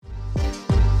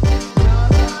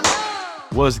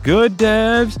What's good,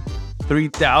 devs?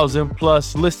 3,000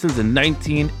 plus listens and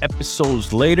 19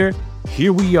 episodes later,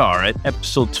 here we are at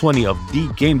episode 20 of the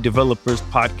Game Developers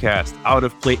Podcast Out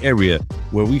of Play Area,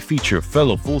 where we feature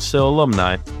fellow Full Sail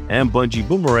alumni and Bungie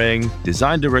Boomerang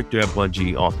design director at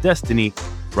Bungie on Destiny,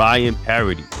 Ryan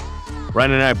Parody.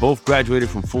 Ryan and I both graduated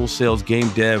from Full Sail's game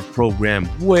dev program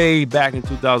way back in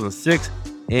 2006,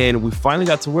 and we finally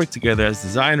got to work together as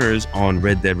designers on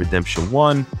Red Dead Redemption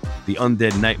 1, the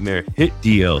Undead Nightmare hit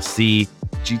DLC,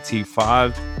 GTA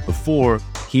 5, before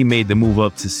he made the move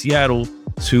up to Seattle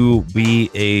to be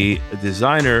a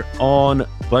designer on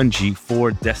Bungie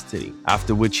for Destiny,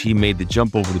 after which he made the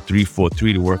jump over to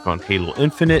 343 to work on Halo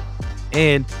Infinite,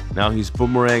 and now he's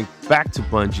boomerang back to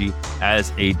Bungie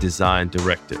as a design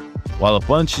director. While a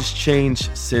bunch has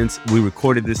changed since we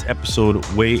recorded this episode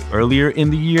way earlier in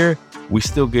the year, we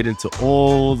still get into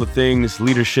all the things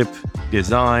leadership,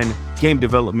 design, game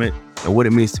development, and what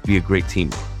it means to be a great team.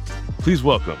 Please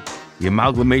welcome the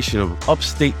amalgamation of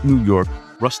upstate New York,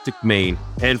 rustic Maine,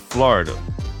 and Florida,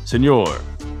 Senor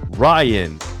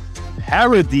Ryan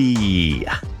Parody.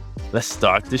 Let's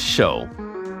start the show.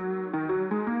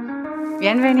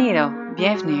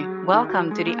 Bienvenue.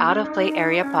 Welcome to the Out of Play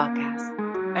Area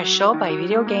podcast, a show by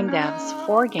video game devs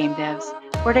for game devs,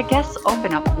 where the guests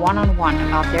open up one-on-one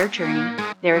about their journey,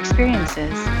 their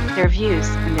experiences, their views,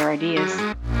 and their ideas.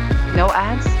 No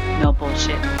ads, no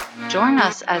bullshit. Join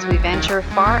us as we venture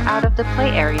far out of the play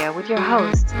area with your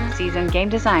host, seasoned game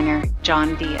designer,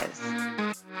 John Diaz.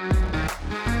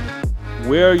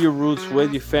 Where are your roots?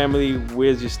 Where's your family?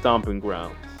 Where's your stomping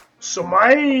ground? So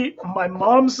my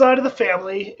mom's side of the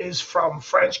family is from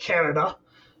French Canada,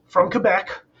 from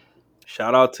Quebec.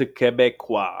 Shout out to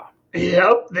Quebecois.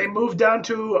 Yep, they moved down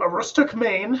to Aroostook,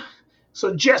 Maine.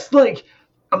 So just like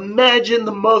imagine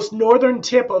the most northern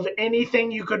tip of anything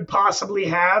you could possibly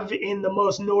have in the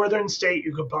most northern state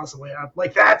you could possibly have.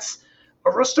 Like that's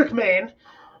Aroostook, Maine.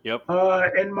 Yep.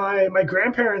 And my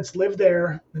grandparents lived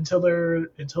there until their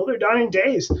dying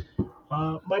days.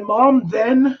 My mom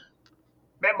then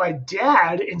met my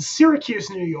dad in Syracuse,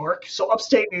 New York, so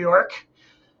upstate New York,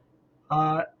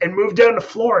 and moved down to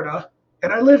Florida.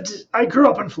 And I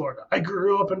grew up in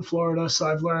Florida, so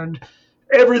I've learned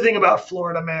everything about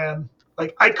Florida, man.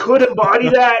 Like, I could embody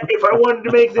that if I wanted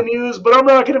to make the news, but I'm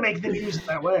not going to make the news in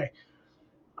that way.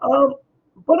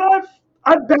 But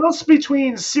I've bounced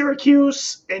between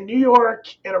Syracuse and New York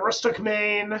and Aroostook,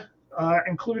 Maine,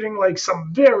 including, like,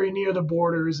 some very near the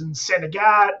borders in St.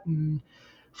 Agathe and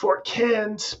Fort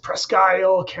Kent, Presque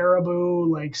Isle,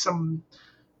 Caribou, like some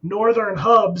northern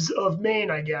hubs of Maine,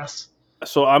 I guess.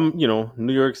 So I'm,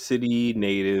 New York City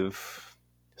native,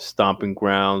 stomping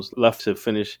grounds, left to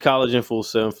finish college in Full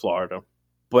Sail in Florida.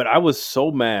 But I was so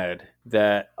mad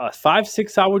that a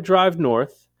 5-6 hour drive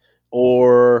north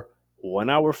or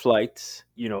 1 hour flights,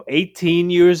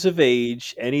 18 years of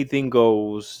age, anything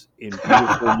goes in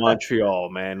beautiful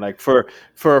Montreal, man. Like for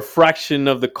a fraction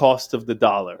of the cost of the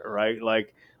dollar, right?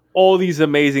 Like all these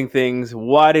amazing things.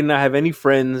 Why didn't I have any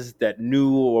friends that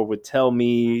knew or would tell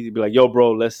me, be like, yo,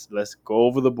 bro, let's go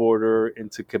over the border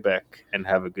into Quebec and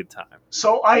have a good time?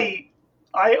 So I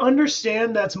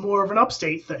understand that's more of an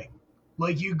upstate thing.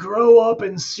 Like you grow up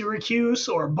in Syracuse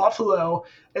or Buffalo,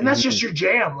 and that's just your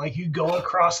jam. Like you go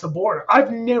across the border.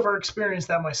 I've never experienced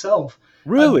that myself.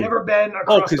 Really? I've never been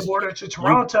across the border to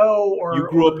Toronto You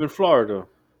grew up in Florida.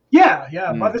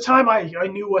 Yeah. By the time I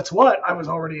knew what's what, I was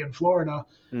already in Florida.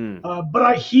 But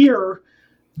I hear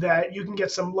that you can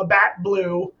get some Labatt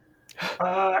Blue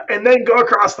and then go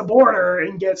across the border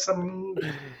and get some,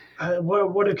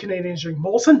 what do Canadians drink?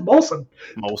 Molson.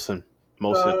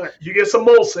 You get some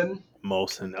Molson.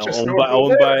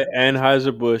 Owned by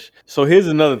Anheuser-Busch. So here's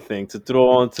another thing to throw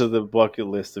onto the bucket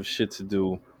list of shit to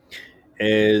do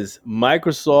is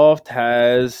Microsoft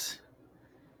has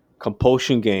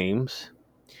Compulsion Games.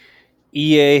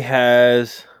 EA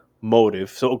has Motive.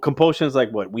 So Compulsion is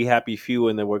like what? We Happy Few,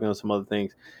 and they're working on some other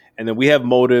things. And then we have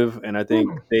Motive, and I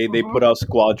think they put out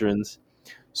Squadrons.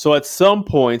 So at some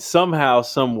point, somehow,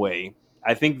 some way,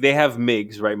 I think they have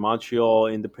MIGs, right? Montreal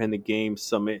Independent Games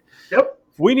Summit. Yep.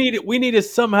 We need to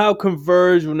somehow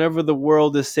converge whenever the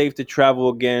world is safe to travel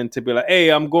again to be like, hey,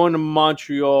 I'm going to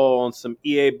Montreal on some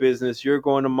EA business. You're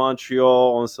going to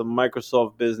Montreal on some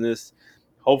Microsoft business.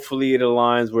 Hopefully it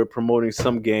aligns. We're promoting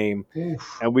some game.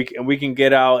 Oof. and we can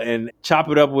get out and chop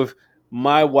it up with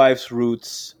my wife's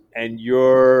roots and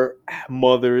your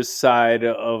mother's side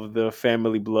of the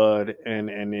family blood and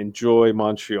enjoy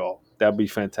Montreal. That'd be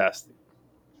fantastic.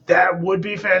 That would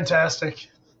be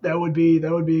fantastic. That would be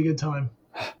a good time.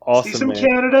 Awesome, see some man.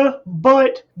 Canada,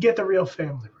 but get the real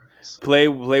family roots. Play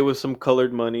with some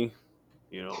colored money.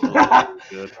 You know, oh,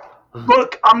 good.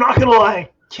 Look, I'm not gonna lie.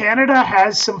 Canada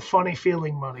has some funny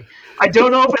feeling money. I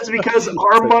don't know if it's because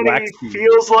our like money waxy.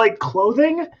 feels like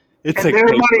clothing, It's and like their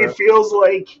money paper. feels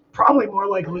like probably more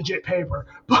like legit paper.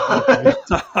 But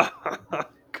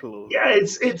Cool. yeah,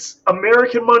 it's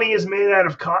American money is made out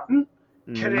of cotton.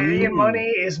 Canadian Mm. money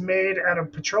is made out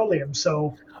of petroleum.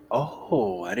 So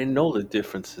Oh, I didn't know the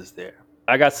differences there.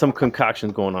 I got some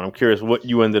concoctions going on. I'm curious what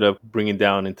you ended up bringing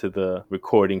down into the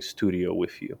recording studio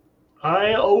with you.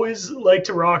 I always like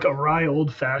to rock a rye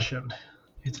old fashioned.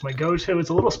 It's my go-to. It's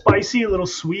a little spicy, a little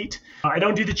sweet. I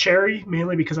don't do the cherry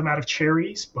mainly because I'm out of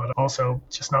cherries, but also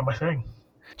it's just not my thing.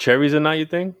 Cherries are not your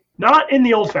thing? Not in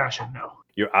the old fashioned, no.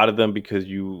 You're out of them because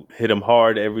you hit them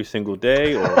hard every single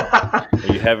day, or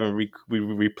you haven't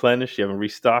replenished, you haven't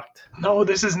restocked? No,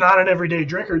 this is not an everyday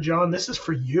drinker, John. This is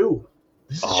for you.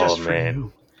 This is just for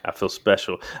you. I feel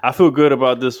special. I feel good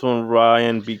about this one,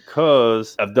 Ryan,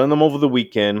 because I've done them over the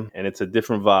weekend and it's a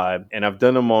different vibe. And I've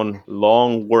done them on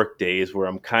long work days where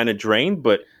I'm kind of drained,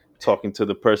 but talking to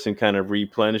the person kind of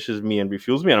replenishes me and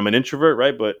refuels me. And I'm an introvert,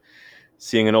 right? But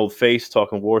seeing an old face,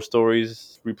 talking war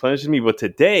stories replenishes me. But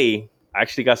today, I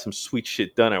actually got some sweet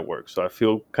shit done at work. So I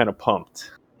feel kind of pumped.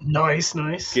 Nice.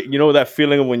 You know that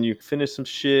feeling of when you finish some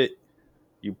shit,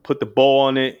 you put the bow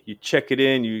on it, you check it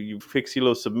in, you fix your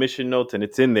little submission notes, and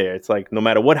it's in there. It's like no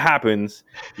matter what happens,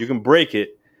 you can break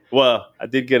it. Well, I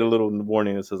did get a little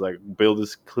warning that says like build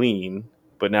is clean,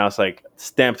 but now it's like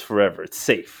stamped forever. It's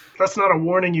safe. That's not a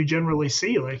warning you generally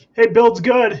see. Like, hey, build's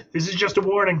good. This is just a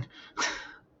warning.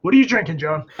 What are you drinking,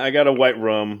 John? I got a white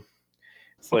rum.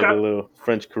 It's like Okay. a little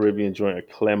French Caribbean joint, a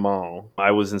Clermont. I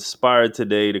was inspired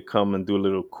today to come and do a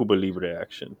little Cuba Libre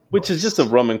action, which is just a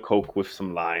rum and Coke with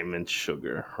some lime and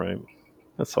sugar, right?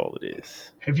 That's all it is.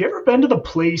 Have you ever been to the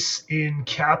place in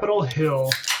Capitol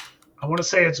Hill? I want to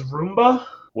say it's Roomba.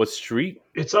 What street?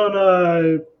 It's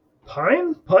on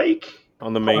Pike.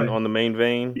 On the Fine. main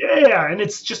vein? Yeah, and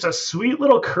it's just a sweet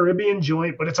little Caribbean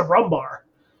joint, but it's a rum bar.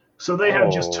 So they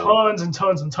have just tons and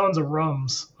tons and tons of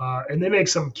rums, and they make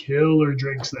some killer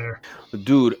drinks there.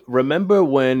 Dude, remember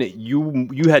when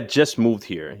you had just moved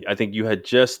here? I think you had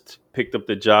just picked up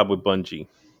the job with Bungie.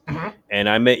 Mm-hmm. And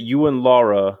I met you and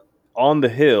Laura on the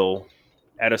hill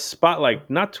at a spot like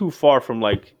not too far from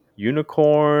like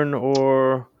Unicorn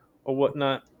or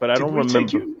whatnot, but I don't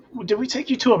remember. Did we take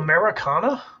you to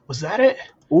Americana? Was that it?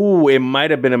 Ooh, it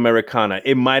might have been Americana.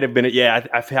 It might have been. Yeah,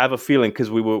 I have a feeling because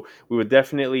we were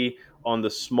definitely on the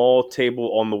small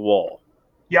table on the wall.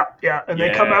 Yeah, and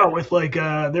they come out with like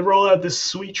they roll out this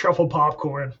sweet truffle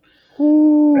popcorn.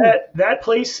 Ooh. That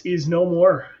place is no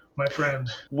more, my friend.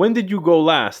 When did you go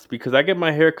last? Because I get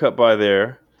my hair cut by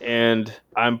there, and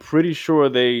I'm pretty sure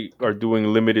they are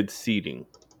doing limited seating.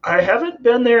 I haven't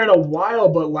been there in a while,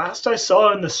 but last I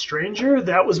saw in The Stranger,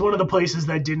 that was one of the places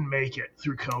that didn't make it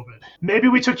through COVID. Maybe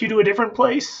we took you to a different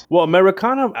place? Well,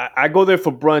 Americana, I go there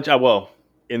for brunch.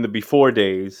 In the before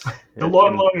days.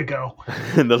 long ago.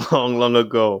 In the long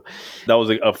ago. That was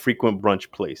a frequent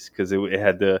brunch place because it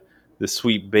had the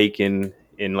sweet bacon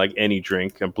in like any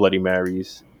drink and Bloody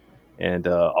Marys and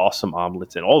awesome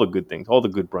omelets and all the good things, all the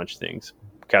good brunch things.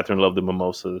 Catherine loved the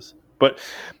mimosas. But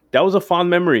that was a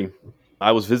fond memory.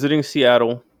 I was visiting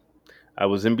Seattle. I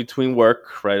was in between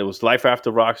work, right? It was life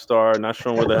after Rockstar, not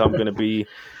sure where the hell I'm going to be.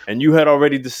 And you had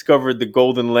already discovered the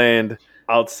golden land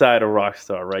outside of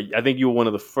Rockstar, right? I think you were one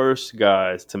of the first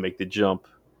guys to make the jump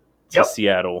to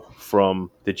Seattle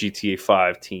from the GTA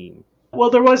 5 team.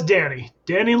 Well, there was Danny.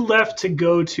 Danny left to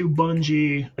go to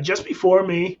Bungie just before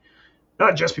me.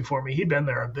 Not just before me. He'd been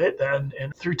there a bit then.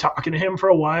 And through talking to him for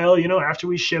a while, after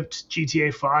we shipped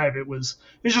GTA 5, it was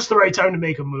just the right time to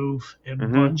make a move. And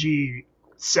Bungie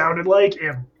sounded like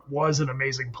and was an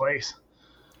amazing place.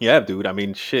 Yeah, dude. I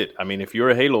mean, shit. I mean, if you're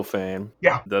a Halo fan,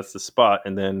 yeah, that's the spot.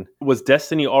 And then, was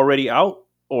Destiny already out?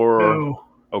 Or no.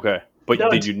 Okay. But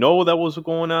did you know that was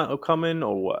coming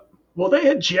or what? Well, they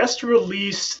had just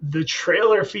released the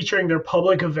trailer featuring their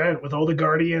public event with all the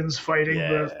Guardians fighting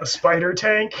the spider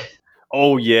tank.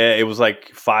 Oh yeah, it was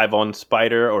like 5 on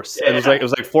Spider, or it was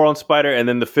like 4 on Spider, and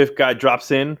then the 5th guy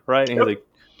drops in, right? And he's like,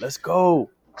 "Let's go."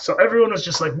 So everyone was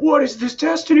just like, "What is this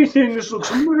Destiny thing? This looks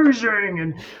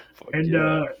amazing!"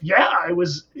 It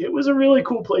was a really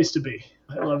cool place to be.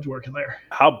 I loved working there.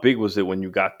 How big was it when you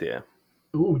got there?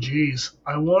 Ooh, geez.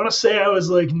 I want to say I was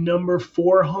like number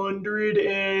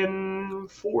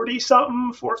 440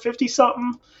 something, 450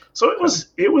 something. So it was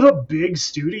a big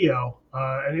studio,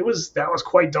 and that was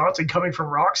quite daunting coming from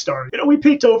Rockstar. We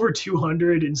peaked over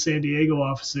 200 in San Diego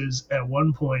offices at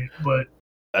one point, but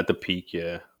at the peak,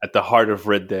 at the heart of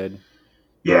Red Dead.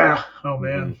 Yeah. Oh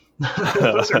man.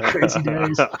 Those are crazy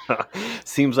days.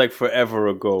 Seems like forever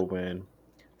ago, man.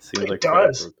 Seems like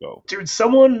forever ago. Dude,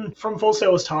 someone from Full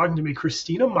Sail was talking to me.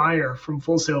 Christina Meyer from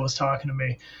Full Sail was talking to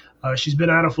me. She's been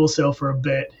out of Full Sail for a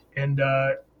bit, and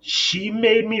she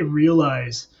made me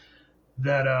realize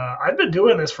that I've been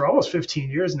doing this for almost 15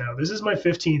 years now. This is my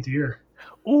 15th year.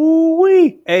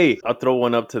 Ooh-wee. Hey, I'll throw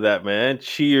one up to that, man.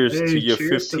 Cheers to your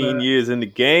 15 years in the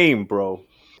game, bro.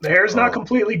 The hair's not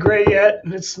completely gray yet,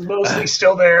 and it's mostly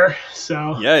still there.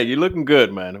 So yeah, you're looking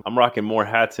good, man. I'm rocking more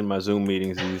hats in my Zoom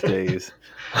meetings these days.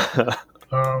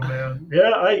 Oh, man.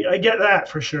 Yeah, I get that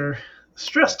for sure.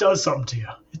 Stress does something to you.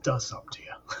 It does something to you.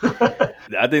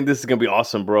 I think this is gonna be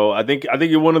awesome, bro. I think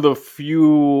you're one of the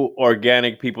few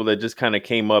organic people that just kind of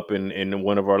came up in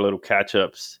one of our little catch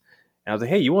ups. And I was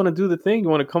like, hey, you want to do the thing? You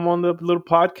want to come on the little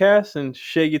podcast and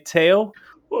share your tale?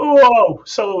 Whoa!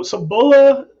 So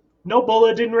Bulla, no,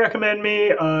 Bulla didn't recommend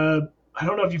me. I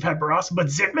don't know if you've had Barasa, but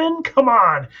Zipman, come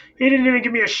on, he didn't even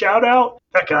give me a shout out.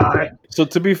 That guy. So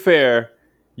to be fair,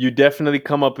 you definitely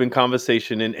come up in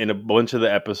conversation in a bunch of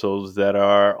the episodes that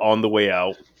are on the way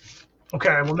out.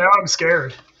 Okay, well now I'm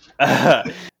scared.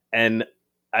 And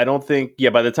I don't think,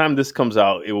 by the time this comes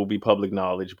out, it will be public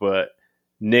knowledge, but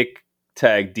Nick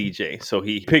tagged DJ, so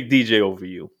he picked DJ over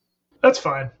you. That's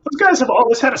fine. Those guys have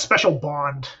always had a special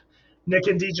bond, Nick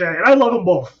and DJ, and I love them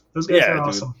both. Those guys are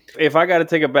awesome. Dude. If I got to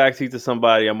take a backseat to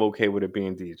somebody, I'm okay with it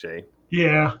being DJ.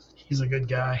 Yeah, he's a good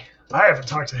guy. I haven't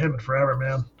talked to him in forever,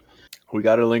 man. We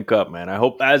got to link up, man. I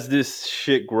hope as this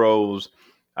shit grows,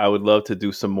 I would love to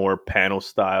do some more panel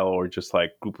style or just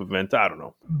like group event. I don't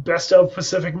know. Best of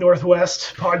Pacific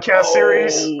Northwest podcast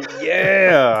series.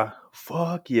 Yeah.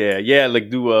 Fuck yeah. Yeah, like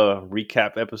do a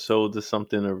recap episode or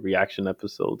something, a reaction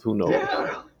episode. Who knows?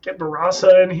 Yeah. Get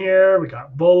Barasa in here. We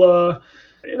got Bulla,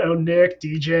 Nick,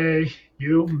 DJ,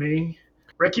 you, me.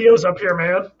 Ricchio's up here,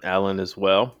 man. Alan as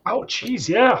well. Oh, jeez,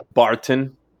 yeah.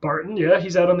 Barton, yeah,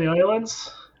 he's out on the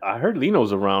islands. I heard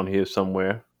Lino's around here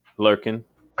somewhere, lurking.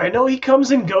 I know he comes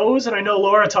and goes, and I know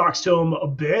Laura talks to him a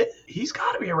bit. He's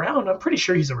got to be around. I'm pretty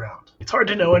sure he's around. It's hard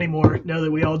to know anymore now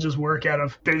that we all just work out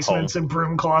of basements and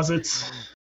broom closets.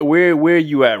 Where are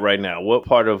you at right now? What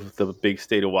part of the big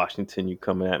state of Washington you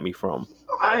coming at me from?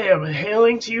 I am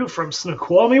hailing to you from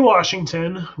Snoqualmie,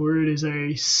 Washington, where it is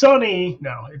a sunny...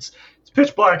 No, it's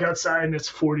pitch black outside, and it's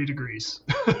 40 degrees.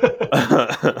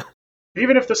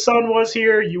 Even if the sun was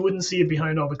here, you wouldn't see it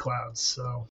behind all the clouds.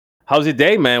 So, how's your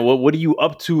day, man? What are you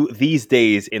up to these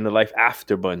days in the life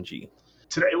after Bungie?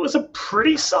 Today was a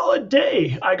pretty solid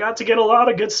day. I got to get a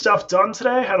lot of good stuff done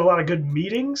today. Had a lot of good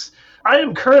meetings. I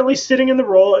am currently sitting in the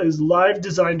role as live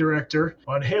design director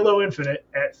on Halo Infinite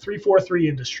at 343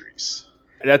 Industries.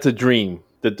 That's a dream.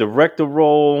 The director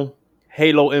role,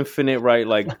 Halo Infinite, right?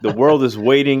 Like the world is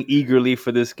waiting eagerly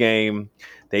for this game.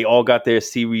 They all got their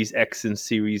Series X and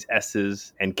Series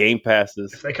S's and Game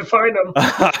Passes. If they could find them.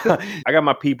 I got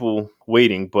my people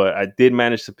waiting, but I did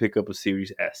manage to pick up a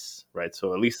Series S, right?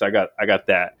 So at least I got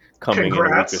that coming in a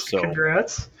week or so.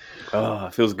 Congrats.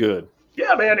 It feels good.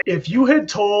 Yeah, man. If you had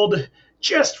told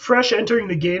just fresh entering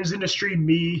the games industry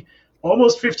me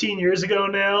almost 15 years ago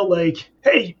now, like,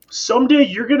 hey, someday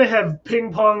you're going to have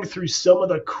ping pong through some of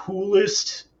the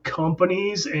coolest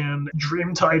companies and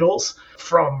dream titles,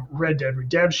 from Red Dead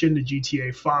Redemption to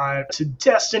GTA 5 to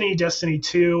Destiny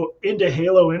 2 into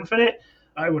Halo Infinite,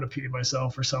 I would have peed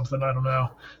myself or something. I don't know.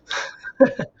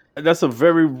 That's a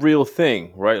very real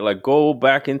thing, right? Like, go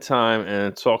back in time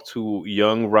and talk to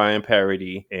young Ryan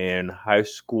Parody in high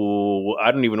school.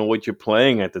 I don't even know what you're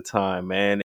playing at the time,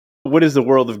 man. What is the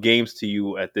world of games to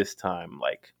you at this time?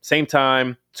 Like, same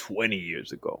time, 20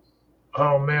 years ago.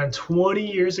 Oh, man, 20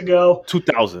 years ago.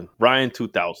 2000. Ryan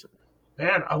 2000.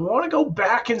 Man, I want to go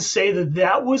back and say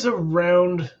that was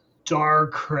around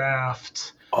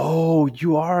StarCraft. Oh,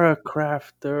 you are a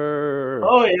crafter.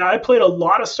 Oh, yeah, I played a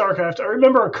lot of StarCraft. I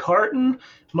remember carting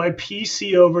my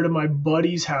PC over to my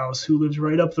buddy's house who lives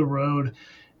right up the road.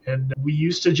 And we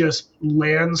used to just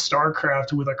LAN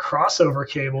StarCraft with a crossover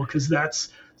cable because that's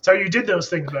how you did those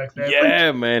things back then. Yeah,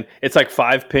 like, man. It's like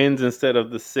 5 pins instead of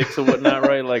the 6 or whatnot,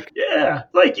 right? Like, yeah.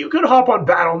 Like, you could hop on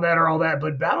Battle.net or all that,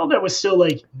 but Battle.net was still,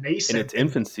 like, nascent. In its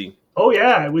infancy. Oh,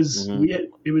 yeah. It was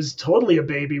it was totally a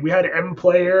baby. We had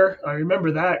M-Player. I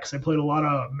remember that because I played a lot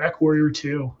of MechWarrior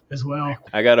 2 as well.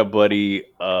 I got a buddy,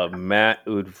 Matt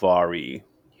Udvari,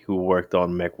 who worked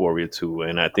on MechWarrior 2,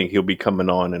 and I think he'll be coming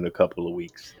on in a couple of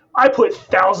weeks. I put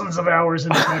thousands of hours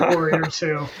into MechWarrior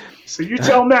 2. So you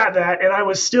tell Matt that, and I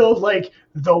was still, like,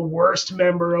 the worst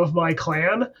member of my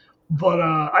clan, but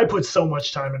I put so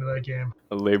much time into that game.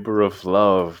 A labor of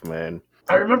love, man.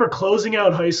 I remember closing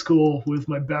out high school with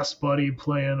my best buddy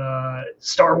playing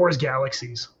Star Wars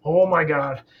Galaxies. Oh my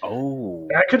God. Oh,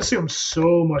 That consumed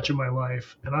so much of my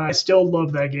life, and I still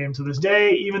love that game to this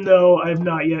day, even though I've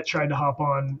not yet tried to hop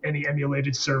on any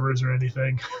emulated servers or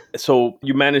anything. so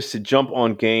you managed to jump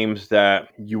on games that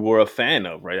you were a fan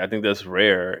of, right? I think that's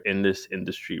rare in this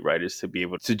industry, right? Is to be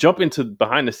able to jump into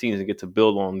behind the scenes and get to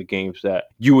build on the games that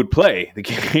you would play, the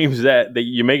games that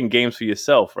you're making games for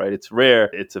yourself, right? It's rare,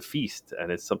 it's a feast,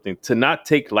 and it's something to not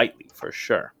take lightly for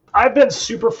sure. I've been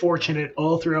super fortunate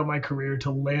all throughout my career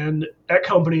to land at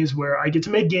companies where I get to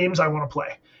make games I want to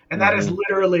play. And that is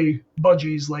literally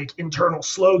Bungie's like internal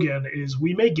slogan is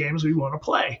we make games we want to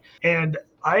play. And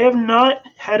I have not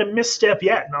had a misstep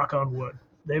yet, knock on wood.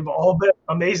 They've all been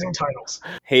amazing titles.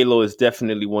 Halo is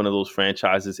definitely one of those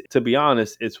franchises. To be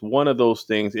honest, it's one of those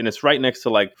things, and it's right next to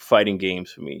like fighting games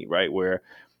for me, right? Where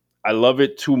I love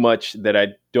it too much that I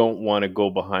don't want to go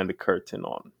behind the curtain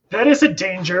on. That is a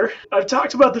danger. I've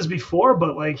talked about this before,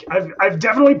 but like I've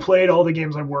definitely played all the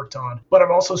games I've worked on, but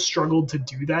I've also struggled to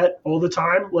do that all the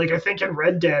time. Like I think in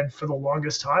Red Dead for the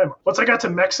longest time, once I got to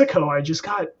Mexico, I just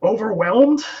got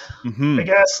overwhelmed. I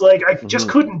guess like I just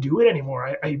couldn't do it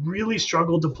anymore. I really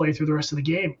struggled to play through the rest of the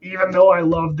game, even though I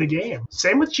loved the game.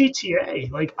 Same with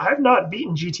GTA. Like I've not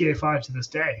beaten GTA 5 to this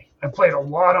day. I've played a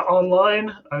lot of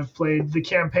online. I've played the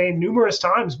campaign numerous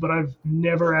times, but I've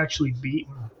never actually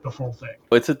beaten the full thing.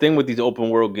 It's a thing with these open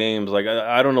world games. Like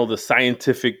I don't know the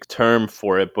scientific term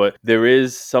for it, but there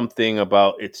is something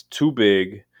about it's too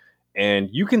big. And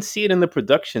you can see it in the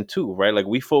production too, right? Like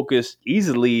we focus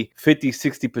easily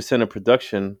 50-60% of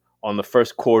production on the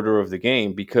first quarter of the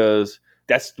game because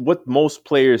that's what most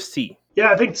players see.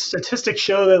 Yeah, I think statistics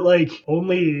show that like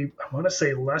only I want to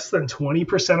say less than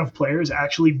 20% of players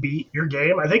actually beat your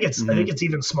game. I think it's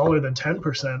even smaller than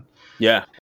 10%. Yeah.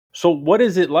 So what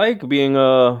is it like being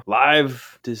a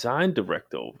live design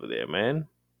director over there, man?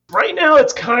 Right now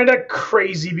it's kind of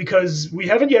crazy because we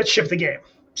haven't yet shipped the game.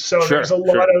 So there's a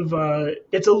lot of,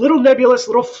 it's a little nebulous, a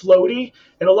little floaty,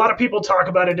 and a lot of people talk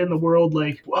about it in the world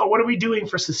like, well, what are we doing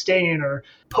for sustain or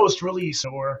post-release,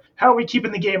 or how are we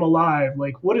keeping the game alive?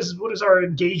 Like, what is our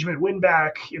engagement, win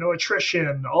back,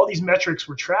 attrition, all these metrics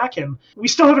we're tracking. We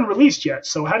still haven't released yet,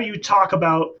 so how do you talk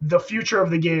about the future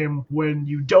of the game when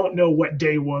you don't know what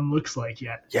day one looks like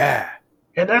yet? Yeah.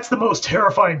 And that's the most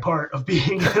terrifying part of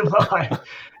being live,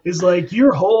 is like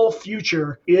your whole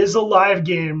future is a live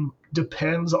game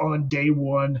depends on day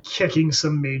one kicking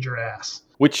some major ass.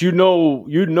 Which you know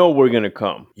we're going to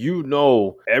come.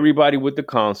 Everybody with the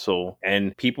console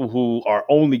and people who are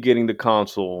only getting the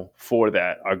console for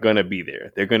that are going to be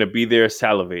there. They're going to be there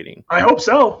salivating. I hope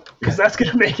so, because that's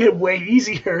going to make it way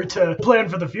easier to plan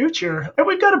for the future. And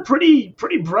we've got a pretty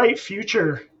bright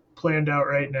future planned out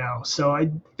right now. So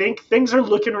I think things are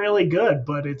looking really good,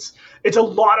 but it's a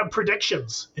lot of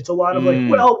predictions. It's a lot of like,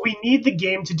 well, we need the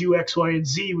game to do X, Y, and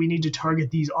Z. We need to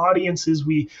target these audiences.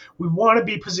 We want to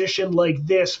be positioned like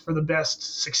this for the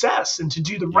best success and to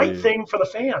do the right thing for the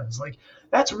fans. Like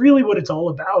that's really what it's all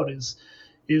about is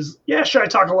sure, I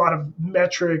talk a lot of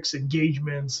metrics,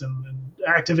 engagements and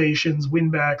activations,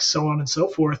 win backs, so on and so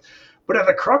forth. But at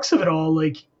the crux of it all,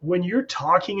 like when you're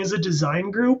talking as a design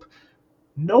group,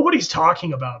 nobody's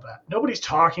talking about that. Nobody's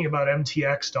talking about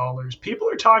MTX dollars. People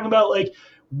are talking about like,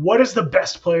 what is the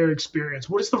best player experience?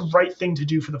 What is the right thing to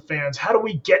do for the fans? How do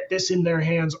we get this in their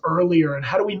hands earlier? And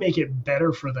how do we make it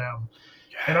better for them?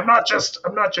 And I'm not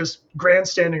just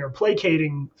grandstanding or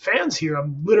placating fans here.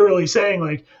 I'm literally saying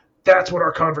like, that's what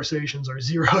our conversations are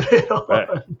zeroed in on.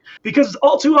 Right. Because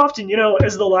all too often,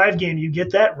 as the live game, you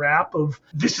get that rap of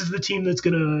this is the team that's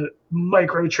going to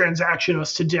microtransaction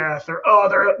us to death,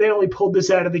 or, they only pulled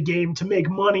this out of the game to make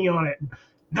money on it.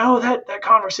 No, that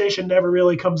conversation never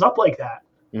really comes up like that.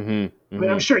 I mean,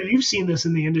 I'm sure you've seen this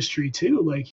in the industry too.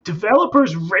 Like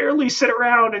developers rarely sit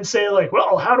around and say like,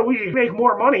 well, how do we make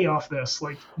more money off this?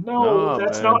 Like, no,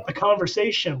 that's not the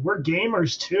conversation. We're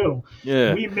gamers too.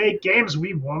 Yeah. We make games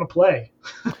we want to play.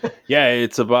 Yeah,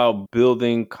 it's about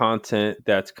building content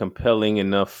that's compelling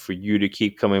enough for you to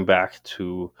keep coming back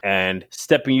to and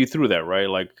stepping you through that, right?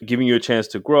 Like giving you a chance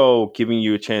to grow, giving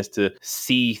you a chance to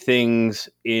see things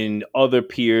in other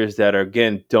peers that are,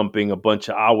 again, dumping a bunch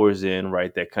of hours in,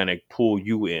 right? That kind of pull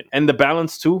you in. And the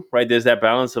balance too, right? There's that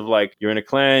balance of like, you're in a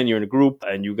clan, you're in a group,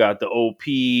 and you got the OP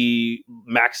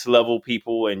max level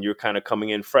people, and you're kind of coming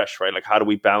in fresh, right? Like, how do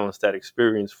we balance that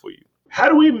experience for you? How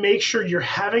do we make sure you're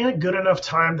having a good enough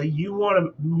time that you want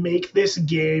to make this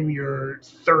game your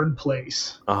third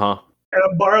place? And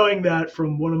I'm borrowing that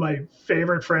from one of my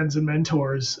favorite friends and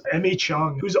mentors, Emmy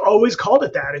Chung, who's always called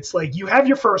it that. It's like you have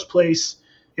your first place,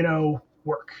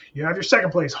 work. You have your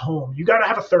second place, home. You got to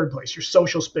have a third place, your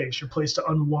social space, your place to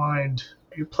unwind,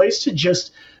 your place to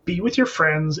just be with your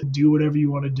friends and do whatever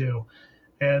you want to do.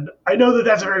 And I know that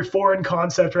that's a very foreign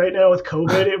concept right now with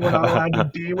COVID. We're not allowed to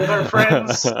be with our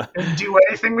friends and do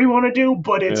anything we want to do.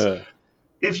 But it's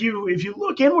if you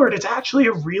look inward, it's actually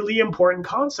a really important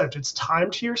concept. It's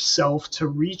time to yourself to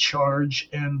recharge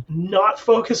and not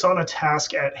focus on a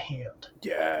task at hand.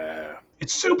 Yeah.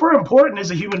 It's super important as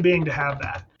a human being to have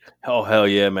that. Hell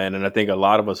yeah, man. And I think a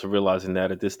lot of us are realizing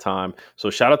that at this time.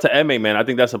 So shout out to MA, man. I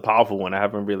think that's a powerful one. I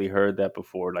haven't really heard that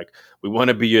before. Like, we want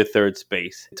to be your third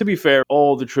space. To be fair,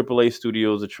 all the AAA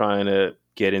studios are trying to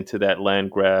get into that land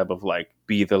grab of like,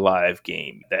 be the live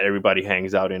game that everybody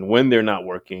hangs out in when they're not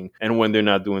working and when they're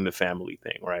not doing the family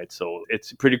thing, right? So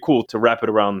it's pretty cool to wrap it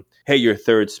around, hey, your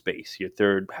third space, your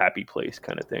third happy place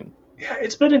kind of thing. Yeah,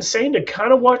 it's been insane to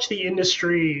kind of watch the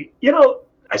industry. You know,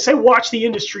 I say watch the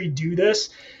industry do this.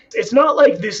 It's not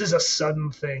like this is a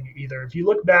sudden thing either. If you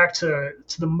look back to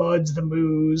the Muds, the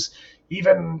Moos,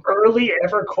 even early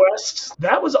EverQuest,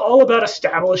 that was all about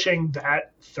establishing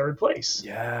that third place.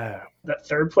 Yeah. That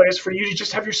third place for you to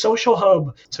just have your social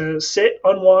hub to sit,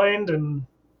 unwind, and,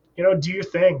 you know, do your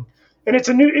thing. And it's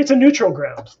a neutral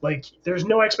ground. Like, there's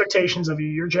no expectations of you.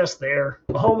 You're just there,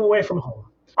 home away from home.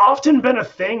 Often been a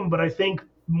thing, but I think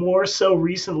more so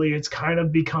recently it's kind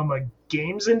of become a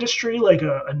games industry, like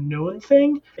a known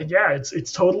thing. And yeah,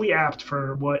 it's totally apt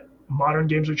for what modern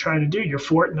games are trying to do. Your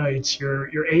Fortnites, your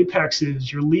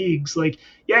Apexes, your Leagues. Like,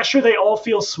 yeah, sure, they all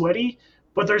feel sweaty,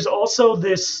 but there's also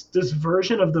this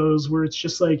version of those where it's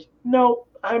just like, no,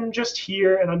 I'm just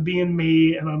here and I'm being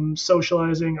me and I'm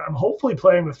socializing. I'm hopefully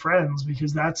playing with friends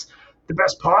because that's the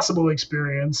best possible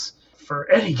experience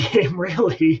for any game,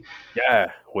 really.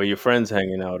 Yeah, where your friends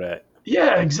hanging out at.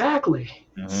 Yeah, exactly.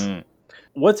 Mm-hmm.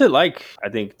 What's it like? I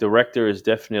think director is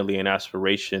definitely an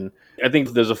aspiration. I think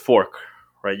there's a fork,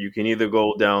 right? You can either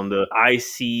go down the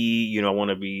IC, I want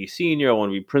to be senior, I want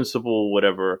to be principal,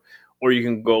 whatever, or you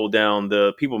can go down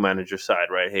the people manager side,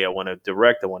 right? Hey, I want to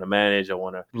direct, I want to manage, I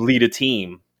want to lead a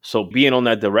team. So being on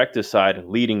that director side and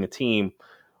leading a team,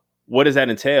 what does that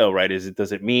entail, right?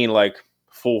 Does it mean like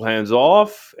full hands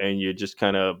off and you're just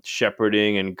kind of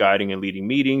shepherding and guiding and leading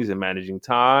meetings and managing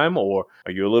time, or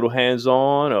are you a little hands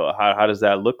on, or how does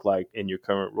that look like in your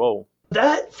current role?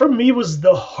 That, for me, was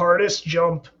the hardest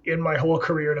jump in my whole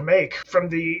career to make. From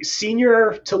the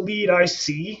senior to lead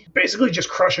IC, basically just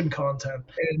crushing content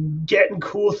and getting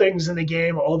cool things in the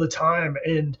game all the time.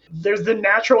 And there's the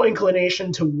natural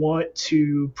inclination to want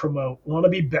to promote, want to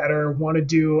be better, want to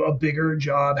do a bigger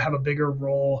job, have a bigger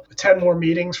role, attend more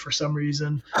meetings for some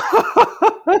reason.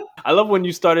 I love when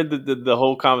you started the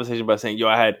whole conversation by saying,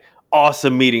 I had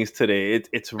awesome meetings today.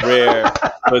 It's rare,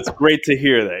 but it's great to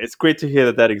hear that. It's great to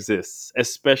hear that exists,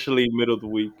 especially middle of the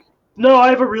week. No, I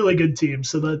have a really good team,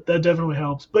 so that definitely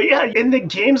helps. But yeah, in the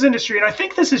games industry, and I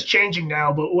think this is changing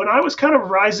now, but when I was kind of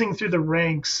rising through the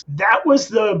ranks, that was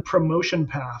the promotion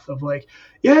path of like,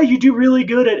 yeah, you do really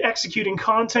good at executing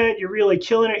content. You're really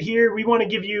killing it here. We want to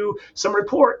give you some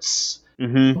reports,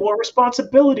 more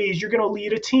responsibilities. You're going to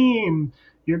lead a team.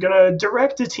 You're going to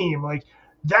direct a team. Like,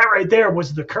 that right there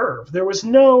was the curve. There was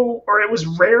it was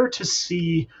rare to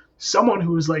see someone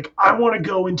who was like, I want to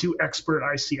go into expert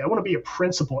IC. I want to be a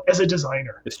principal as a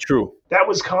designer. It's true. That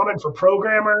was common for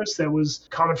programmers. That was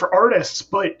common for artists.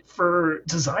 But for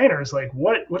designers, like,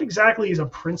 what exactly is a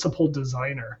principal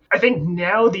designer? I think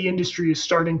now the industry is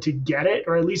starting to get it,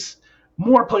 or at least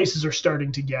more places are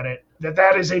starting to get it,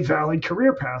 that is a valid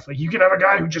career path. Like, you can have a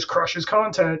guy who just crushes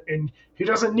content and he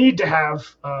doesn't need to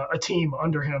have a team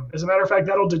under him. As a matter of fact,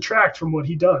 that'll detract from what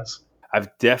he does.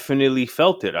 I've definitely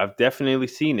felt it. I've definitely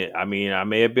seen it. I mean, I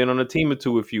may have been on a team or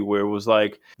two with you where it was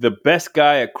like the best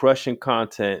guy at crushing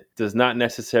content does not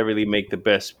necessarily make the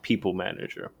best people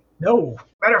manager. No.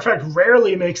 Matter of fact,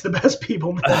 rarely makes the best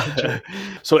people manager.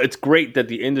 So it's great that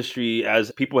the industry,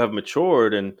 as people have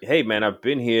matured and, hey, man, I've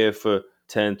been here for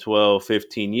 10, 12,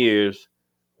 15 years.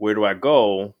 Where do I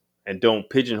go? And don't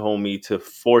pigeonhole me to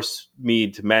force me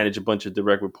to manage a bunch of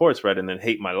direct reports, right? And then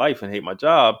hate my life and hate my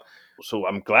job. So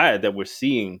I'm glad that we're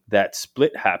seeing that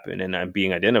split happen and I'm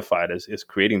being identified as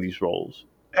creating these roles.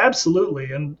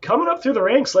 Absolutely. And coming up through the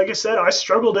ranks, like I said, I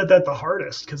struggled at that the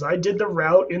hardest because I did the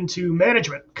route into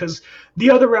management because the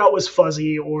other route was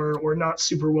fuzzy or not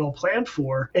super well planned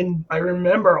for. And I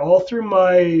remember all through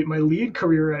my lead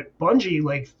career at Bungie,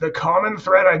 like the common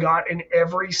thread I got in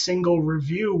every single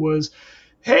review was,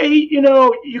 hey,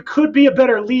 you could be a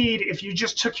better lead if you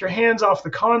just took your hands off the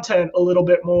content a little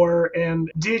bit more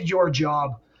and did your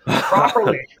job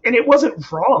properly. And it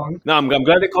wasn't wrong. No, I'm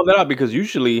glad they called that out because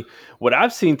usually what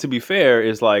I've seen, to be fair,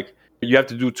 is like You have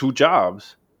to do 2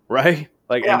 jobs, right?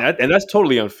 Like, Yeah. and that's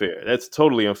totally unfair. That's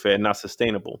totally unfair and not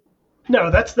sustainable.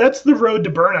 No, that's the road to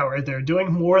burnout right there.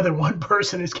 Doing more than one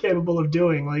person is capable of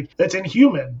doing. Like, that's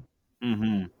inhuman.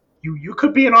 Mm-hmm. You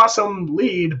could be an awesome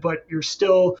lead, but you're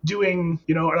still doing,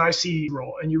 an IC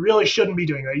role, and you really shouldn't be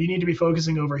doing that. You need to be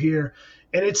focusing over here.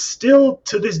 And it's still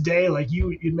to this day, like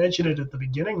you mentioned it at the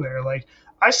beginning there, like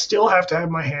I still have to have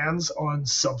my hands on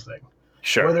something.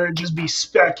 Sure. Whether it just be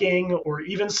speccing or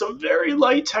even some very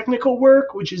light technical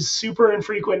work, which is super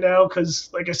infrequent now because,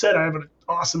 like I said, I have an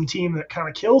awesome team that kind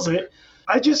of kills it.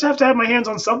 I just have to have my hands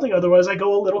on something, otherwise I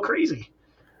go a little crazy.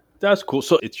 That's cool.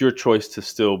 So it's your choice to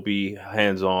still be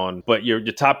hands-on, but your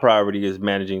top priority is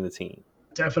managing the team.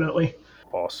 Definitely.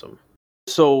 Awesome.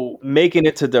 So making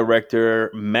it to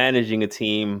director, managing a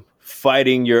team,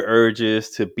 fighting your urges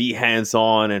to be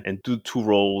hands-on and do 2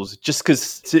 roles, just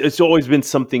because it's always been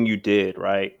something you did,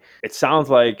 right? It sounds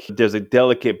like there's a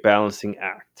delicate balancing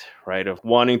act, right? Of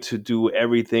wanting to do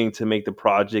everything to make the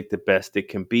project the best it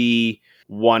can be,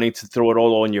 wanting to throw it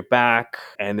all on your back,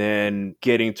 and then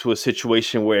getting to a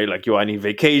situation where like, I need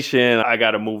vacation, I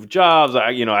got to move jobs,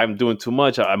 I'm doing too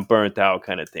much, I'm burnt out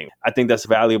kind of thing. I think that's a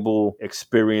valuable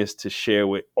experience to share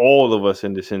with all of us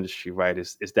in this industry, right?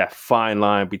 Is that fine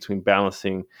line between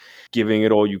balancing, giving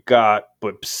it all you got,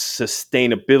 but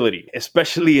sustainability,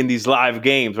 especially in these live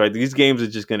games, right? These games are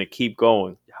just going to keep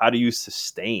going. How do you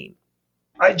sustain?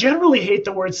 I generally hate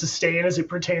the word sustain as it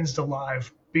pertains to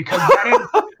live, because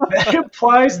that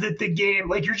implies that the game,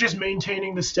 like you're just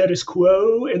maintaining the status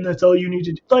quo and that's all you need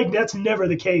to do. Like, that's never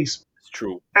the case. It's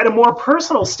true. At a more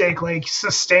personal stake, like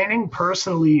sustaining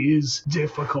personally is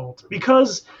difficult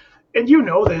because, and you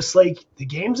know this, like the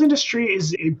games industry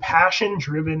is a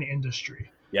passion-driven industry.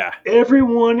 Yeah.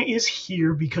 Everyone is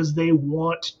here because they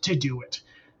want to do it.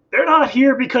 They're not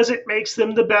here because it makes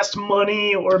them the best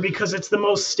money or because it's the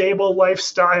most stable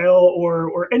lifestyle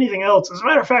or anything else. As a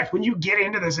matter of fact, when you get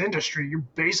into this industry, you're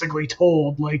basically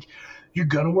told, like, you're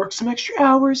going to work some extra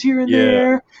hours here and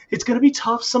there. It's going to be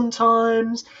tough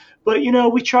sometimes. But,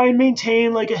 we try and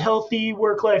maintain like a healthy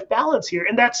work-life balance here.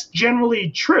 And that's generally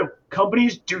true.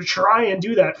 Companies do try and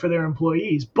do that for their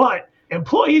employees. But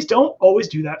employees don't always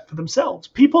do that for themselves.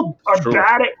 People are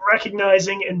bad at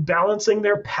recognizing and balancing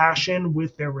their passion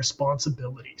with their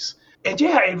responsibilities. And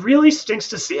yeah, it really stinks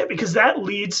to see it because that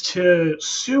leads to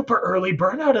super early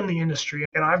burnout in the industry.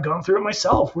 And I've gone through it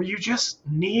myself where you just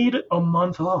need a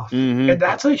month off. Mm-hmm. And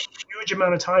that's a huge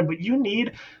amount of time, but you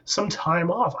need some time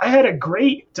off. I had a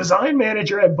great design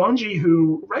manager at Bungie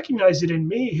who recognized it in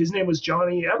me. His name was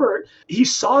Johnny Ebert. He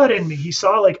saw it in me. He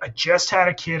saw, like, I just had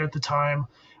a kid at the time.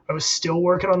 I was still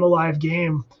working on the live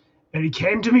game. And he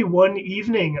came to me one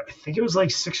evening, I think it was like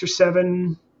 6 or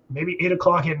 7, maybe 8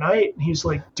 o'clock at night. And he's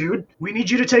like, dude, we need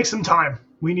you to take some time.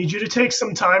 We need you to take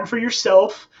some time for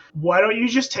yourself. Why don't you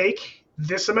just take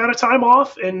this amount of time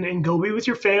off and go be with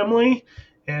your family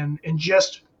and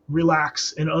just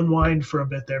relax and unwind for a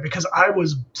bit there? Because I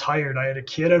was tired. I had a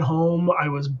kid at home. I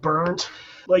was burnt.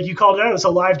 Like you called it out, it's a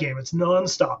live game. It's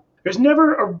nonstop. There's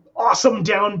never an awesome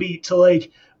downbeat to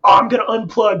like, oh, I'm going to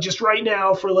unplug just right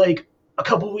now for like a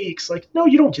couple weeks. Like, no,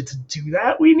 you don't get to do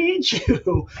that. We need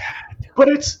you. But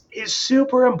it's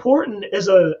super important as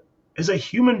a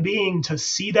human being to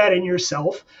see that in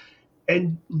yourself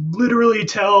and literally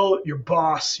tell your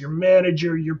boss, your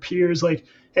manager, your peers, like,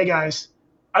 hey guys,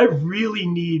 I really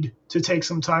need to take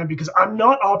some time because I'm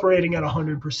not operating at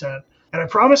 100%. And I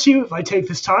promise you, if I take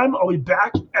this time, I'll be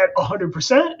back at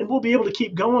 100% and we'll be able to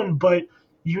keep going. But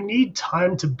you need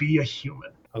time to be a human.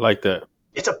 I like that.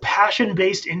 It's a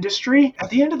passion-based industry. At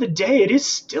the end of the day, it is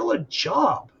still a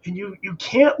job. And you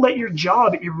can't let your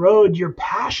job erode your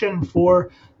passion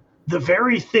for the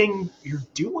very thing you're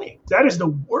doing. That is the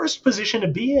worst position to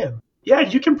be in. Yeah,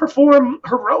 you can perform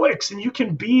heroics and you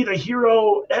can be the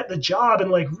hero at the job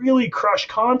and like really crush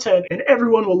content and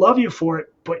everyone will love you for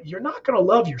it, but you're not going to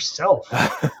love yourself.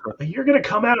 Like, you're going to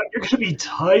come out, you're going to be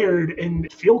tired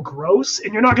and feel gross,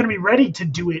 and you're not going to be ready to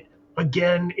do it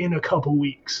again in a couple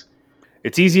weeks.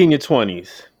 It's easy in your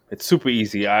 20s. It's super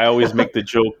easy. I always make the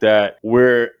joke that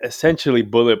we're essentially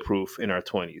bulletproof in our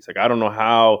 20s. Like, I don't know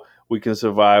how we can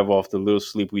survive off the little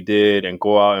sleep we did and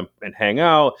go out and hang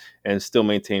out and still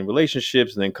maintain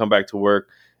relationships and then come back to work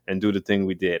and do the thing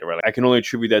we did. Right? Like, I can only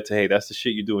attribute that to, hey, that's the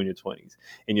shit you do in your 20s.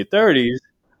 In your 30s,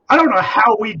 I don't know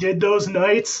how we did those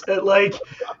nights at like,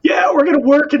 yeah, we're going to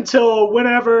work until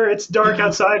whenever it's dark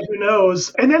outside, who knows?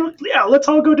 And then, yeah, let's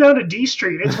all go down to D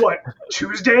Street. It's what,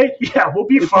 Tuesday? Yeah, we'll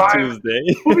be fine. Tuesday.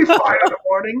 We'll be fine in the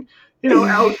morning.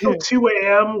 Out till 2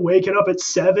 a.m., waking up at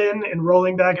 7 and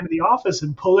rolling back into the office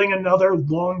and pulling another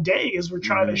long day as we're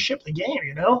trying to ship the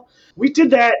game. We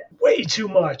did that way too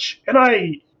much. And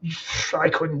I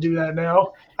couldn't do that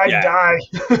now. I'd die.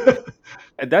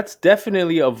 And that's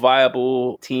definitely a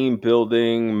viable team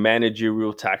building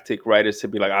managerial tactic, right? Is to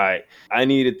be like, all right, I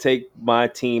need to take my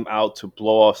team out to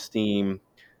blow off steam.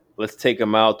 Let's take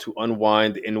them out to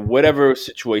unwind in whatever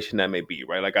situation that may be,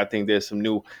 right? Like, I think there's some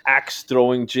new axe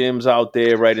throwing gyms out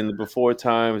there, right? In the before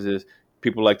times, there's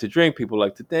people like to drink, people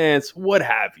like to dance, what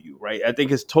have you, right? I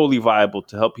think it's totally viable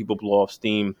to help people blow off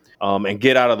steam and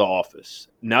get out of the office.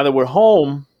 Now that we're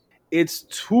home, it's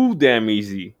too damn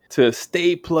easy to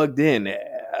stay plugged in.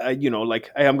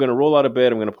 Like, hey, I'm going to roll out of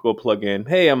bed. I'm going to go plug in.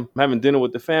 Hey, I'm having dinner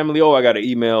with the family. Oh, I got an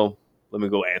email. Let me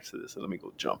go answer this and let me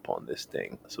go jump on this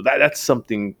thing. So that's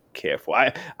something careful.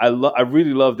 I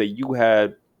really love that you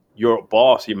had your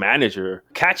boss, your manager,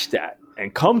 catch that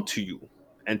and come to you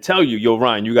and tell you, yo,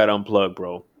 Ryan, you got to unplug,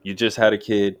 bro. You just had a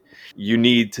kid. You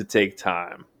need to take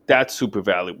time. That's super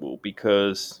valuable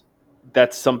because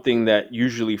that's something that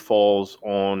usually falls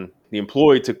on the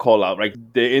employee to call out. Like,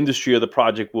 the industry or the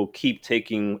project will keep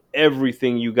taking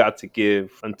everything you got to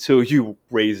give until you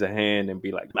raise a hand and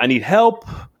be like, I need help.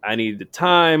 I need the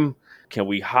time. Can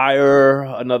we hire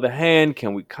another hand?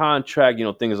 Can we contract?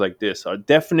 Things like this are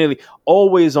definitely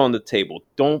always on the table.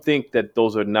 Don't think that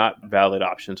those are not valid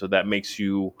options or that makes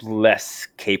you less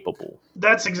capable.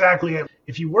 That's exactly it.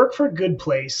 If you work for a good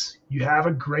place, you have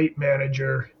a great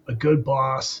manager, a good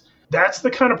boss, that's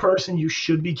the kind of person you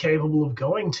should be capable of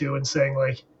going to and saying,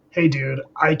 like, hey, dude,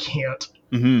 I can't.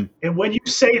 Mm-hmm. And when you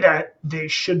say that, they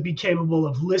should be capable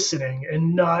of listening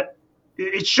and not,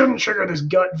 it shouldn't trigger this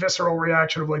gut visceral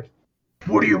reaction of like,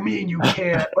 what do you mean you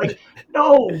can't? Like,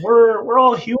 no, we're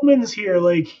all humans here.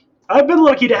 Like, I've been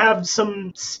lucky to have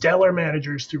some stellar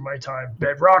managers through my time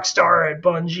at Rockstar, at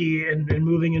Bungie, and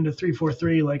moving into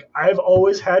 343. Like, I've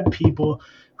always had people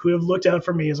who have looked out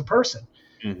for me as a person.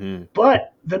 Mm-hmm.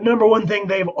 But the number one thing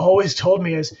they've always told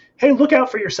me is, hey, look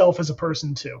out for yourself as a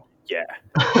person too. Yeah.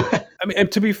 I mean,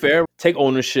 and to be fair, take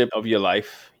ownership of your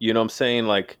life. You know what I'm saying?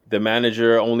 Like, the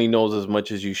manager only knows as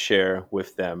much as you share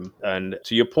with them. And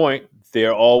to your point,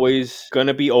 they're always going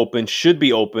to be open, should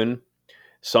be open.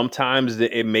 Sometimes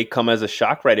it may come as a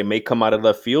shock, right? It may come out of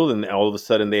left field and all of a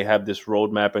sudden they have this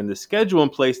roadmap and this schedule in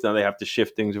place. Now they have to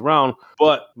shift things around.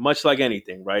 But much like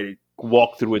anything, right?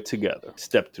 Walk through it together,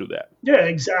 step through that. Yeah,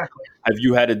 exactly. Have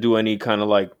you had to do any kind of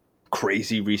like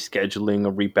crazy rescheduling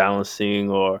or rebalancing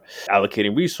or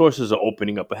allocating resources or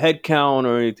opening up a head count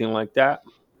or anything like that?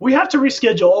 We have to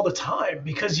reschedule all the time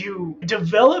because you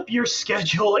develop your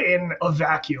schedule in a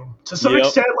vacuum. To some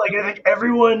extent, like, I think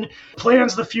everyone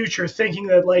plans the future thinking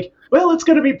that, like, well, it's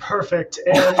going to be perfect.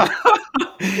 And,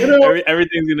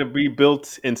 everything's going to be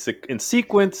built in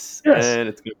sequence, yes. And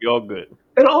it's going to be all good.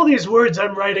 And all these words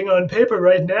I'm writing on paper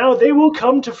right now, they will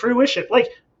come to fruition. Like,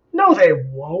 no, they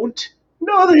won't.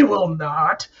 No, they will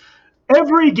not.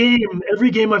 Every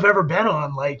game I've ever been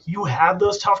on, like, you have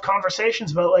those tough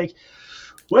conversations about, like,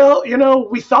 well,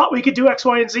 we thought we could do X,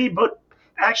 Y, and Z, but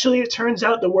actually it turns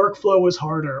out the workflow was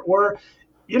harder. Or,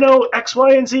 X,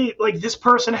 Y, and Z, like, this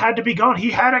person had to be gone.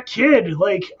 He had a kid.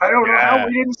 Like, I don't know how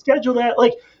we didn't schedule that.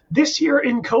 Like, this year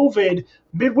in COVID,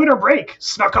 midwinter break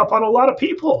snuck up on a lot of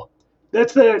people.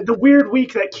 That's the weird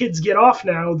week that kids get off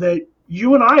now that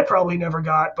you and I probably never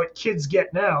got, but kids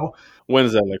get now. When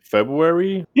is that, like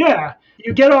February? Yeah.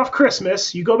 You get off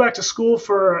Christmas, you go back to school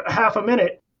for half a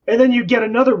minute, and then you get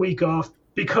another week off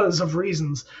because of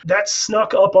reasons. That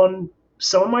snuck up on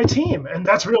some of my team, and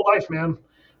that's real life, man.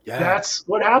 Yeah. That's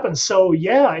what happens. So,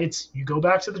 yeah, it's you go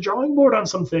back to the drawing board on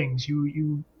some things.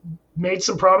 You made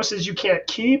some promises you can't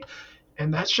keep,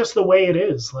 and that's just the way it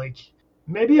is. Like,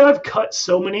 maybe I've cut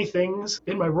so many things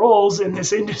in my roles in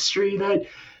this industry that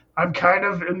I'm kind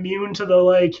of immune to the,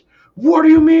 like, what do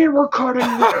you mean we're cutting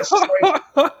this?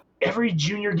 Like, every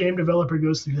junior game developer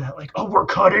goes through that. Like, oh, we're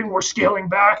cutting, we're scaling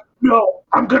back. No,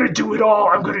 I'm going to do it all.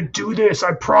 I'm going to do this.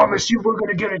 I promise you we're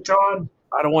going to get it done.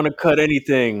 I don't want to cut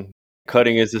anything.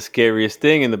 Cutting is the scariest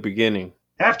thing in the beginning.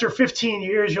 After 15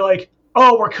 years, you're like,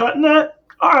 oh, we're cutting that?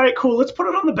 All right, cool. Let's put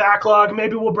it on the backlog.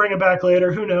 Maybe we'll bring it back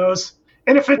later. Who knows?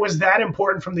 And if it was that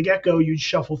important from the get-go, you'd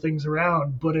shuffle things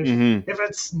around. But if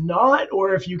it's not,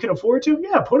 or if you can afford to,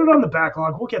 yeah, put it on the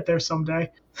backlog. We'll get there someday.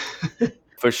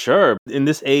 For sure. In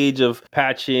this age of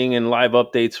patching and live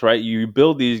updates, right, you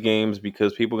build these games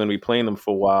because people are going to be playing them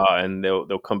for a while and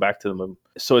they'll come back to them.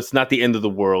 So it's not the end of the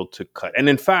world to cut. And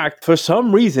in fact, for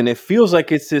some reason, it feels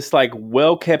like it's this like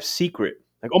well-kept secret.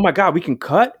 Like, oh my God, we can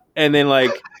cut? and then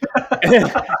like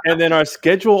and then our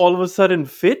schedule all of a sudden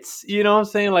fits. You know what I'm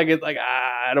saying? Like it's like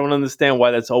I don't understand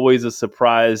why that's always a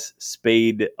surprise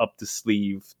spade up the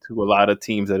sleeve to a lot of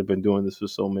teams that have been doing this for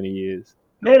so many years.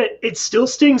 Man, it still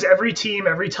stings every team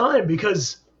every time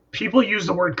because people use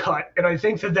the word cut, and I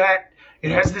think that it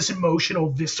has this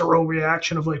emotional, visceral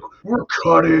reaction of like, we're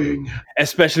cutting.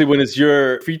 Especially when it's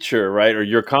your feature, right? Or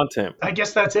your content. I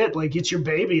guess that's it. Like, it's your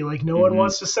baby. Like, no one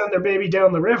wants to send their baby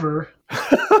down the river.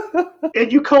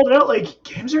 And you called it out, like,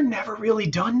 games are never really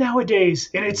done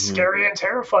nowadays. And it's scary and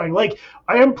terrifying. Like,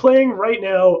 I am playing right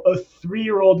now a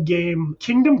 3-year-old game,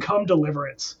 Kingdom Come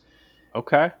Deliverance.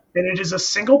 Okay. And it is a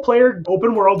single-player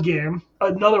open-world game.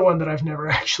 Another one that I've never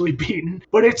actually beaten.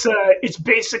 But it's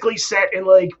basically set in,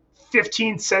 like,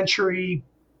 15th century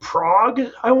Prague,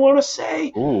 I want to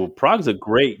say. Ooh, Prague's a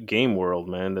great game world,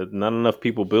 man. That not enough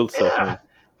people build stuff in.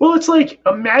 Well, it's like,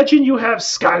 imagine you have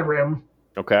Skyrim.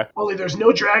 Okay. Only there's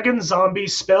no dragons,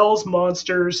 zombies, spells,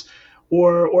 monsters,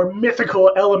 or mythical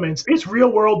elements. It's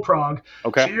real-world Prague.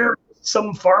 Okay. So you're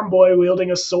some farm boy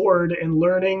wielding a sword and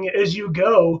learning as you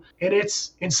go, and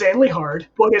it's insanely hard,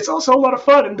 but it's also a lot of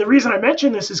fun. And the reason I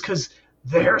mention this is because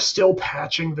they're still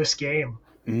patching this game.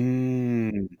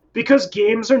 Because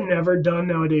games are never done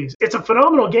nowadays. It's a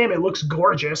phenomenal game. It looks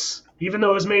gorgeous. Even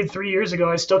though it was made 3 years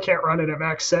ago, I still can't run it at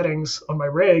max settings on my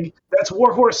rig. That's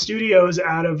Warhorse Studios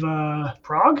out of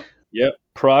Prague? Yep,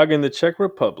 Prague in the Czech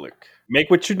Republic. Make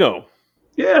what you know.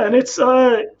 Yeah, and it's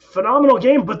a phenomenal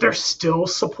game, but they're still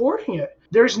supporting it.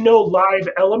 There's no live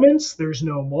elements. There's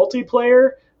no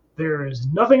multiplayer. There is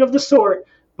nothing of the sort.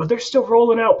 But they're still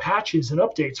rolling out patches and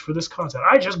updates for this content.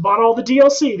 I just bought all the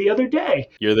DLC the other day.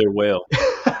 You're their whale.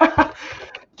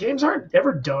 Games aren't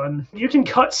ever done. You can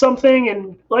cut something,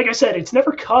 and like I said, it's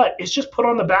never cut. It's just put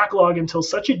on the backlog until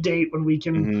such a date when we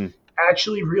can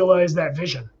actually realize that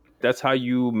vision. That's how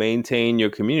you maintain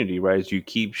your community, right? Is you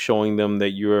keep showing them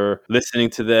that you're listening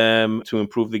to them to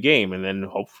improve the game. And then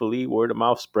hopefully word of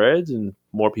mouth spreads and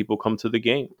more people come to the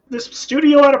game. This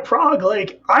studio out of Prague,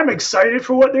 like, I'm excited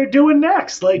for what they're doing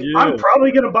next. Like, I'm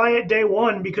probably going to buy it day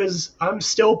one because I'm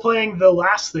still playing the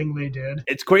last thing they did.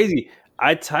 It's crazy.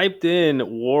 I typed in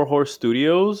Warhorse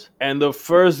Studios and the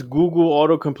first Google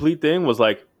autocomplete thing was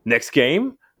like, next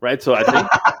game, right? So I think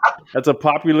that's a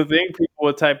popular thing. People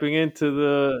are typing into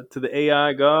the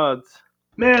AI gods.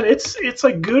 Man, it's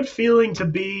a good feeling to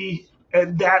be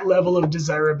at that level of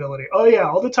desirability. Oh yeah,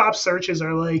 all the top searches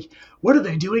are like, what are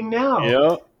they doing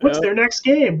now? What's their next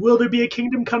game? Will there be a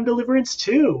Kingdom Come Deliverance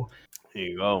 2? There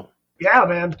you go. Yeah,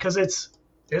 man, because it's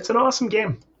an awesome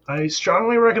game. I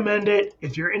strongly recommend it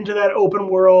if you're into that open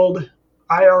world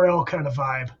IRL kind of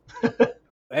vibe.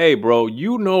 Hey, bro,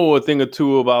 you know a thing or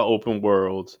two about open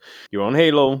worlds. You're on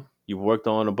Halo. You've worked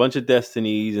on a bunch of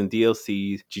Destinies and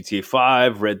DLCs, GTA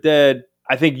 5, Red Dead.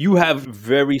 I think you have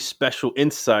very special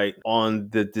insight on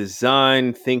the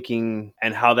design thinking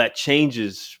and how that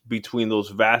changes between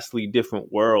those vastly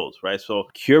different worlds, right? So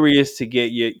curious to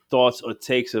get your thoughts or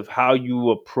takes of how you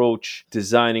approach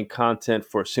designing content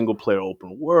for a single player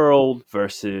open world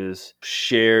versus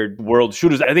shared world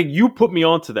shooters. I think you put me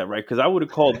onto that, right? Because I would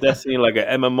have called Destiny like a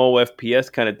MMO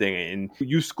FPS kind of thing. And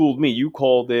you schooled me. You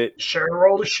called it Shared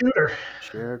World Shooter.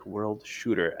 Shared World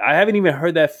Shooter. I haven't even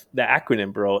heard the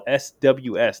acronym, bro. SWS.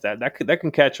 That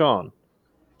can catch on.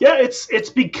 Yeah, it's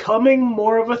becoming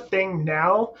more of a thing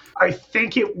now. I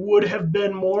think it would have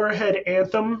been more had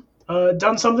Anthem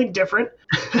done something different.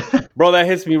 Bro, that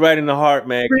hits me right in the heart,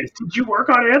 man. Did you work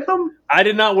on Anthem? I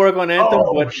did not work on Anthem,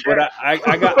 but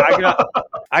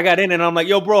I got in and I'm like,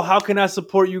 yo, bro, how can I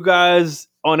support you guys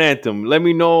on Anthem? Let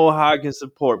me know how I can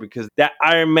support, because that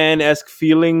Iron Man-esque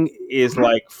feeling is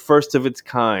like first of its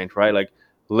kind, right? Like,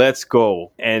 let's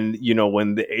go. And,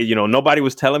 when nobody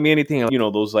was telling me anything,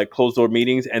 those like closed door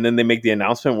meetings, and then they make the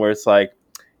announcement where it's like,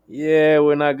 yeah,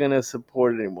 we're not going to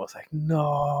support it anymore. It's like,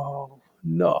 no,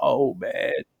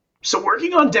 man. So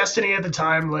working on Destiny at the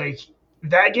time, like,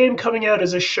 that game coming out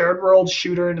as a shared world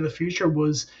shooter into the future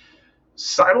was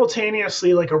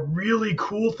simultaneously like a really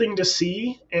cool thing to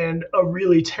see and a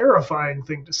really terrifying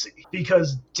thing to see,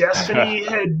 because Destiny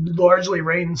had largely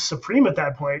reigned supreme at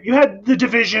that point. You had The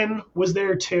Division was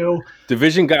there too.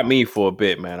 Division got me for a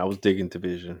bit, man. I was digging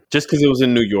Division just because it was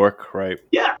in New York, right?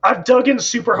 Yeah, I've dug in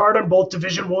super hard on both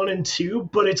Division 1 and 2,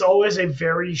 but it's always a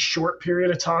very short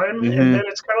period of time. And then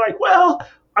it's kind of like, well,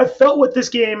 I felt what this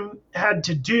game had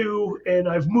to do and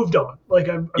I've moved on. Like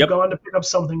I've gone to pick up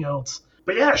something else.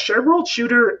 But yeah, shared world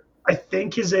shooter, I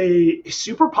think, is a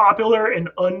super popular and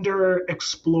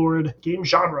underexplored game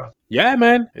genre. Yeah,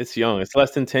 man. It's young. It's less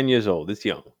than 10 years old. It's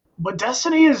young. But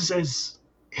Destiny is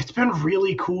it's been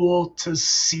really cool to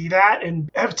see that and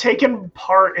have taken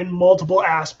part in multiple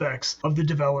aspects of the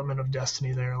development of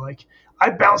Destiny there. Like,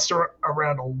 I bounced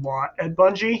around a lot at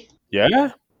Bungie.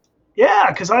 Yeah?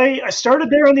 Yeah, because I started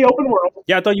there in the open world.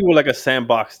 Yeah, I thought you were like a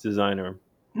sandbox designer.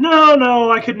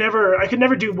 No, I could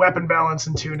never do weapon balance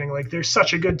and tuning. Like, there's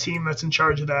such a good team that's in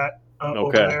charge of that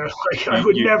over there. Like, I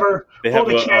would never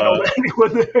hold a candle to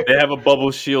anyone there. They have a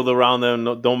bubble shield around them.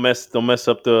 No, don't mess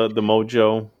up the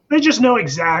mojo. They just know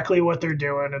exactly what they're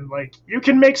doing, and like, you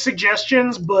can make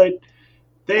suggestions, but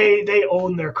they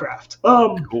own their craft.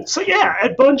 Cool. So yeah,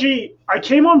 at Bungie, I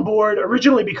came on board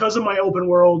originally because of my open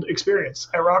world experience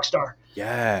at Rockstar.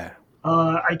 Yeah.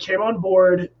 I came on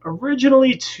board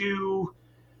originally to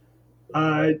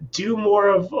do more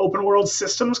of open world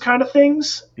systems kind of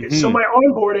things. Mm-hmm. So my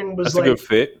onboarding was a good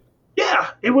fit. Yeah,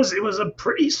 it was a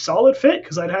pretty solid fit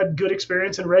because I'd had good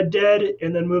experience in Red Dead,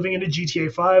 and then moving into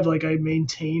GTA 5, like, I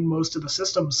maintained most of the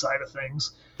systems side of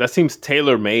things. That seems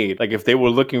tailor-made. Like, if they were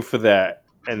looking for that,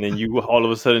 and then you all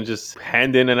of a sudden just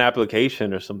hand in an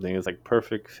application or something, it's like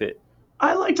perfect fit.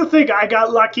 I like to think I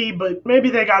got lucky, but maybe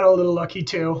they got a little lucky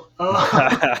too.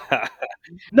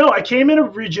 No, I came in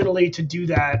originally to do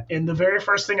that, and the very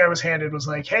first thing I was handed was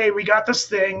like, hey, we got this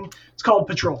thing. It's called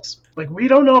Patrols. Like, we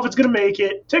don't know if it's going to make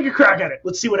it. Take a crack at it.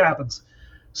 Let's see what happens.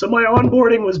 So my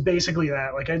onboarding was basically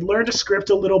that. Like, I learned to script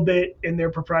a little bit in their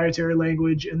proprietary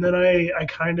language, and then I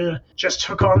kind of just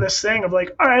took on this thing of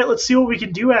like, all right, let's see what we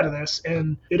can do out of this.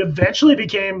 And it eventually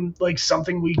became like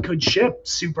something we could ship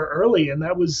super early, and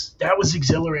that was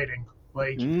exhilarating.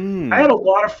 Like, I had a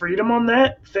lot of freedom on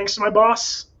that, thanks to my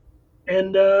boss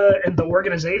and the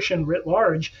organization writ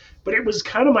large. But it was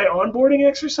kind of my onboarding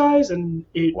exercise, and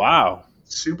it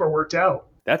super worked out.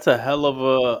 That's a hell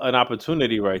of an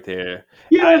opportunity right there.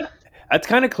 Yeah. That's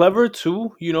kind of clever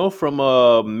too, you know, from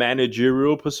a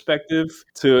managerial perspective,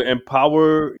 to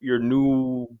empower your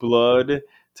new blood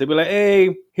to be like,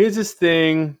 hey, here's this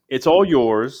thing. It's all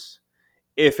yours.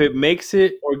 If it makes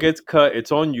it or gets cut,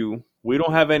 it's on you. We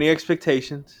don't have any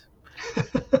expectations.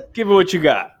 Give it what you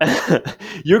got.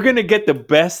 You're going to get the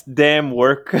best damn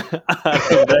work out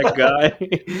of that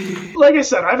guy. Like I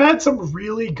said, I've had some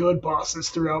really good bosses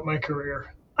throughout my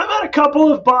career. I've had a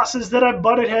couple of bosses that I've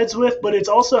butted heads with, but it's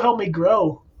also helped me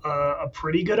grow a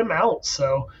pretty good amount.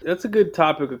 So that's a good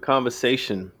topic of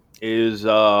conversation, is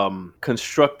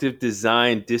constructive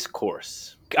design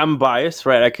discourse. I'm biased,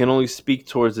 right? I can only speak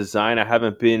towards design. I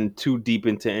haven't been too deep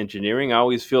into engineering. I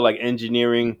always feel like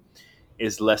engineering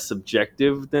is less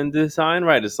subjective than design,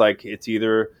 right? It's like it's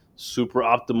either super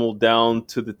optimal down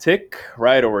to the tick,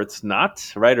 right? Or it's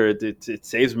not, right? Or it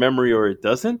saves memory or it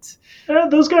doesn't.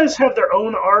 Those guys have their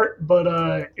own art, but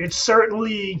it's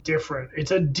certainly different. It's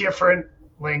a different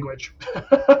language.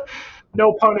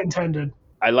 No pun intended.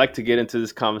 I like to get into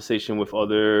this conversation with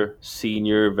other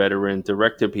senior veteran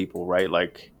director people, right?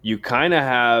 Like, you kind of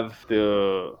have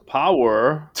the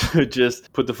power to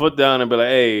just put the foot down and be like,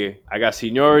 hey, I got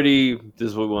seniority. This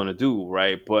is what we want to do,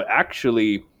 right? But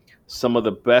actually, some of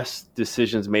the best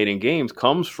decisions made in games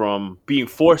comes from being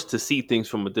forced to see things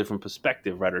from a different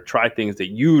perspective, right? Or try things that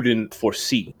you didn't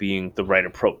foresee being the right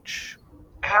approach.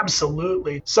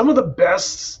 Absolutely. Some of the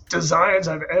best designs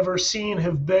I've ever seen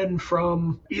have been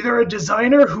from either a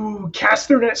designer who casts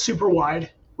their net super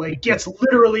wide, like gets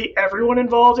literally everyone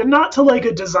involved, and not to like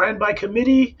a design by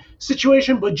committee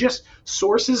situation, but just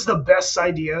sources the best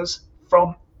ideas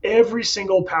from every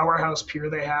single powerhouse peer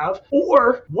they have.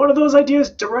 Or one of those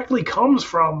ideas directly comes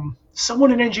from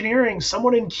someone in engineering,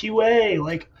 someone in QA,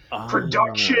 like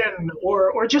production,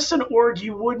 or just an org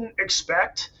you wouldn't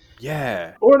expect.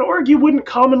 Yeah. Or an org you wouldn't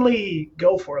commonly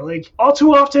go for. Like, all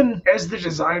too often, as the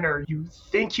designer, you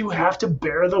think you have to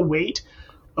bear the weight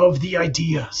of the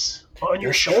ideas on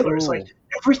your shoulders. True. Like,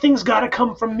 everything's got to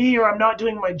come from me or I'm not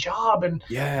doing my job. And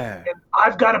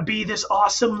I've got to be this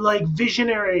awesome, like,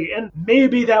 visionary. And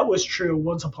maybe that was true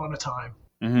once upon a time.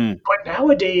 Mm-hmm. But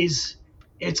nowadays,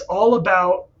 it's all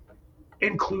about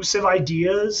inclusive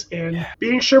ideas and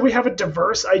being sure we have a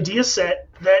diverse idea set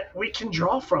that we can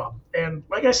draw from. And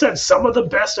like I said, some of the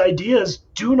best ideas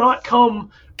do not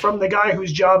come from the guy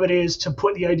whose job it is to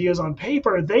put the ideas on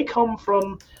paper. They come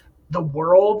from the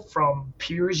world, from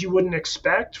peers you wouldn't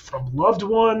expect, from loved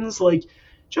ones, like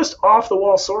just off the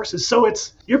wall sources. So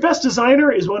it's your best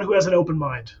designer is one who has an open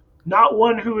mind. Not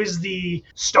one who is the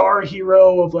star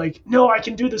hero of like, no, I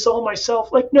can do this all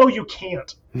myself. Like, no, you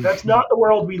can't. That's not the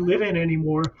world we live in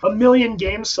anymore. 1 million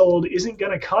games sold isn't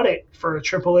going to cut it for a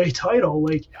AAA title.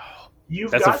 Like,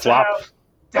 that's got a flop.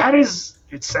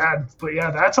 It's sad, but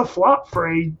yeah, that's a flop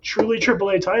for a truly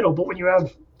AAA title. But when you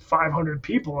have 500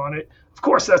 people on it, of Of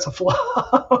course, that's a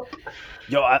flop.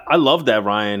 Yo, I love that,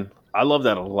 Ryan. I love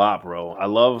that a lot, bro. I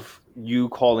love you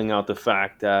calling out the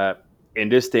fact that in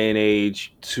this day and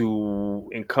age, to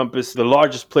encompass the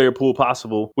largest player pool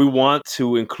possible, we want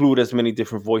to include as many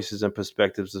different voices and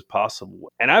perspectives as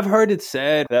possible. And I've heard it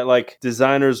said that like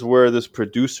designers wear this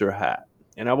producer hat.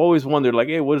 And I've always wondered, like,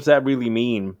 hey, what does that really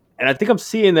mean? And I think I'm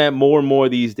seeing that more and more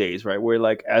these days, right? Where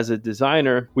like as a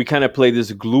designer, we kind of play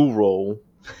this glue role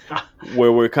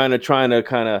where we're kind of trying to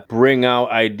kind of bring out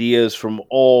ideas from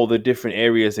all the different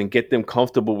areas and get them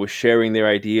comfortable with sharing their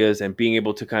ideas and being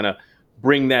able to kind of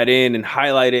bring that in and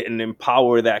highlight it and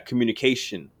empower that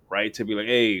communication, right? To be like,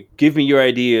 hey, give me your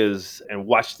ideas and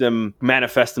watch them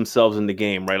manifest themselves in the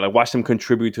game, right? Like watch them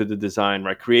contribute to the design,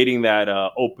 right? Creating that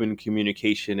open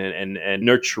communication and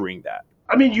nurturing that.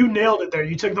 I mean, you nailed it there.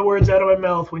 You took the words out of my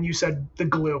mouth when you said the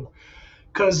glue.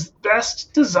 Because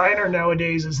best designer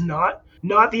nowadays is not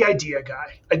the idea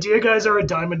guy. Idea guys are a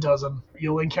dime a dozen.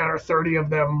 You'll encounter 30 of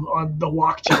them on the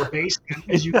walk to your base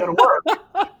as you go to work.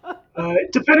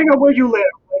 Depending on where you live.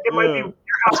 Like it might be, your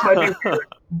house might be weird.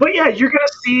 But yeah, you're going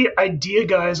to see idea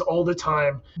guys all the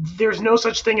time. There's no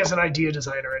such thing as an idea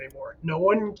designer anymore. No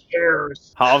one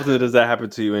cares. How often does that happen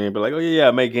to you? And you'll be like, oh, yeah,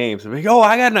 I make games. I'm like, oh,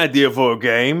 I got an idea for a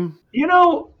game. You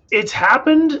know, it's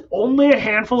happened only a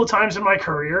handful of times in my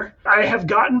career. I have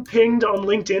gotten pinged on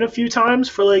LinkedIn a few times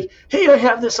for like, hey, I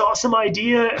have this awesome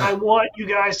idea and I want you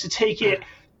guys to take it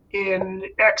in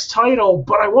X title,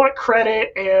 but I want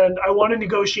credit and I want to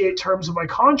negotiate terms of my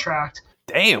contract.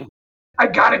 Damn. I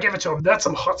gotta give it to him. That's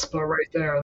some chutzpah right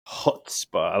there.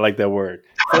 Chutzpah. I like that word.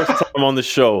 First time on the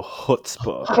show,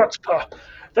 chutzpah. Chutzpah.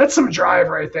 That's some drive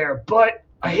right there. But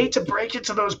I hate to break it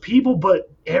to those people,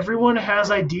 but everyone has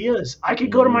ideas. I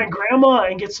could go to my grandma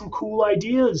and get some cool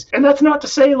ideas. And that's not to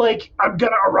say, like, I'm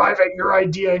going to arrive at your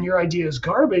idea and your idea is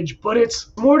garbage, but it's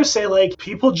more to say, like,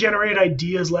 people generate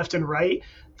ideas left and right.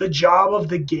 The job of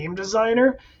the game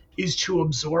designer is to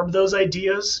absorb those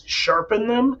ideas, sharpen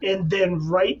them, and then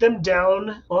write them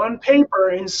down on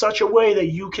paper in such a way that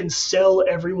you can sell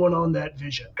everyone on that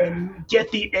vision and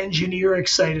get the engineer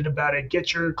excited about it,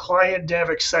 get your client dev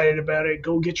excited about it,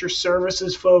 go get your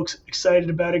services folks excited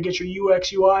about it, get your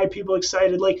UX, UI people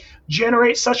excited, like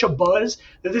generate such a buzz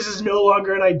that this is no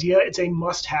longer an idea, it's a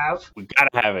must-have. We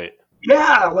gotta have it.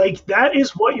 Yeah, like that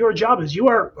is what your job is. You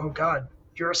are, oh God,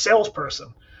 you're a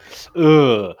salesperson.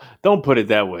 Ugh, don't put it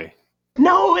that way.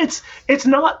 No, it's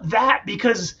not that,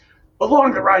 because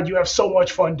along the ride you have so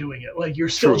much fun doing it. Like you're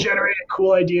still generating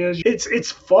cool ideas.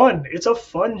 It's fun. It's a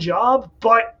fun job,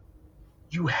 but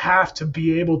you have to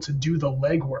be able to do the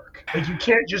legwork. Like you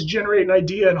can't just generate an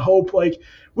idea and hope like,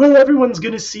 well, everyone's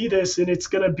going to see this and it's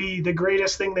going to be the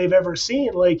greatest thing they've ever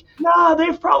seen. Like, nah,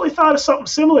 they've probably thought of something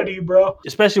similar to you, bro.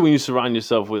 Especially when you surround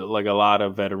yourself with like a lot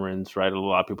of veterans, right? A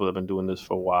lot of people that have been doing this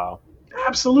for a while.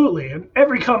 Absolutely. And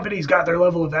every company's got their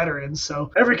level of veterans.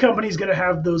 So every company's going to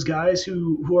have those guys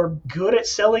who are good at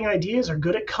selling ideas, are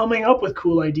good at coming up with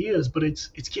cool ideas, but it's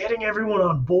getting everyone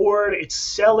on board, it's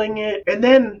selling it. And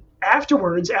then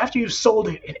afterwards, after you've sold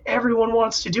it and everyone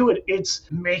wants to do it, it's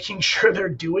making sure they're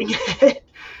doing it.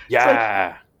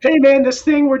 Yeah. Hey man, this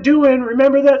thing we're doing,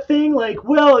 remember that thing? Like,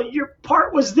 well, your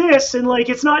part was this and like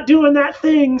it's not doing that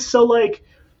thing. So like,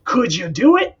 could you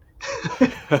do it?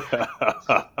 In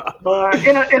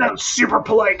a super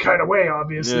polite kind of way,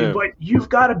 obviously, but you've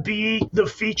got to be the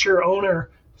feature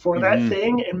owner for that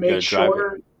thing and make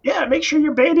sure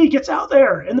your baby gets out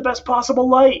there in the best possible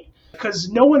light,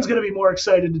 because no one's going to be more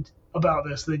excited about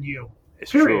this than you.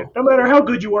 It's period. True. No matter how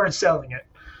good you are at selling it.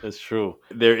 That's true.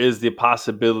 There is the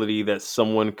possibility that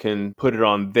someone can put it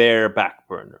on their back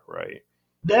burner, right?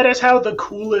 That is how the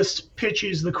coolest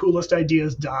pitches, the coolest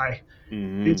ideas die.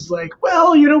 Mm-hmm. It's like,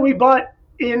 well, you know, we bought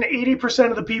in 80%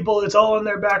 of the people, it's all in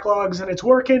their backlogs and it's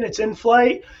working, it's in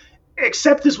flight,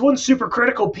 except this one super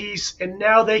critical piece, and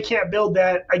now they can't build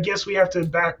that. I guess we have to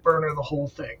back burner the whole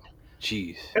thing.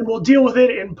 Jeez. And we'll deal with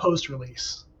it in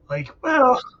post-release. Like,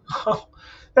 well,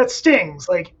 that stings.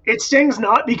 Like, it stings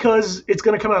not because it's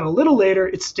going to come out a little later.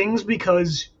 It stings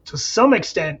because, to some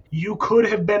extent, you could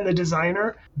have been the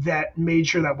designer that made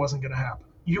sure that wasn't going to happen.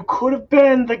 You could have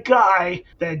been the guy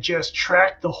that just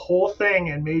tracked the whole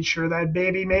thing and made sure that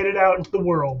baby made it out into the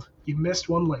world. You missed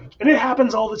one link. And it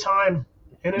happens all the time.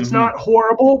 And it's not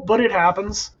horrible, but it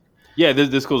happens. Yeah,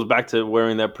 this goes back to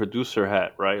wearing that producer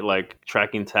hat, right? Like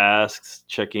tracking tasks,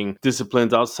 checking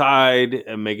disciplines outside,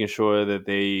 and making sure that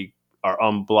they are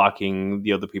unblocking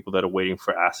the other people that are waiting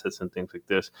for assets and things like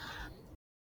this.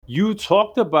 You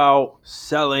talked about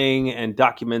selling and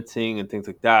documenting and things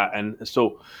like that. And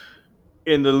so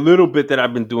in the little bit that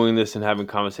I've been doing this and having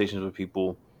conversations with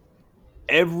people,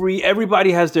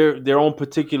 everybody has their own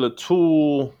particular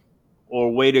tool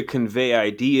or way to convey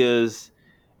ideas.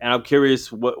 And I'm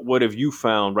curious, what have you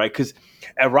found, right? Because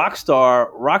at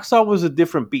Rockstar was a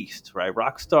different beast, right?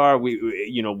 Rockstar,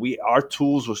 we our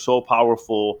tools were so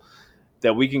powerful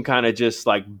that we can kind of just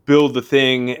like build the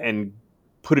thing and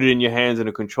put it in your hands in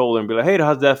a controller and be like, hey,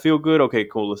 how's that feel good? Okay,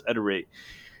 cool, let's iterate.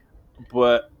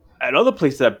 But at other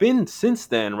places I've been since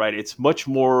then, right, it's much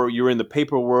more, you're in the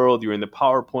paper world, you're in the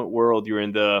PowerPoint world, you're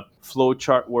in the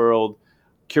flowchart world.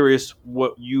 Curious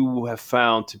what you have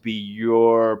found to be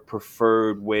your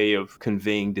preferred way of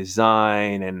conveying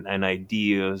design and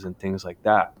ideas and things like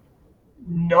that.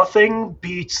 Nothing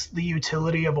beats the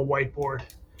utility of a whiteboard.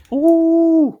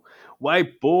 Ooh,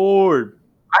 whiteboard.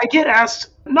 I get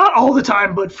asked, not all the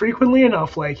time, but frequently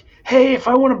enough, like, hey, if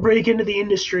I want to break into the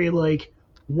industry, like,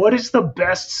 what is the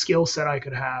best skill set I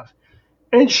could have?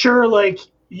 And sure, like,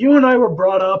 you and I were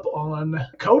brought up on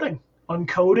coding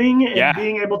and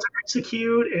being able to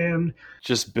execute and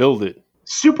just build it.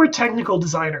 Super technical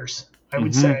designers, I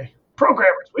would say.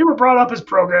 Programmers. We were brought up as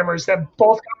programmers that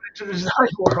both come into the design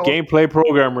world. Gameplay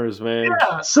programmers, man.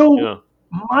 Yeah, so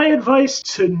my advice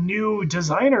to new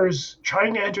designers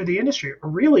trying to enter the industry,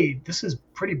 really, this is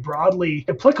pretty broadly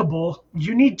applicable.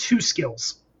 You need two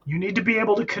skills. You need to be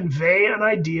able to convey an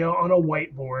idea on a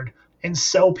whiteboard and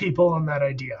sell people on that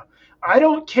idea. I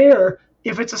don't care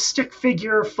if it's a stick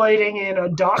figure fighting in a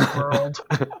dot world,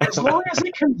 as long as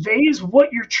it conveys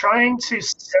what you're trying to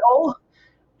sell.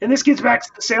 And this gets back to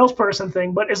the salesperson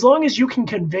thing, but as long as you can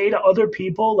convey to other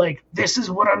people, like, this is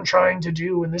what I'm trying to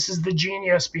do, and this is the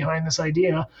genius behind this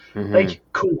idea, like,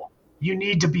 cool. You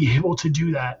need to be able to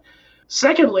do that.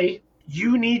 Secondly,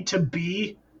 you need to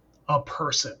be a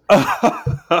person.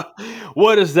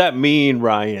 What does that mean,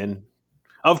 Ryan?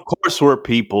 Of course we're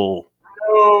people.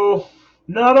 No,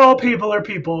 not all people are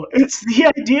people. It's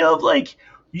the idea of, like,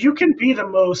 you can be the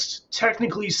most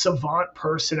technically savant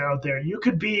person out there. You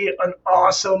could be an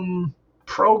awesome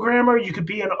programmer. You could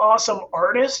be an awesome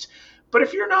artist. But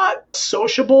if you're not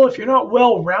sociable, if you're not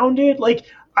well-rounded, like,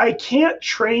 I can't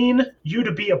train you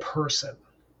to be a person.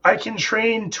 I can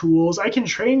train tools. I can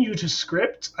train you to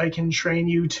script. I can train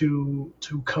you to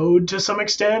code to some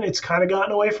extent. It's kind of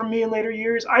gotten away from me in later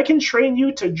years. I can train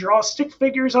you to draw stick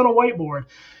figures on a whiteboard.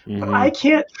 But I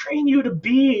can't train you to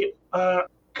be a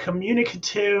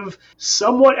communicative,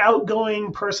 somewhat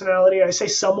outgoing personality. I say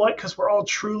somewhat because we're all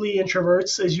truly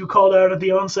introverts, as you called out at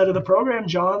the onset of the program,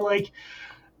 John. Like,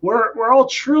 we're all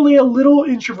truly a little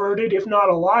introverted, if not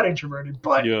a lot introverted.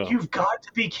 But you've got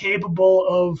to be capable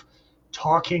of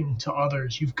talking to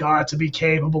others. You've got to be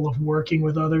capable of working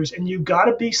with others, and you've got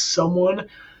to be someone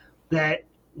that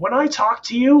when I talk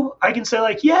to you, I can say,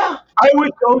 like, yeah, I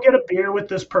would go get a beer with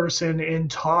this person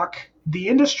and talk the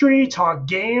industry, talk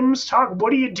games, talk,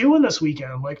 what are you doing this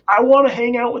weekend? Like, I want to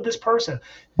hang out with this person.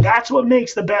 That's what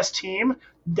makes the best team.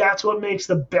 That's what makes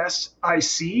the best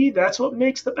IC. That's what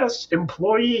makes the best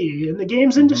employee in the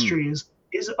games industry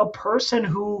is a person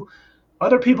who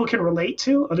other people can relate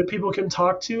to, other people can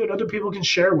talk to, and other people can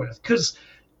share with. Because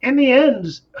in the end,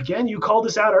 again, you called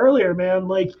this out earlier, man,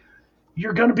 like,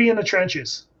 you're going to be in the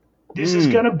trenches. This is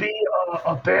going to be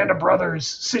a Band of Brothers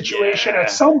situation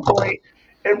at some point,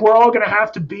 and we're all going to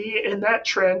have to be in that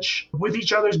trench with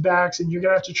each other's backs, and you're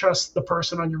going to have to trust the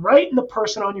person on your right and the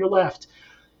person on your left.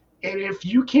 And if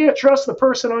you can't trust the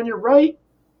person on your right,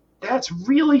 that's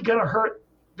really going to hurt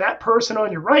that person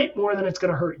on your right more than it's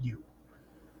going to hurt you.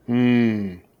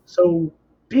 So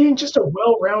being just a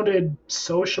well-rounded,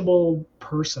 sociable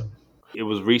person. It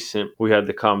was recent. We had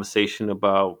the conversation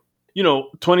about,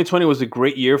 2020 was a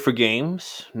great year for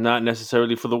games, not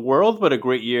necessarily for the world, but a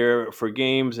great year for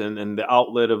games and the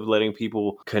outlet of letting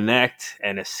people connect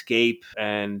and escape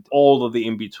and all of the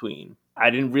in-between. I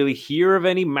didn't really hear of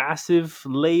any massive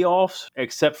layoffs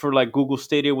except for like Google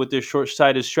Stadia with their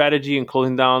short-sighted strategy and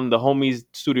closing down the homies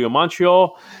Studio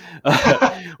Montreal,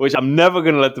 which I'm never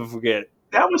going to let them forget.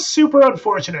 That was super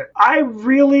unfortunate. I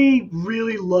really,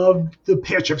 really loved the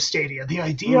pitch of Stadia, the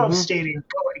idea of Stadia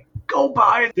going, go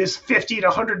buy this $50 to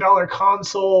 $100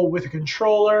 console with a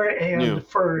controller, and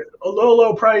for a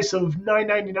low price of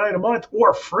 $9.99 a month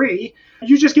or free,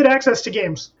 you just get access to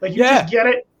games. Like, you just get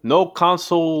it. No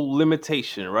console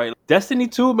limitation, right? Destiny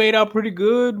 2 made out pretty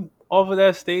good off of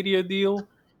that Stadia deal.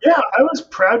 Yeah, I was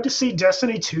proud to see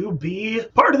Destiny 2 be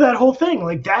part of that whole thing.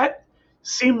 Like, that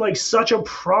seemed like such a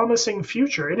promising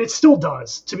future, and it still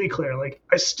does, to be clear. Like,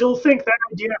 I still think that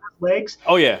idea has legs.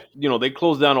 Oh yeah, they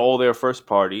closed down all their first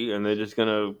party, and they're just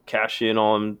gonna cash in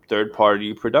on third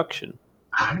party production.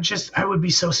 I would be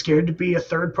so scared to be a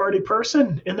third party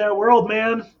person in that world,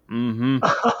 man.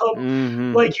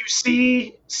 Like, you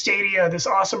see Stadia, this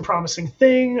awesome, promising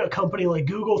thing, a company like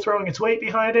Google throwing its weight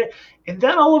behind it, and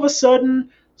then all of a sudden,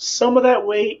 some of that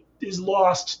weight is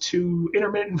lost to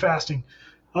intermittent fasting.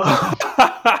 Oh,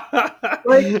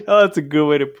 that's a good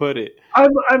way to put it.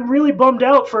 I'm really bummed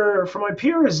out for my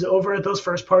peers over at those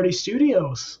first party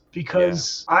studios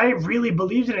because I really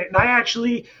believed in it, and I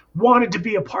actually wanted to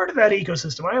be a part of that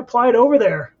ecosystem. I applied over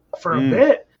there for a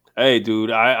bit. Hey,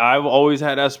 dude, I've always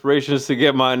had aspirations to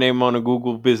get my name on a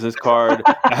Google business card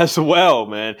as well,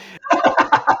 man.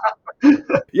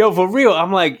 Yo, for real,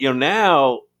 I'm like,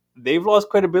 now they've lost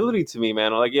credibility to me,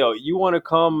 man. I'm like, yo, you want to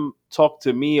come talk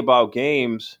to me about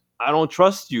games? I don't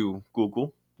trust you,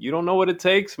 Google. You don't know what it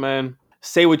takes, man.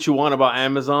 Say what you want about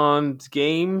Amazon's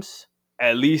games.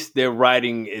 At least they're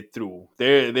riding it through.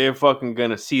 They're fucking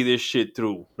gonna see this shit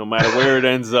through. No matter where it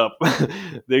ends up,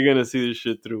 they're gonna see this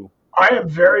shit through. I am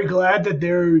very glad that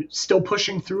they're still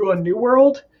pushing through on New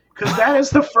World, because that is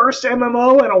the first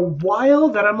MMO in a while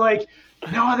that I'm like,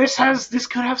 no, this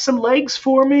could have some legs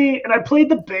for me. And I played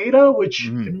the beta, which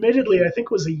admittedly I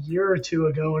think was a year or two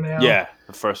ago now. Yeah,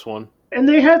 the first one. And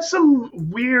they had some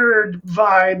weird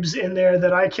vibes in there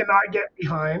that I cannot get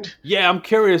behind. Yeah, I'm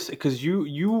curious because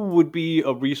you would be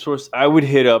a resource I would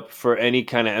hit up for any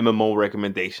kind of MMO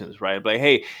recommendations, right? Like,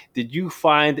 hey, did you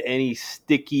find any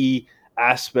sticky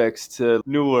aspects to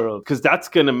New World? Because that's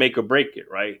going to make or break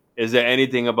it, right? Is there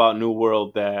anything about New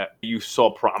World that you saw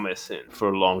promise in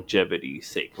for longevity's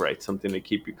sake, right? Something to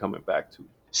keep you coming back to?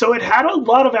 So it had a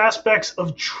lot of aspects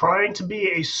of trying to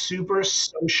be a super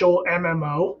social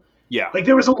MMO. Yeah. Like,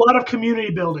 there was a lot of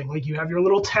community building. Like, you have your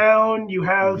little town, you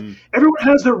have, everyone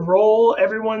has their role,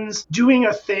 everyone's doing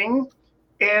a thing,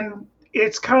 and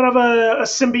it's kind of a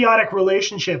symbiotic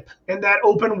relationship in that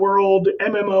open world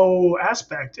MMO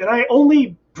aspect. And I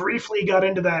only briefly got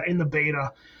into that in the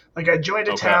beta. Like, I joined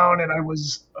a town and I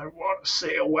want to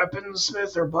say a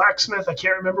weaponsmith or blacksmith. I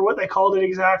can't remember what they called it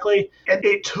exactly. And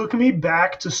it took me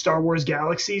back to Star Wars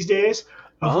Galaxies days.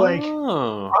 Like,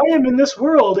 I am in this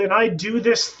world and I do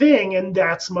this thing and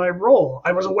that's my role.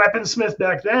 I was a weaponsmith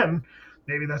back then.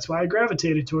 Maybe that's why I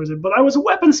gravitated towards it. But I was a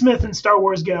weaponsmith in Star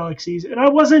Wars Galaxies, and I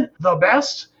wasn't the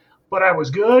best, but I was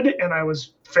good and I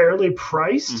was fairly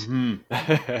priced.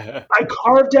 I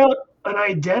carved out an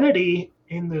identity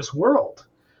in this world.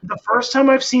 The first time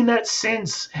I've seen that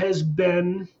since has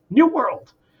been New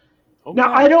World.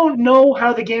 Now, I don't know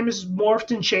how the game has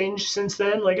morphed and changed since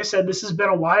then. Like I said, this has been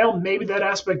a while. Maybe that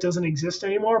aspect doesn't exist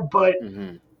anymore, but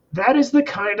that is the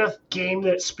kind of game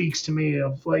that speaks to me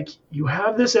of, like, you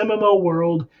have this MMO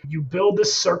world, you build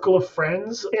this circle of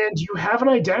friends, and you have an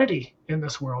identity in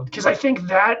this world. Because I think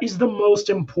that is the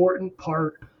most important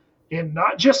part in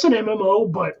not just an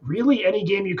MMO, but really any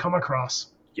game you come across.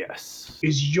 Yes.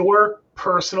 Is your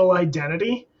personal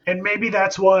identity. And maybe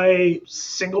that's why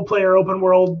single-player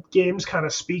open-world games kind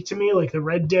of speak to me, like the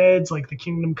Red Deads, like the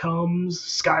Kingdom Comes,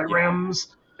 Skyrims,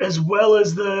 as well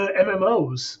as the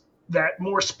MMOs that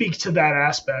more speak to that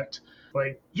aspect.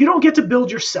 Like, you don't get to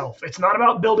build yourself. It's not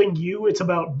about building you. It's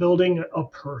about building a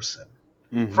person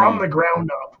from the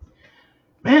ground up.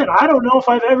 Man, I don't know if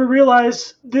I've ever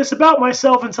realized this about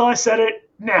myself until I said it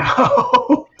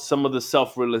now. Some of the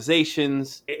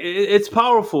self-realizations, it's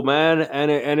powerful, man,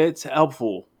 and it's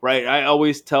helpful, right? I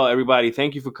always tell everybody,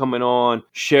 thank you for coming on,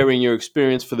 sharing your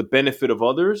experience for the benefit of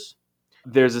others.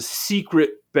 There's a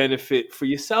secret benefit for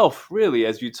yourself, really,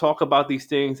 as you talk about these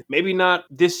things. Maybe not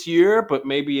this year, but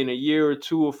maybe in a year or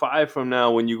 2 or 5 from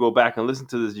now, when you go back and listen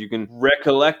to this, you can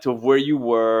recollect of where you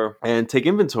were and take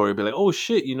inventory. Be like, oh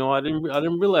shit, I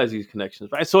didn't realize these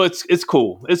connections, right? So it's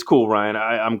cool. It's cool, Ryan.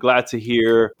 I'm glad to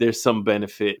hear there's some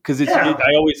benefit, because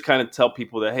I always kind of tell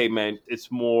people that, hey man, it's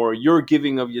more you're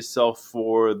giving of yourself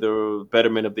for the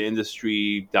betterment of the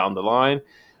industry down the line.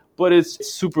 But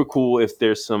it's super cool if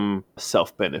there's some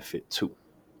self-benefit too.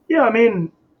 Yeah, I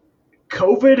mean,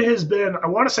 COVID has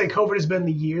been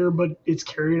the year, but it's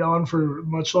carried on for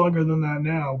much longer than that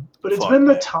now. But it's been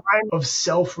the time of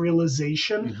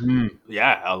self-realization.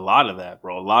 Yeah, a lot of that,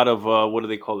 bro. A lot of, what do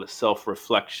they call it?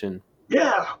 Self-reflection.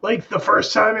 Yeah, like the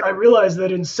first time I realized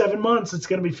that in 7 months, it's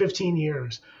going to be 15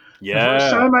 years. Yeah. The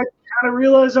first time I kind of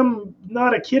realized I'm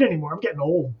not a kid anymore. I'm getting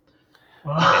old.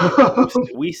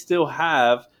 We still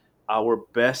have our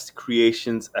best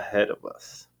creations ahead of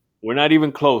us. We're not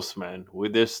even close, man.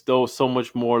 There's still so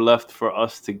much more left for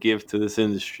us to give to this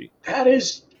industry. That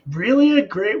is really a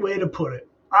great way to put it.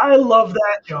 I love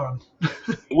that, John.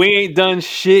 We ain't done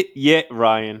shit yet,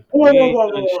 Ryan.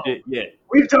 Whoa. Shit yet.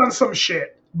 We've done some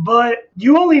shit. But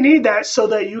you only need that so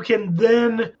that you can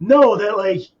then know that,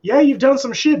 like, yeah, you've done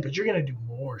some shit, but you're going to do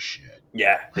more shit.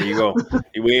 Yeah, there you go.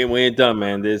 we ain't done,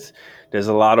 man. There's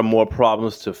a lot of more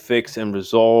problems to fix and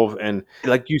resolve. And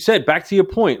like you said, back to your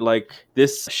point, like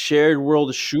this shared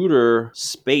world shooter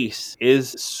space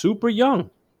is super young.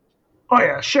 Oh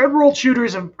yeah, shared world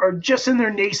shooters are just in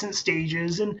their nascent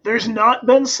stages, and there's not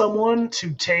been someone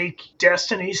to take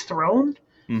Destiny's throne.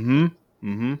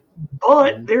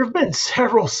 But there have been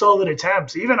several solid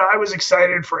attempts. Even I was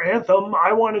excited for Anthem.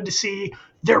 I wanted to see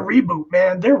their reboot,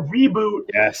 man. Their reboot.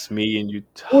 Yes, me and you.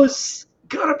 Was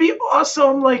gonna be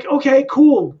awesome. Like, okay,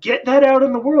 cool. Get that out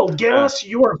in the world. Get us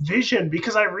your vision,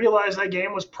 because I realized that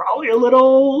game was probably a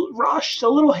little rushed, a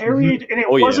little harried, and it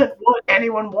wasn't what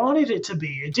anyone wanted it to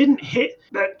be. It didn't hit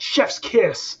that chef's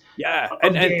kiss. Yeah,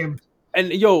 game.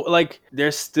 And yo, like,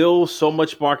 there's still so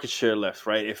much market share left,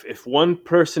 right? If one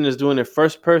person is doing it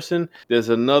first person, there's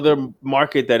another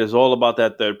market that is all about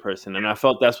that third person. And I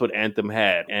felt that's what Anthem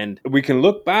had. And we can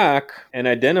look back and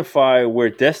identify where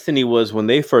Destiny was when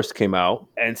they first came out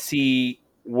and see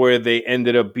where they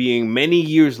ended up being many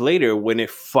years later when it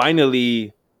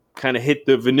finally kind of hit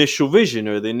the initial vision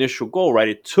or the initial goal, right?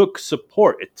 It took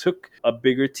support. It took a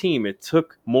bigger team. It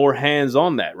took more hands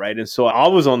on that, right? And so I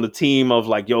was on the team of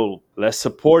like, yo, let's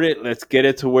support it. Let's get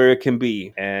it to where it can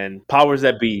be. And powers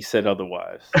that be said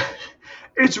otherwise.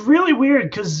 It's really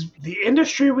weird because the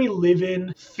industry we live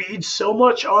in feeds so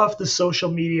much off the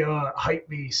social media hype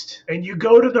beast. And you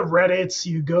go to the Reddits,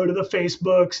 you go to the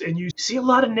Facebooks, and you see a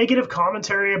lot of negative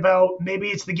commentary about maybe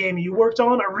it's the game you worked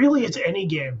on, or really it's any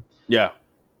game. Yeah.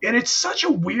 And it's such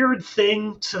a weird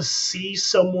thing to see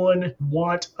someone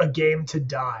want a game to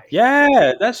die.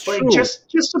 Yeah, that's true. Like, just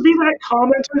to be that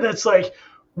commenter that's like,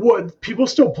 what, people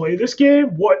still play this game?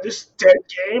 What, this dead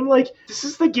game? Like, this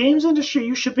is the games industry.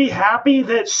 You should be happy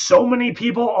that so many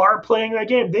people are playing that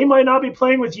game. They might not be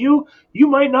playing with you. You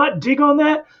might not dig on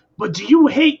that. But do you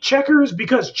hate checkers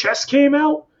because chess came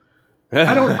out?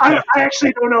 I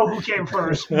actually don't know who came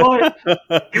first. But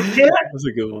you get it. That's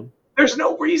a good one. There's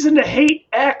no reason to hate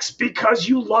X because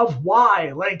you love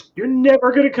Y. Like, you're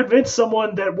never going to convince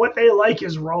someone that what they like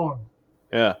is wrong.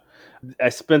 Yeah. I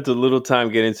spent a little time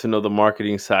getting to know the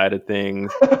marketing side of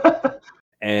things.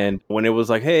 And when it was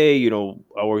like, hey, you know,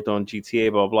 I worked on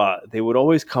GTA, blah, blah, they would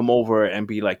always come over and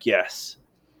be like, yes,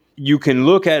 you can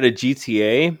look at a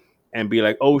GTA and be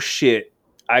like, oh, shit,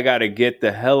 I got to get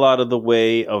the hell out of the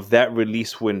way of that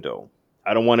release window.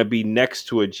 I don't want to be next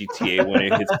to a GTA when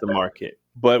it hits the market.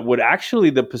 But what actually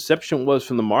the perception was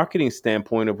from the marketing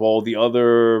standpoint of all the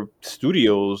other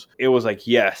studios, it was like,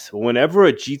 yes, whenever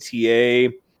a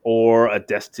GTA or a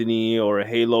Destiny or a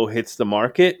Halo hits the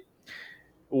market,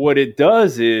 what it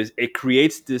does is it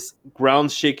creates this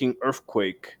ground-shaking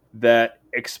earthquake that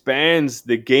expands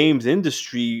the games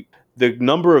industry, the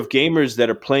number of gamers that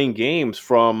are playing games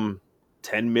from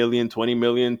 10 million, 20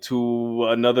 million to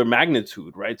another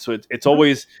magnitude, right? So it's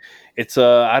always, it's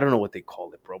I don't know what they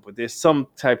call it, bro, but there's some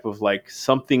type of like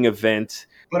something event.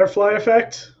 Butterfly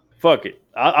effect? Fuck it.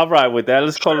 I'll ride with that.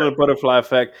 Let's call it a butterfly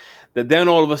effect. That then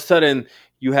all of a sudden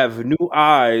you have new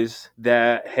eyes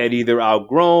that had either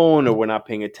outgrown or were not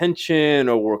paying attention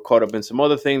or were caught up in some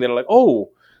other thing that are like, oh,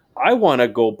 I want to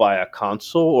go buy a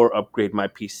console or upgrade my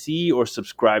PC or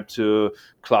subscribe to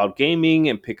cloud gaming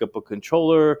and pick up a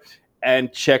controller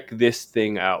and check this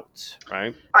thing out,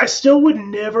 right? I still would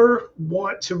never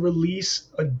want to release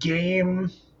a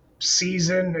game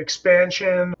season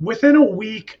expansion within a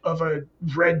week of a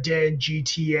Red Dead,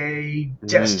 GTA,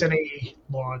 Destiny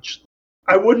launch.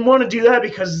 I wouldn't want to do that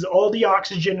because all the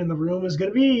oxygen in the room is going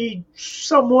to be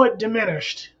somewhat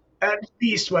diminished, at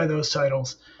least by those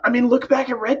titles. I mean, look back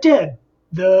at Red Dead.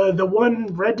 The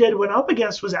one Red Dead went up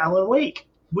against was Alan Wake,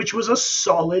 which was a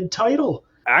solid title.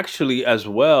 Actually, as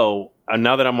well,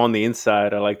 now that I'm on the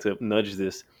inside, I like to nudge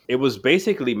this. It was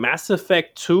basically Mass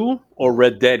Effect 2 or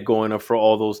Red Dead going up for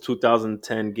all those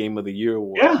 2010 Game of the Year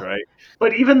awards, right?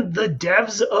 But even the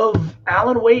devs of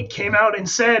Alan Wake came out and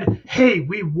said, hey,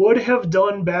 we would have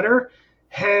done better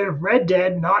had Red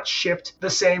Dead not shipped the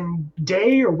same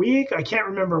day or week. I can't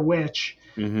remember which.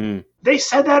 Mm-hmm. They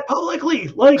said that publicly.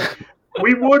 Like,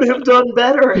 we would have done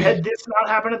better had this not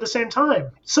happened at the same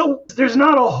time. So there's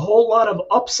not a whole lot of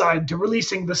upside to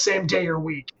releasing the same day or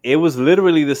week. It was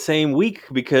literally the same week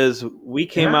because we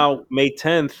came out May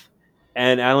 10th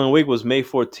and Alan Wake was May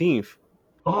 14th.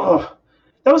 Oh,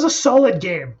 that was a solid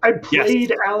game. I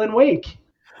played Alan Wake.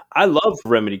 I love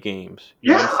Remedy games.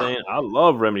 You know what I'm saying? I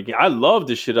love Remedy games. I love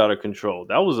the shit out of Control.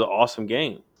 That was an awesome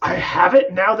game. I have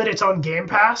it now that it's on Game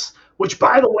Pass, which,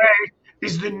 by the way,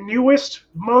 is the newest,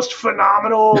 most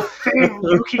phenomenal thing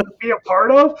you can be a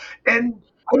part of. And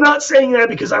I'm not saying that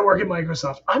because I work at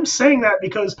Microsoft. I'm saying that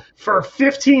because for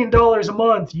 $15 a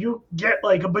month, you get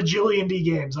like a bajillion D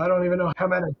games. I don't even know how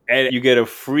many. And you get a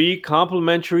free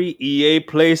complimentary EA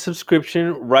Play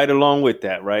subscription right along with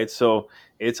that, right? So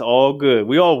it's all good.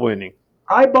 We all winning.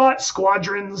 I bought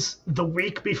Squadrons the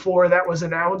week before that was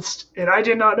announced, and I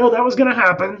did not know that was going to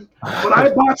happen. But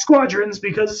I bought Squadrons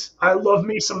because I love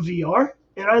me some VR,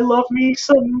 and I love me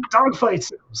some dogfight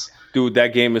sims. Dude, that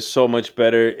game is so much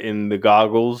better in the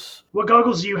goggles. What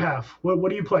goggles do you have?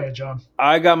 What are you playing, John?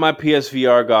 I got my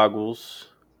PSVR goggles.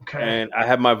 Okay. And I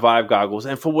have my Vive goggles.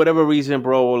 And for whatever reason,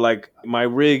 bro, like my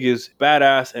rig is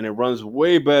badass and it runs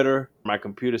way better. My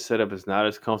computer setup is not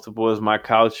as comfortable as my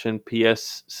couch and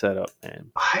PS setup,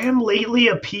 man. I am lately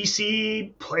a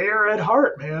PC player at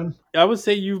heart, man. I would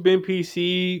say you've been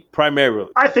PC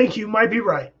primarily. I think you might be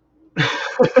right.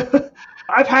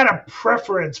 I've had a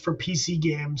preference for PC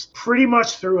games pretty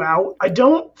much throughout. I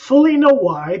don't fully know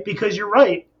why, because you're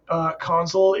right.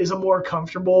 Console is a more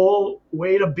comfortable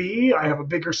way to be. I have a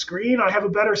bigger screen. I have a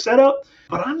better setup.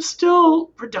 But I'm still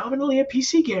predominantly a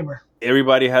PC gamer.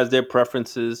 Everybody has their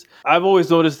preferences. I've always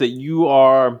noticed that you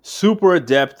are super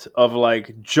adept of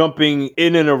like jumping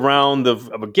in and around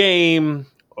of a game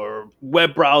or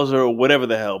web browser or whatever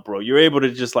the hell, bro. You're able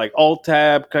to just like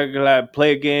alt-tab,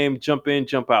 play a game, jump in,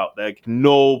 jump out. Like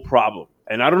no problem.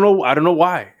 And I don't know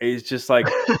why. It's just like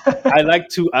I like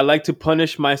to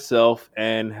punish myself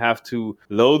and have to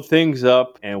load things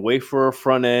up and wait for a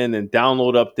front end and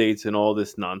download updates and all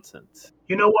this nonsense.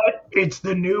 You know what? It's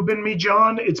the noob in me,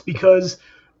 John. It's because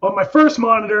on my first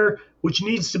monitor, which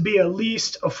needs to be at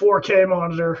least a 4K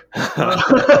monitor,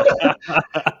 I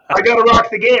gotta rock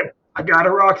the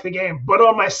game. But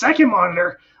on my second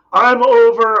monitor, I'm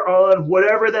over on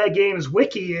whatever that game's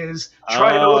wiki is,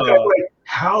 trying to look up like,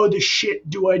 how the shit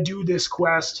do I do this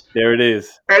quest? There it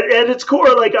is. At its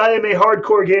core, like I am a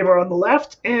hardcore gamer on the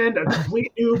left and a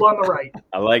complete noob on the right.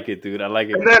 I like it, dude. I like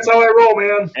it. And that's how I roll,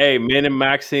 man. Hey,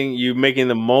 min-maxing, you making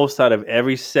the most out of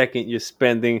every second you're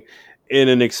spending in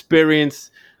an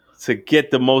experience to get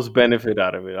the most benefit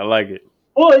out of it. I like it.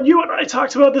 Well, and you and I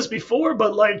talked about this before,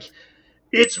 but like,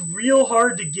 it's real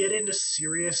hard to get into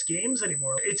serious games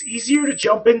anymore. It's easier to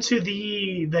jump into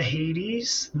the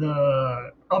Hades,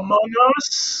 the Among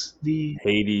Us, the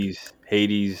Hades.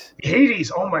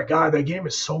 Oh my god, that game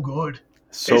is so good.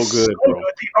 So good, bro.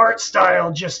 The art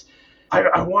style, just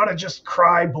I want to just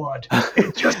cry blood.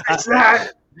 It's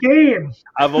that game.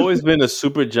 I've always been a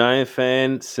Supergiant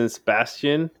fan since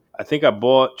Bastion. I think I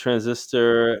bought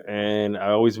Transistor, and I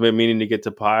always been meaning to get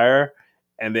to Pyre.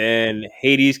 And then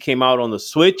Hades came out on the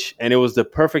Switch, and it was the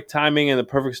perfect timing and the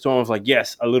perfect storm. I was like,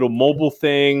 yes, a little mobile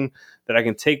thing that I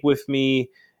can take with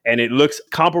me. And it looks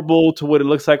comparable to what it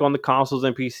looks like on the consoles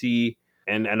and PC.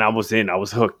 And I was in. I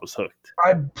was hooked.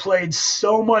 I played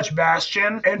so much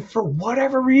Bastion, and for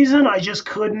whatever reason, I just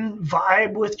couldn't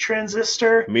vibe with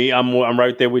Transistor. Me, I'm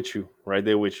right there with you.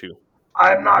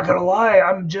 I'm not going to lie.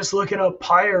 I'm just looking up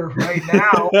Pyre right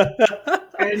now.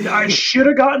 And I should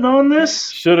have gotten on this.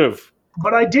 Should have.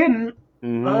 But I didn't,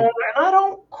 and I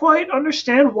don't quite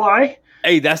understand why.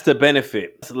 Hey, that's the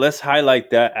benefit. Let's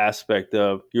highlight that aspect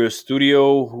of you're a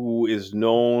studio who is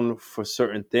known for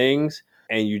certain things,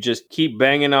 and you just keep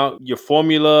banging out your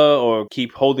formula or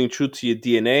keep holding true to your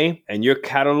DNA, and your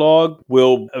catalog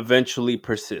will eventually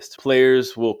persist.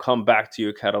 Players will come back to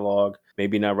your catalog,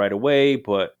 maybe not right away,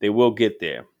 but they will get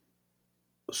there.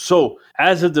 So,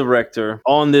 as a director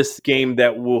on this game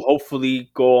that will hopefully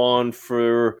go on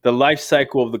for the life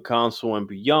cycle of the console and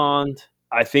beyond,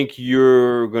 I think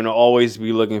you're going to always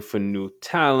be looking for new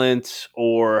talent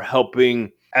or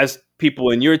helping as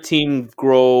people in your team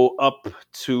grow up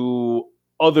to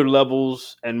other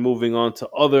levels and moving on to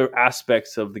other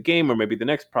aspects of the game or maybe the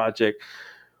next project.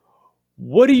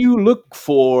 What do you look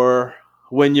for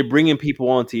when you're bringing people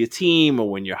onto your team or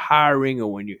when you're hiring or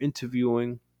when you're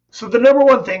interviewing? So the number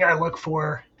one thing I look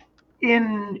for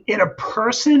in a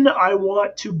person I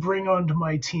want to bring onto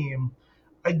my team,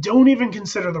 I don't even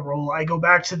consider the role. I go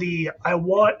back to I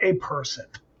want a person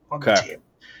on the team.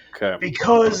 Okay.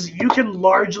 Because you can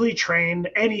largely train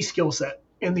any skill set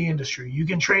in the industry. You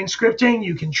can train scripting,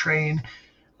 you can train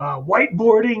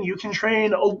whiteboarding, you can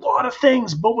train a lot of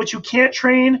things, but what you can't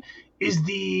train is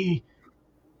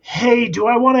hey, do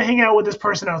I want to hang out with this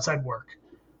person outside work?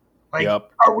 Like,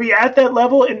 Are we at that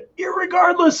level? And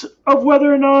irregardless of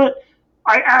whether or not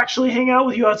I actually hang out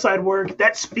with you outside work,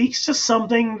 that speaks to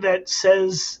something that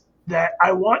says that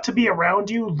I want to be around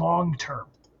you long term.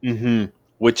 Mm-hmm.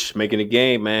 Which, making a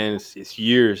game, man, it's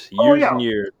years and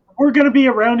years. We're going to be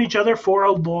around each other for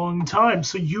a long time,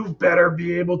 so you better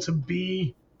be able to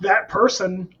be that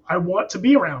person I want to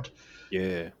be around.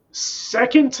 Yeah.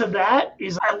 Second to that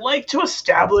is I like to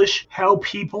establish how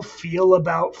people feel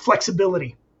about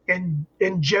flexibility and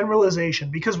generalization,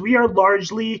 because we are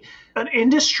largely an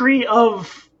industry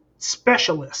of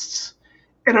specialists.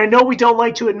 And I know we don't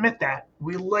like to admit that.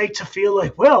 We like to feel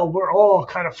like, well, we're all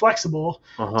kind of flexible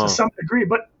to some degree.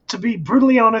 But to be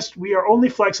brutally honest, we are only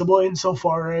flexible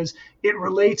insofar as it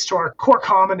relates to our core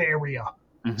common area.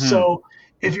 So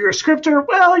if you're a scripter,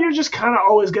 well, you're just kind of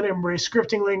always going to embrace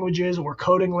scripting languages or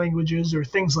coding languages or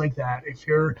things like that. If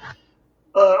you're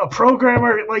a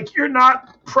programmer, like, you're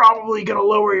not probably going to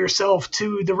lower yourself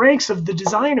to the ranks of the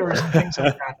designers and things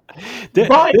like that.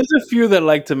 There's a few that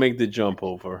like to make the jump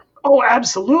over. Oh,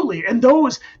 absolutely. And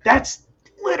that's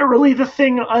literally the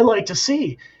thing I like to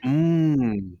see,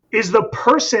 is the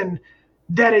person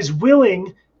that is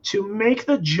willing to make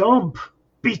the jump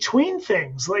between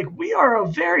things. Like, we are a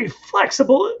very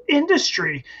flexible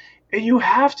industry, and you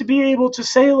have to be able to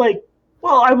say, like,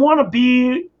 well, I want to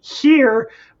be here,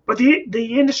 but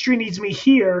the industry needs me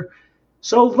here.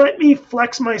 So let me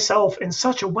flex myself in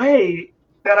such a way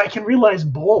that I can realize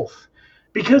both.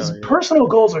 Because personal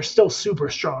goals are still super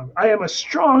strong. I am a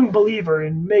strong believer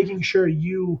in making sure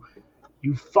you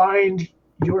find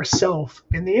yourself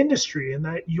in the industry, and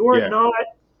that you're not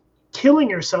killing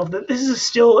yourself, that this is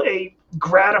still a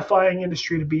gratifying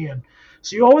industry to be in.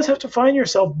 So you always have to find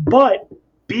yourself, but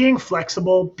being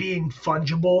flexible, being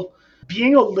fungible,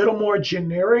 being a little more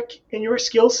generic in your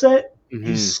skill set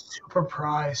is super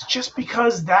prized, just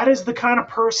because that is the kind of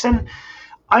person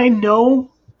I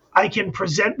know I can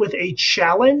present with a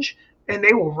challenge and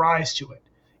they will rise to it.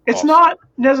 It's not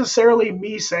necessarily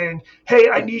me saying, hey,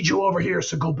 I need you over here,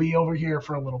 so go be over here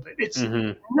for a little bit. It's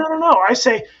no. I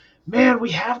say, man,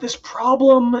 we have this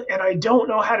problem and I don't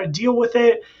know how to deal with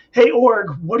it. Hey,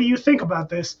 org, what do you think about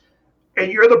this?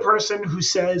 And you're the person who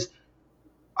says,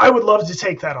 I would love to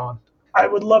take that on. I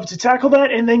would love to tackle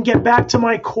that and then get back to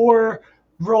my core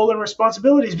role and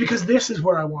responsibilities, because this is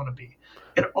where I want to be.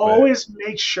 And always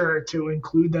make sure to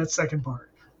include that second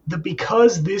part. The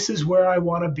because this is where I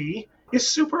want to be is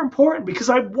super important, because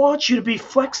I want you to be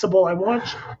flexible. I want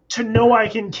to know I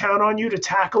can count on you to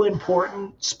tackle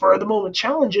important spur-of-the-moment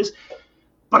challenges.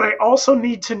 But I also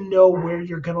need to know where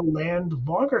you're going to land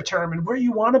longer term and where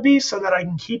you want to be, so that I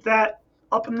can keep that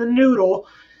up in the noodle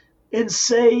and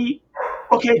say,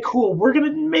 okay, cool, we're going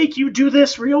to make you do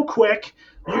this real quick.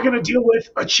 You're going to deal with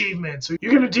achievements. Or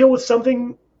you're going to deal with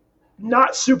something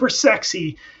not super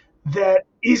sexy that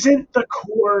isn't the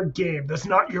core game. That's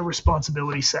not your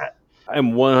responsibility set.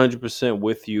 I'm 100%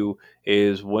 with you.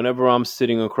 Is whenever I'm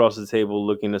sitting across the table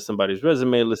looking at somebody's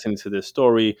resume, listening to their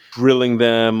story, drilling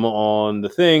them on the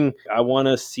thing, I want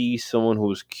to see someone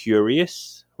who's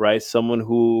curious, right? Someone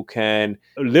who can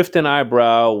lift an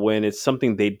eyebrow when it's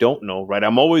something they don't know, right?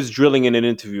 I'm always drilling in an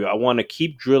interview. I want to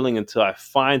keep drilling until I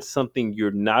find something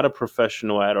you're not a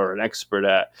professional at or an expert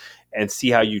at, and see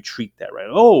how you treat that, right?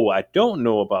 Oh, I don't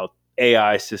know about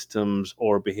AI systems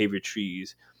or behavior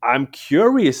trees. I'm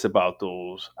curious about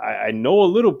those. I know a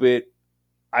little bit.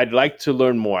 I'd like to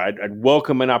learn more. I'd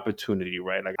welcome an opportunity,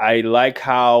 right? Like, I like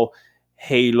how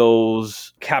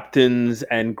Halo's captains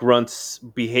and grunts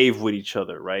behave with each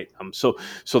other, right? So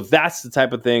that's the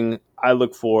type of thing I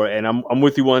look for, and I'm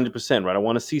with you 100%, right? I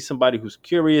want to see somebody who's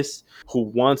curious, who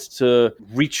wants to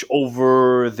reach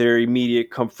over their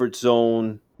immediate comfort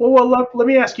zone. Well, let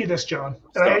me ask you this, John.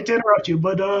 And I hate to interrupt you,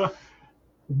 but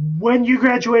when you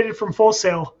graduated from Full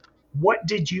Sail, what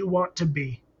did you want to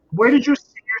be? Where did you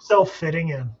see yourself fitting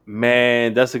in?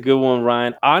 Man, that's a good one,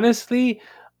 Ryan. Honestly,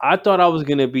 I thought I was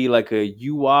going to be like a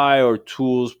UI or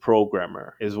tools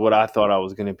programmer is what I thought I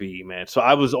was going to be, man. So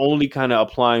I was only kind of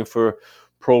applying for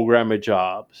programmer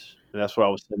jobs. And that's where I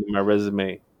was sending my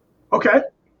resume. Okay.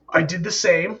 I did the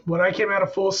same. When I came out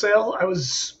of Full Sail, I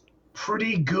was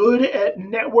pretty good at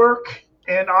network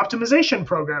and optimization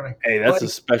programming. Hey, that's a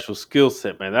special skill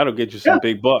set, man. That'll get you some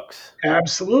big bucks.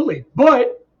 Absolutely.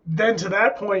 But then to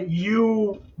that point,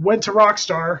 you went to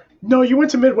Rockstar. No, you went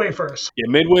to Midway first. Yeah,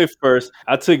 Midway first.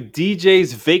 I took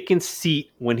DJ's vacant seat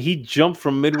when he jumped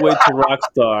from Midway to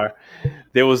Rockstar.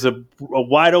 There was a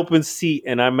wide open seat,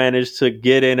 and I managed to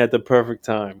get in at the perfect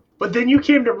time. But then you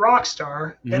came to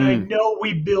Rockstar, and I know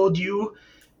we build you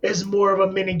as more of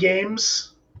a mini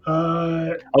games.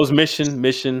 I was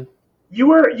mission. You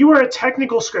were a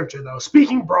technical scripter, though.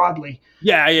 Speaking broadly.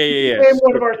 Yeah. And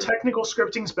one of our technical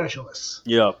scripting specialists.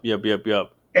 Yep.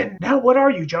 And now what are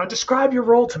you, John? Describe your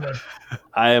role to me.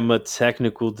 I am a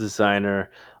technical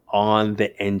designer on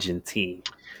the engine team.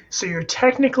 So you're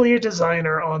technically a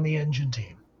designer on the engine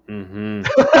team.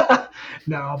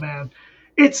 Mm-hmm. No, man.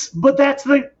 But that's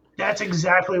That's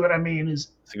exactly what I mean.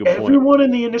 Is That's a good point. everyone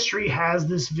in the industry has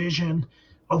this vision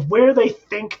of where they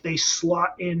think they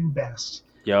slot in best,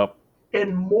 Yep.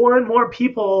 and more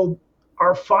people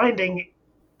are finding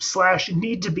 /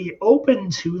 need to be open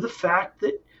to the fact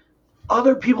that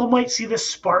other people might see this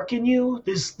spark in you,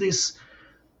 this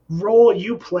role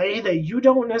you play that you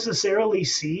don't necessarily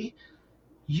see.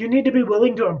 You need to be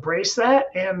willing to embrace that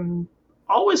and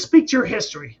always speak to your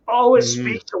history. Always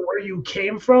speak to where you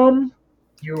came from,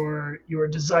 your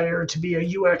desire to be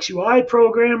a UX UI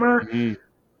programmer,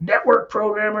 network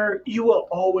programmer. You will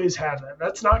always have that.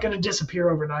 That's not going to disappear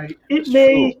overnight. It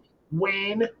may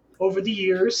wane over the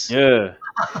years. Yeah.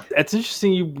 It's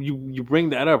interesting you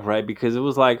bring that up, right? Because it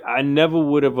was like I never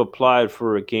would have applied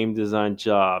for a game design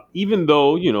job, even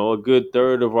though, a good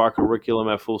third of our curriculum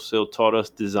at Full Sail taught us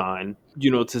design.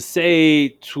 To say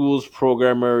tools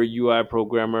programmer, UI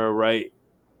programmer, right,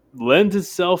 lends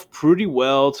itself pretty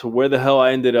well to where the hell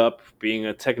I ended up being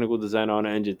a technical designer on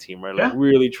an engine team, right? Like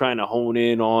really trying to hone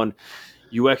in on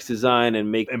UX design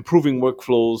and make improving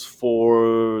workflows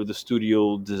for the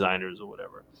studio designers or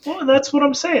whatever. Well, and that's what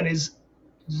I'm saying is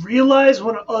realize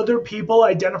when other people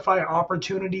identify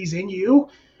opportunities in you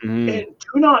and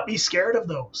do not be scared of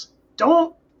those.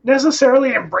 Don't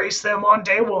necessarily embrace them on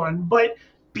day one, but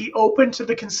be open to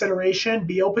the consideration,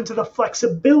 be open to the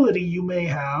flexibility you may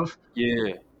have.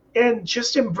 Yeah. And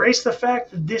just embrace the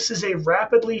fact that this is a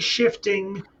rapidly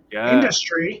shifting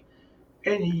industry.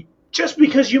 And just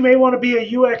because you may want to be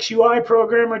a UX UI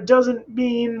programmer doesn't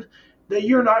mean that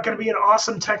you're not going to be an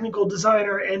awesome technical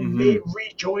designer and may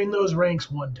rejoin those ranks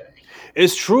one day.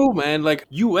 It's true, man. Like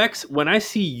UX, when I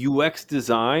see UX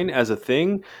design as a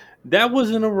thing, that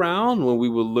wasn't around when we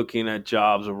were looking at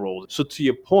jobs or roles. So to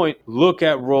your point, look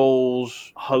at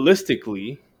roles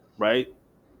holistically, right?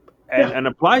 And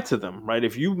apply to them, right?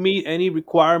 If you meet any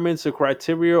requirements or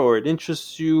criteria or it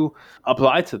interests you,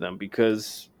 apply to them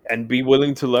and be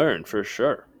willing to learn for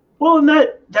sure. Well, and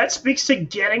that speaks to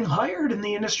getting hired in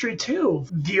the industry too.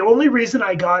 The only reason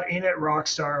I got in at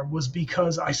Rockstar was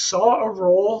because I saw a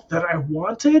role that I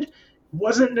wanted,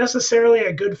 wasn't necessarily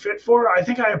a good fit for. I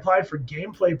think I applied for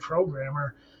gameplay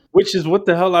programmer. Which is what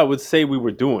the hell I would say we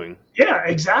were doing. Yeah,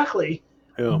 exactly.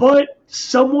 Yeah. But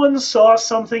someone saw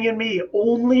something in me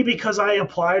only because I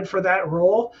applied for that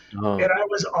role, and I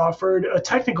was offered a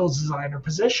technical designer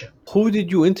position. Who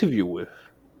did you interview with?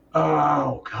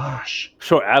 Oh, gosh. I'm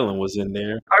sure Alan was in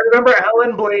there. I remember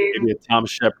Alan Blaine. Maybe Tom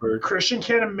Shepard. Christian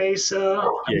Canamesa.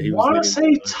 Yeah, I want to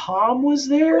say Tom was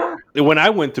there. When I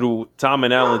went through, Tom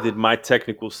and Alan did my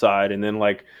technical side, and then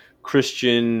like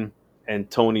Christian and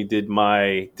Tony did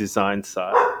my design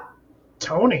side.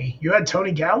 Tony? You had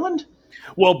Tony Galland?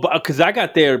 Well, because I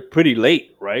got there pretty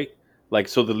late, right? Like,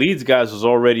 so the leads guys was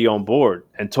already on board,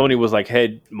 and Tony was like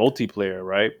head multiplayer,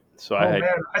 right? So man,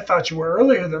 I thought you were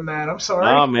earlier than that. I'm sorry.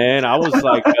 Nah, man, I was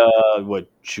like,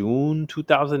 June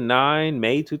 2009,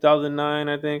 May 2009,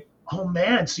 I think. Oh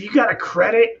man, so you got a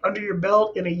credit under your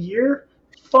belt in a year?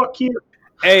 Fuck you.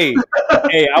 Hey,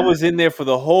 I was in there for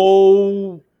the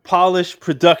whole polished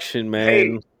production, man.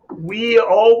 Hey, we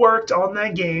all worked on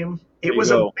that game. It was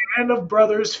a band of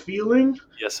brothers feeling.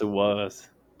 Yes, it was.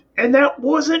 And that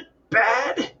wasn't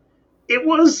bad. It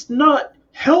was not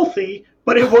healthy,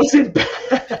 but it wasn't bad.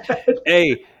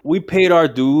 Hey, we paid our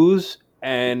dues,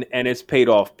 and it's paid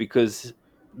off because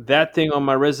that thing on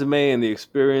my resume and the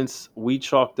experience we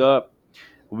chalked up,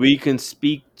 we can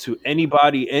speak to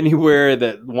anybody anywhere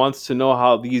that wants to know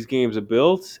how these games are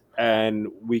built, and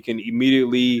we can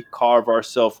immediately carve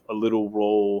ourselves a little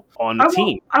role on the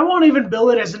team. I won't even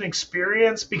bill it as an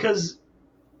experience because,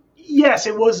 yes,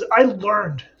 it was. I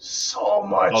learned so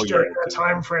much during that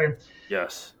time frame.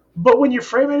 Yes. But when you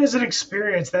frame it as an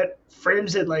experience, that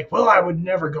frames it like, well, I would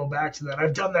never go back to that.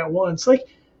 I've done that once. Like,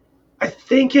 I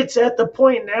think it's at the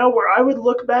point now where I would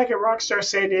look back at Rockstar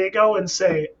San Diego and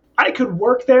say, I could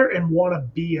work there and want to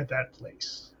be at that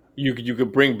place. You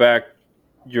could bring back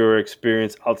your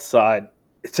experience outside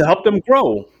to help them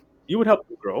grow. You would help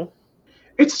them grow.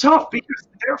 It's tough because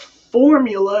their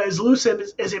formula, as loose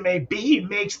as it may be,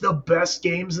 makes the best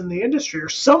games in the industry, or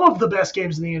some of the best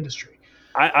games in the industry.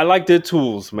 I like their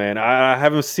tools, man. I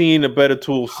haven't seen a better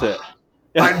tool set.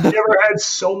 I've never had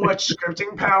so much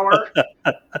scripting power.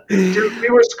 Dude, we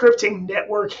were scripting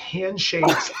network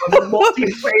handshakes on the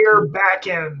multiplayer back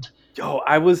end. Yo,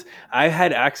 I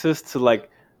had access to like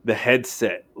the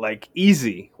headset, like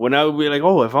easy. When I would be like,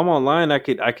 oh, if I'm online, I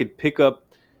could pick up,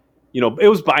 it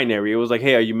was binary. It was like,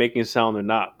 hey, are you making sound or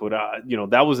not? But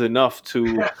that was enough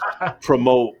to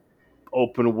promote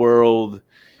open world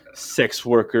sex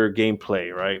worker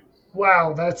gameplay, right?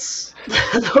 Wow, that's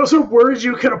those are words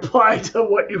you can apply to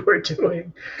what you were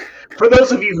doing. For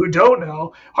those of you who don't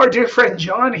know, our dear friend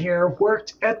John here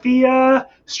worked at the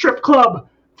strip club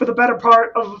for the better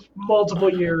part of multiple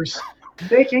years,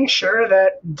 making sure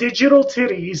that digital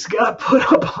titties got put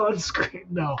up on screen.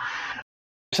 No,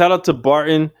 Shout out to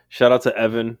Barton. Shout out to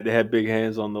Evan. They had big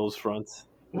hands on those fronts.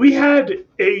 we had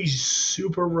a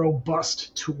super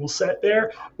robust tool set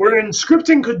there, wherein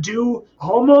scripting could do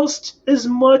almost as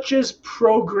much as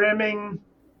programming ...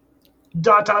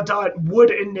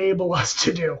 would enable us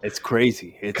to do. It's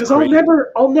crazy. It's Because crazy.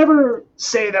 I'll never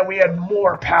say that we had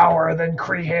more power than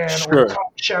Crehan Sure. or Tom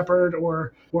Shepard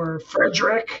or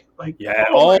Frederick. Like, Yeah.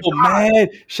 my Oh, God. man.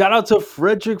 Shout out to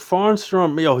Frederick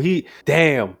Farnstrom. Yo,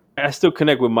 damn. I still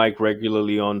connect with Mike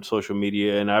regularly on social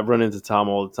media, and I run into Tom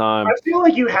all the time. I feel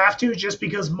like you have to, just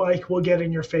because Mike will get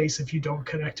in your face if you don't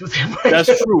connect with him. That's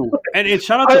true. And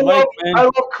shout out to Mike, man. I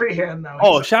love Crehan though.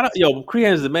 Oh, shout out. Yo,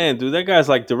 Crehan's the man, dude. That guy's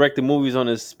like directing movies on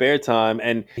his spare time,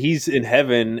 and he's in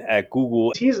heaven at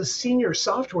Google. He is a senior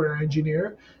software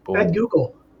engineer Boom. at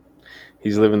Google.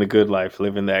 He's living the good life,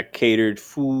 living that catered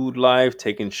food life,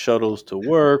 taking shuttles to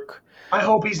work. I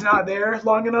hope he's not there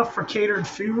long enough for catered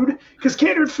food, because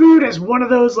catered food is one of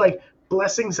those like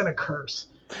blessings and a curse.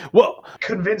 Well,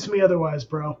 Convince me otherwise,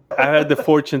 bro. I had the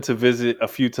fortune to visit a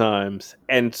few times,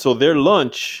 and so their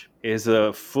lunch is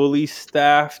a fully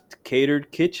staffed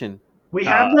catered kitchen. We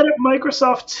have that at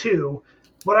Microsoft too.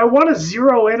 What I want to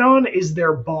zero in on is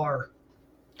their bar.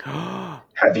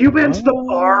 Have you been to the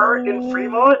bar in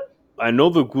Fremont? I know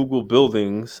the Google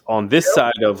buildings on this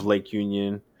side of Lake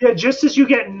Union. Yeah, just as you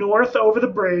get north over the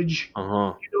bridge,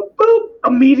 Uh-huh. you go boop,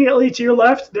 immediately to your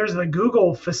left, there's the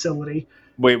Google facility.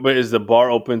 Wait, but is the bar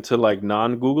open to like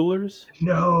non-Googlers?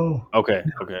 No. Okay.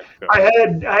 I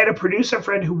had a producer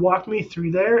friend who walked me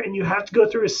through there, and you have to go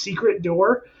through a secret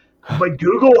door. But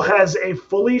Google has a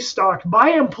fully stocked, by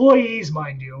employees,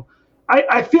 mind you.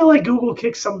 I feel like Google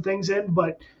kicks some things in,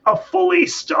 but a fully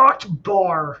stocked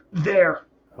bar there.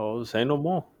 Oh, say no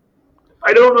more.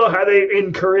 I don't know how they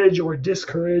encourage or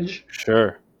discourage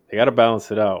Sure. They got to balance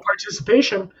it out.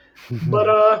 participation,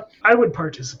 but I would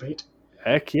participate.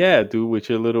 Heck yeah, dude, with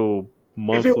your little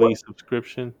monthly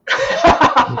subscription.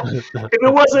 If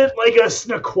it wasn't like a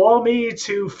Snoqualmie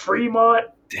to Fremont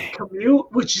commute,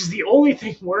 which is the only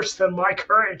thing worse than my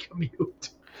current commute.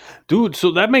 Dude,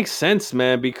 so that makes sense,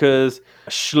 man, because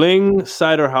Schling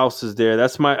Cider House is there.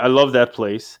 I love that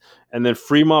place. And then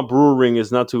Fremont Brewing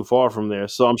is not too far from there.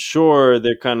 So I'm sure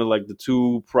they're kind of like the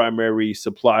two primary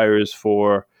suppliers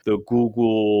for the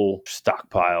Google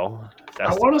stockpile.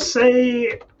 I want to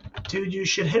say, dude, you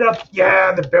should hit up,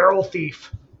 the Barrel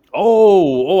Thief.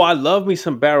 Oh, I love me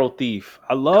some Barrel Thief.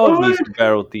 I love me some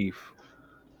Barrel Thief.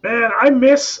 Man, I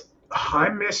miss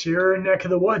your neck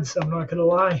of the woods. I'm not gonna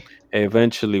lie.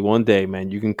 Eventually, one day,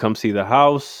 man, you can come see the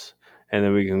house, and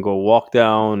then we can go walk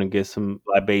down and get some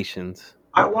libations.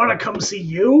 I want to come see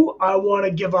you. I want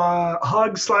to give a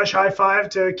hug/high five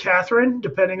to Catherine,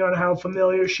 depending on how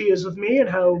familiar she is with me and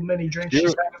how many drinks she's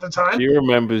had at the time. She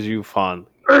remembers you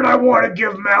fondly. And I want to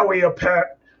give Maui a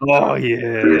pet. Oh,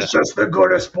 yeah. He's just the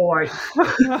goodest boy.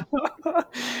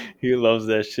 He loves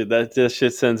that shit. That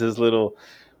shit sends his little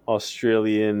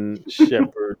Australian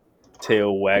shepherd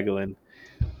tail waggling.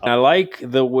 I like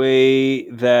the way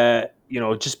that,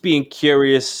 just being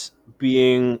curious,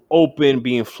 being open,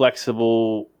 being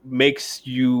flexible makes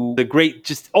you the great,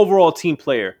 just overall team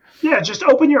player. Yeah, just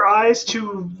open your eyes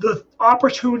to the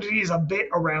opportunities a bit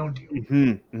around you.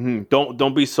 Mm-hmm.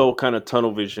 Don't be so kind of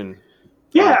tunnel vision.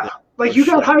 Yeah, like you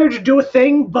got hired to do a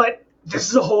thing, but this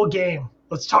is a whole game.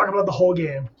 Let's talk about the whole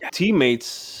game.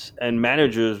 Teammates and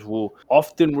managers will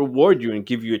often reward you and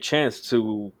give you a chance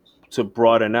to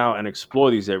broaden out and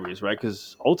explore these areas, right?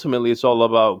 Because ultimately it's all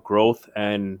about growth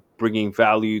and bringing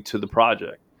value to the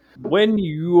project. When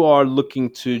you are looking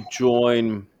to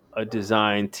join a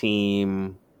design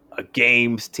team, a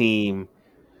games team,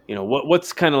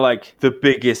 what's kind of like the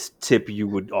biggest tip you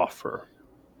would offer?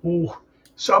 Ooh.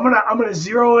 So I'm gonna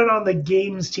zero in on the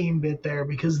games team bit there,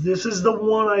 because this is the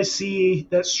one I see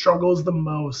that struggles the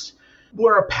most.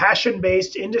 We're a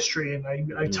passion-based industry, and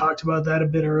I talked about that a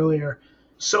bit earlier.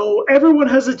 So everyone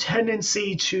has a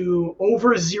tendency to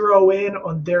over-zero in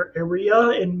on their area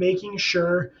and making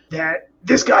sure that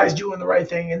this guy's doing the right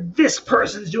thing and this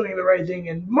person's doing the right thing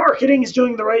and marketing is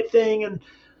doing the right thing, and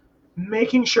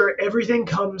making sure everything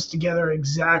comes together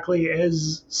exactly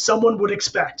as someone would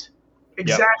expect.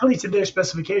 Exactly to their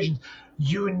specifications.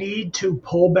 You need to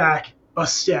pull back a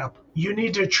step. You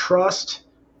need to trust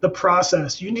the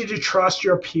process. You need to trust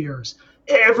your peers.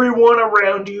 Everyone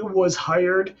around you was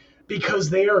hired because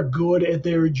they are good at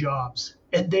their jobs.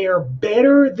 and they are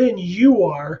better than you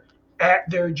are at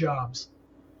their jobs.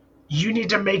 You need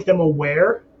to make them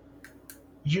aware.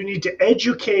 You need to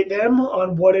educate them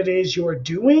on what it is you're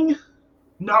doing,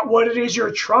 not what it is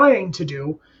you're trying to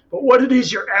do, but what it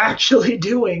is you're actually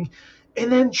doing,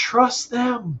 and then trust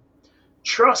them.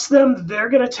 Trust them that they're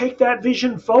going to take that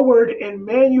vision forward and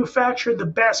manufacture the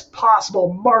best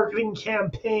possible marketing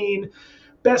campaign,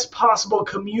 best possible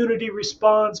community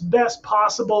response, best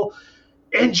possible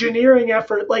engineering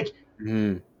effort. Like,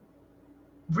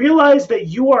 realize that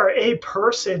you are a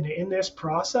person in this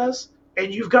process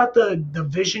and you've got the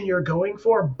vision you're going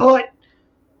for, but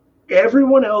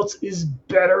everyone else is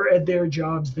better at their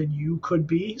jobs than you could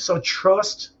be. So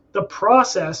trust the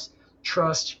process,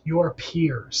 trust your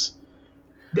peers.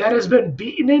 That has been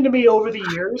beaten into me over the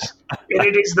years, and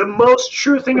it is the most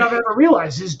true thing I've ever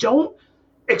realized, is don't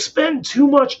expend too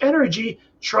much energy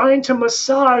trying to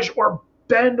massage or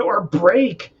bend or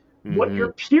break what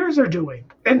your peers are doing.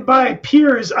 And by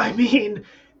peers, I mean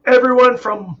everyone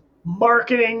from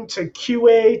marketing to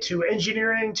QA to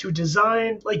engineering to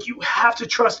design. Like, you have to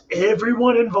trust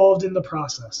everyone involved in the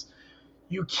process.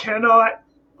 You cannot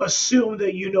assume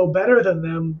that you know better than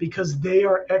them because they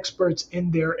are experts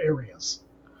in their areas.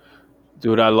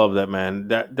 Dude, I love that, man.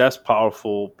 That's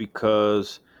powerful,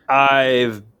 because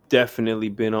I've definitely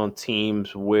been on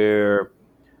teams where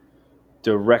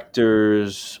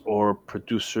directors or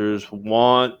producers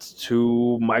want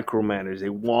to micromanage.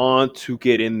 They want to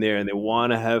get in there and they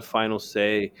want to have final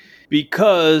say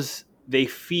because they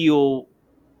feel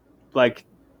like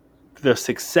the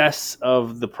success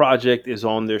of the project is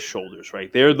on their shoulders,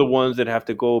 right? They're the ones that have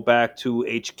to go back to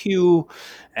HQ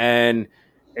and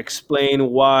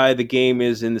explain why the game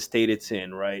is in the state it's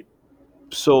in, right?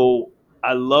 So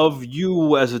I love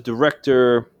you as a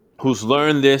director who's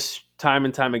learned this time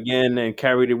and time again and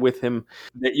carried it with him,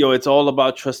 that, it's all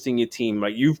about trusting your team.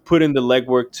 Like, you've put in the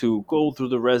legwork to go through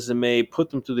the resume, put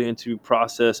them through the interview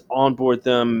process, onboard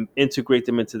them, integrate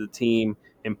them into the team,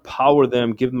 empower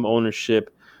them, give them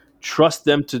ownership, trust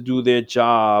them to do their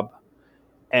job,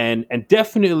 and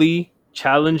definitely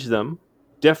challenge them,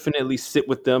 definitely sit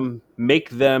with them, make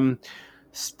them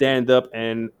stand up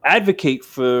and advocate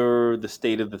for the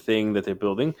state of the thing that they're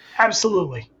building.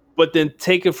 Absolutely. But then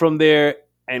take it from there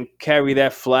and carry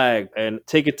that flag and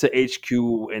take it to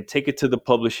HQ and take it to the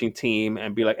publishing team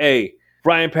and be like, hey,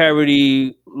 Brian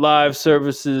Parody, live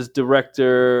services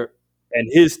director, and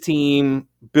his team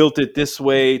built it this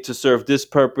way to serve this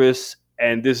purpose,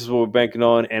 and this is what we're banking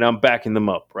on, and I'm backing them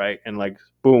up, right? And like,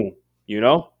 boom,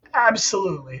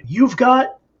 Absolutely. You've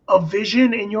got a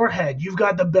vision in your head. You've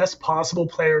got the best possible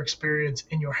player experience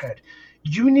in your head.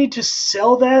 You need to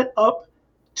sell that up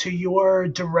to your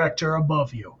director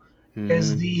above you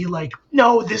as the, like,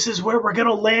 no, this is where we're going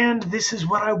to land. This is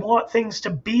what I want things to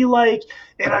be like.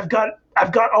 And I've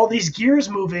got all these gears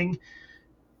moving.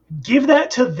 Give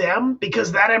that to them,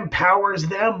 because that empowers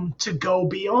them to go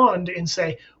beyond and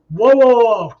say,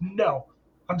 whoa, no,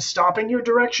 I'm stopping your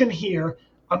direction here.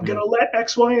 I'm going to let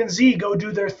X, Y, and Z go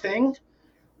do their thing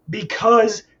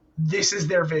because this is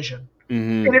their vision.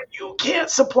 And if you can't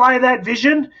supply that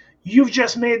vision, you've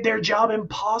just made their job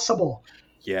impossible.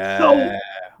 Yeah. So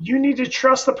you need to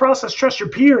trust the process, trust your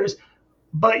peers,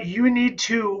 but you need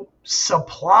to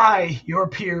supply your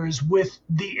peers with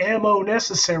the ammo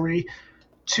necessary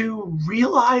to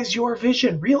realize your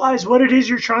vision, realize what it is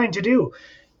you're trying to do.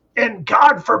 And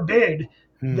God forbid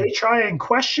they try and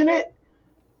question it.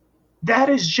 That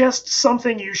is just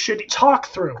something you should talk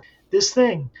through. This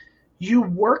thing, you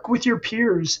work with your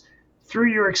peers through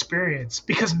your experience,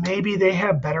 because maybe they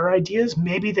have better ideas,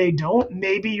 maybe they don't,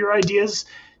 maybe your ideas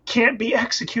can't be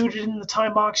executed in the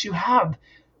time box you have.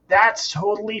 That's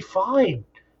totally fine,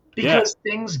 because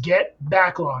things get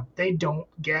backlogged. They don't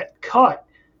get cut.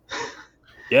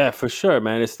 Yeah, for sure,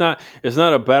 man. It's not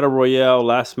a battle royale,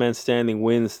 last man standing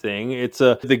wins thing.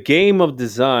 The game of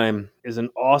design is an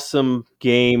awesome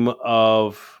game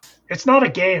of. It's not a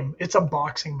game. It's a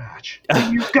boxing match.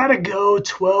 You've got to go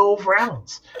 12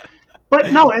 rounds.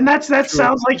 But no, and that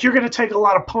sounds like you're going to take a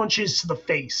lot of punches to the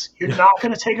face. You're not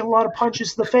going to take a lot of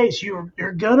punches to the face.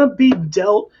 You're going to be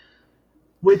dealt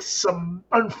with some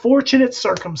unfortunate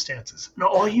circumstances. Now,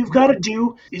 all you've got to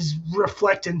do is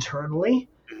reflect internally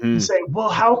and say, well,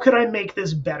 how could I make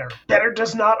this better? Better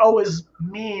does not always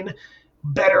mean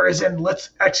better as in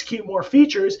let's execute more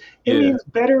features. It means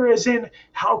better as in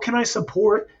how can I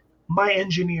support my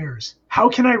engineers? How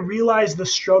can I realize the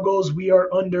struggles we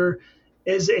are under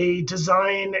as a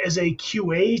design, as a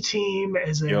QA team,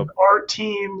 as an art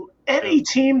team, any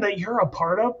team that you're a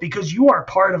part of, because you are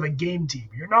part of a game team.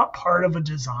 You're not part of a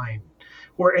design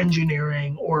or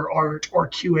engineering or art or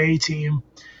QA team?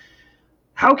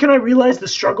 How can I realize the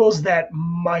struggles that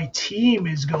my team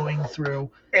is going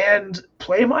through and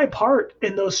play my part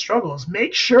in those struggles?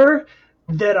 Make sure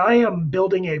that I am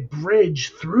building a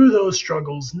bridge through those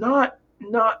struggles, not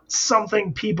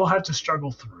something people have to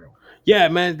struggle through. Yeah,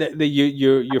 man,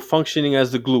 you're functioning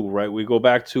as the glue, right? We go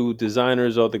back to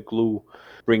designers are the glue,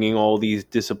 bringing all these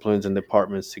disciplines and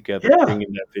departments together, Yeah.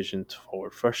 bringing that vision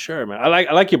forward for sure, man. I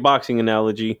like your boxing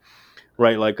analogy,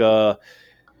 right? Like,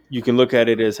 you can look at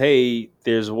it as, hey,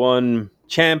 there's one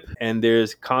champ and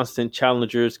there's constant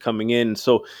challengers coming in.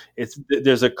 So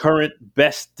there's a current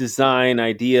best design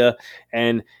idea,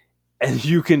 and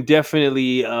you can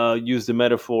definitely use the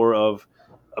metaphor of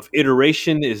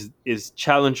iteration is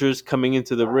challengers coming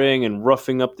into the ring and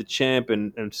roughing up the champ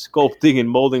and sculpting and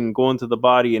molding and going to the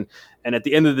body, and at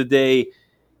the end of the day,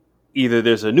 either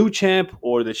there's a new champ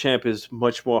or the champ is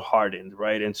much more hardened,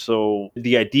 right? And so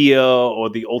the idea or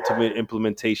the ultimate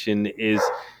implementation is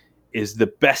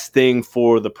the best thing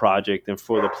for the project and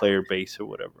for the player base or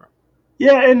whatever.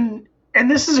 Yeah,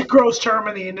 and this is a gross term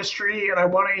in the industry, and I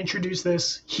want to introduce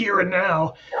this here and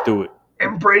now. Do it.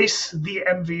 Embrace the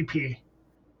MVP.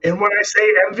 And when I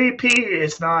say MVP,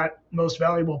 it's not most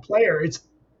valuable player, it's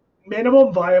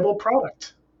minimum viable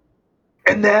product.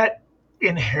 And that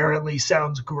inherently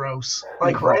sounds gross.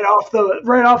 Like right off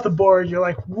the board, you're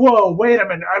like, whoa, wait a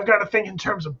minute, I've got to think in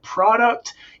terms of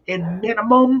product and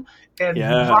minimum and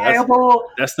viable.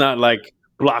 That's not like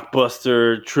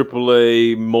blockbuster,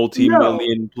 AAA,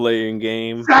 multi-million playing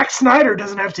game. Zack Snyder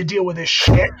doesn't have to deal with this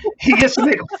shit. He gets to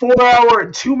make a 4-hour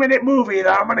and 2-minute movie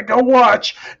that I'm going to go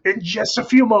watch in just a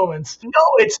few moments.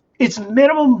 No, it's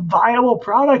minimum viable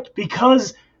product,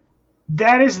 because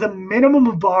that is the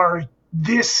minimum bar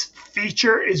this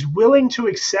feature is willing to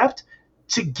accept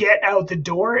to get out the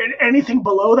door, and anything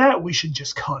below that, we should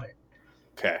just cut it.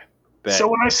 Okay. So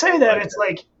when I say that, it's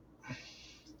like,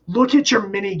 look at your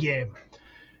mini game.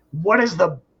 What is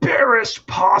the barest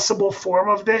possible form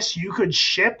of this you could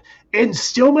ship and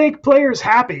still make players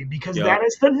happy? Because that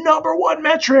is the number one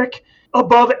metric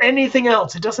above anything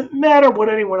else. It doesn't matter what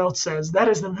anyone else says. That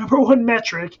is the number one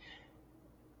metric.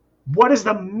 What is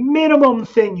the minimum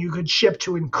thing you could ship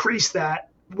to increase that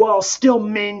while still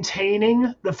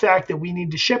maintaining the fact that we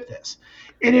need to ship this?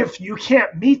 And if you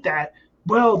can't meet that,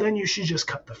 well, then you should just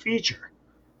cut the feature.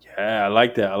 Yeah, I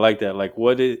like that. Like,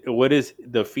 what is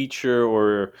the feature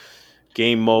or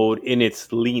game mode in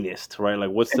its leanest, right?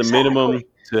 Like, what's the minimum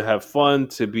to have fun,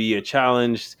 to be a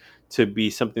challenge, to be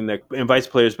something that invites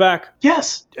players back?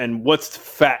 Yes. And what's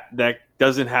fat that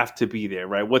doesn't have to be there,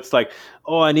 right? What's like,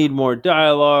 oh, I need more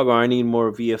dialogue, or I need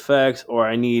more VFX, or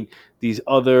I need these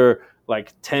other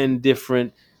like 10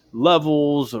 different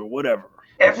levels or whatever.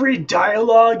 Every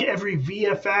dialogue, every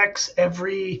VFX,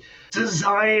 every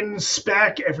design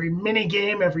spec, every mini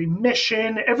game, every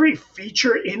mission, every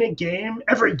feature in a game,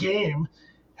 every game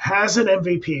has an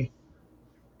MVP.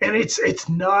 And it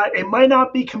might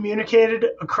not be communicated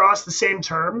across the same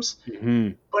terms,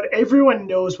 but everyone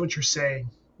knows what you're saying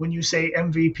when you say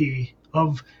MVP,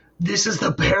 of this is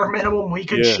the bare minimum we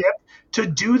could ship to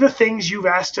do the things you've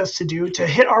asked us to do to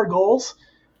hit our goals.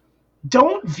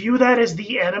 Don't view that as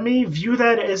the enemy. View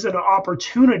that as an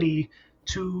opportunity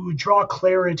to draw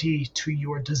clarity to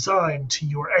your design, to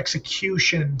your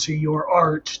execution, to your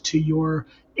art, to your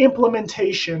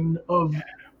implementation of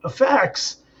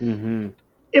effects,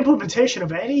 implementation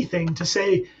of anything, to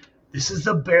say, this is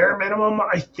the bare minimum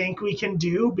I think we can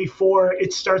do before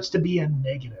it starts to be a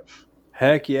negative.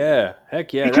 Heck yeah.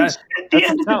 Because at the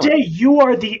end of the day, you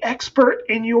are the expert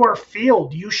in your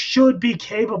field. You should be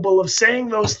capable of saying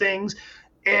those things,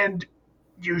 and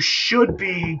you should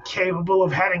be capable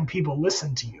of having people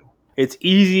listen to you. It's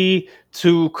easy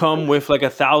to come with like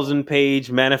 1,000-page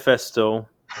manifesto,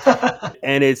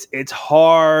 and it's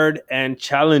hard and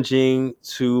challenging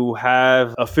to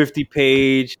have a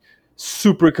 50-page,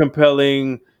 super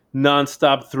compelling,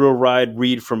 nonstop thrill ride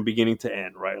read from beginning to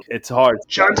end, right? It's hard.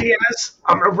 John Diaz,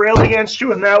 I'm going to rail against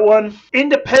you in that one.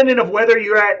 Independent of whether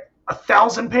you're at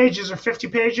 1,000 pages or 50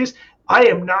 pages, I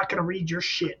am not going to read your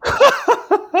shit.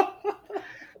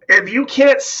 If you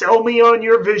can't sell me on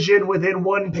your vision within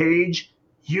one page,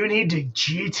 you need to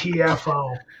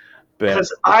GTFO.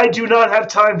 Because I do not have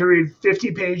time to read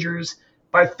 50 pagers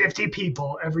by 50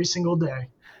 people every single day.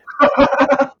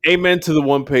 Amen to the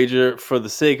one pager for the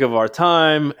sake of our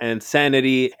time and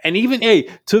sanity, and even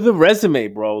to the resume,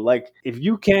 bro. Like, if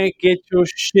you can't get your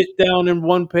shit down in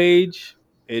one page,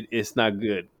 it's not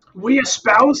good. We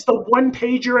espouse the one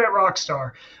pager at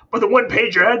Rockstar, but the one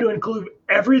pager had to include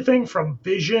everything from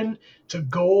vision to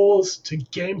goals to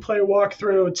gameplay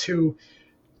walkthrough to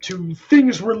to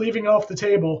things we're leaving off the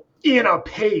table in a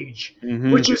page,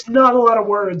 Mhm. which is not a lot of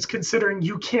words considering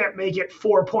you can't make it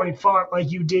 4-point font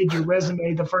like you did your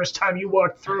resume the first time you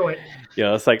walked through it.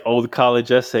 Yeah, it's like old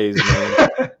college essays,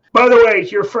 man. By the way,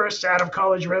 your first out of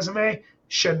college resume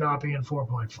should not be in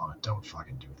 4-point font. Don't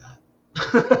fucking do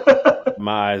that.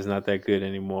 My eye's not that good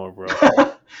anymore, bro.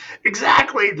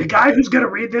 Exactly. The guy who's going to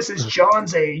read this is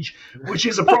John's age, which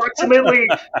is approximately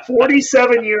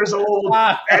 47 years old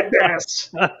at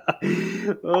best.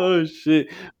 Oh,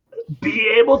 shit. Be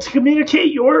able to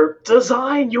communicate your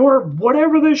design, your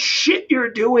whatever the shit you're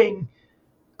doing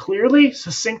clearly,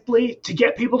 succinctly, to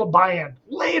get people to buy in.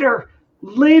 Later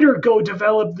go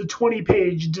develop the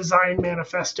 20-page design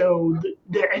manifesto,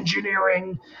 the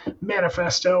engineering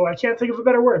manifesto. I can't think of a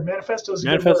better word. Manifesto is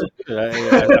a good word.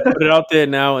 I put it out there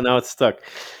now, and now it's stuck.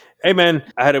 Hey, man,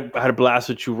 I had a blast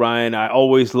with you, Ryan. I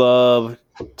always love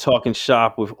talking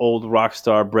shop with old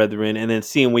Rockstar brethren, and then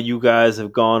seeing what you guys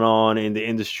have gone on in the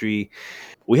industry.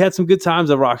 We had some good times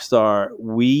at Rockstar.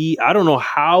 I don't know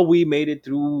how we made it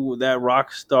through that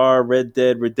Rockstar Red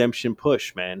Dead Redemption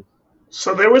push, man.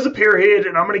 So there was a period,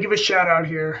 and I'm going to give a shout out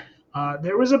here.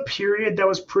 There was a period that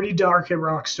was pretty dark at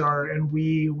Rockstar, and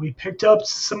we picked up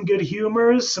some good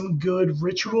humors, some good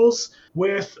rituals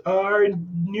with our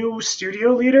new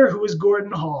studio leader, who is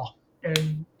Gordon Hall.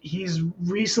 And he's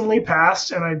recently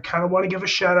passed, and I kind of want to give a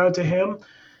shout out to him.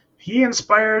 He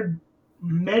inspired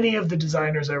many of the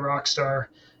designers at Rockstar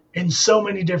in so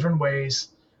many different ways.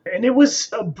 And it was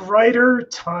a brighter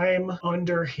time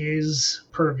under his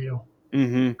purview.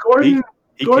 Mm-hmm. Gordon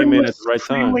came in was at the right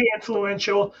time. extremely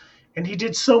influential, and he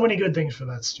did so many good things for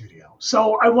that studio.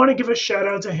 So I want to give a shout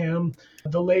out to him,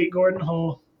 the late Gordon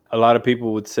Hall. A lot of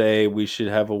people would say we should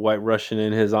have a White Russian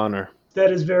in his honor.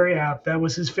 That is very apt. That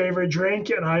was his favorite drink,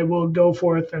 and I will go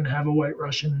forth and have a White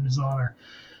Russian in his honor.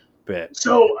 Bet.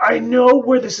 So I know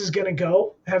where this is going to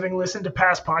go, having listened to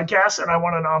past podcasts, and I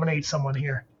want to nominate someone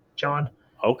here, John.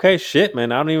 Okay, shit,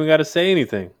 man. I don't even got to say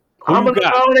anything. I'm going to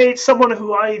nominate someone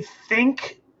who I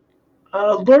think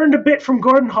learned a bit from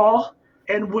Gordon Hall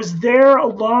and was there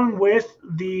along with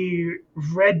the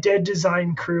Red Dead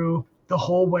design crew the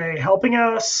whole way, helping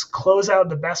us close out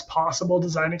the best possible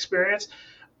design experience.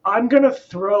 I'm going to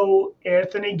throw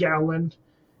Anthony Gowland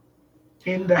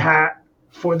in the hat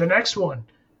for the next one.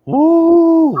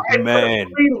 Ooh, I man.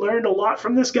 learned a lot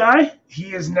from this guy. He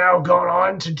has now gone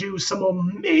on to do some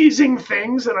amazing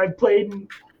things, and I've played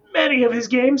many of his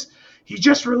games. He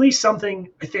just released something,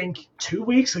 I think, 2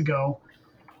 weeks ago.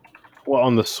 Well,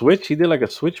 on the Switch? He did like a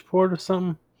Switch port or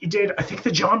something? He did, I think,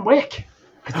 the John Wick.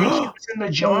 I think he was in the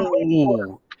John Wick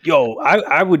port. Yo,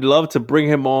 I would love to bring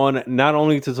him on, not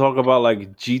only to talk about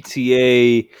like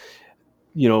GTA,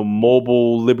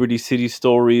 mobile Liberty City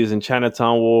stories and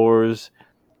Chinatown Wars,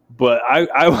 but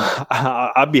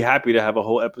I'd be happy to have a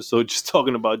whole episode just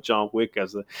talking about John Wick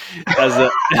as a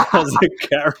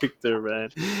character, man.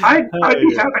 I'd be happy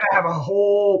to have a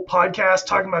whole podcast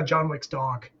talking about John Wick's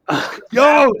dog.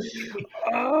 Yo,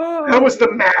 that was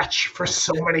the match for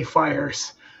so many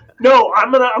fires. No,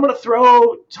 I'm gonna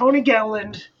throw Tony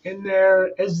Gowland in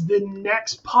there as the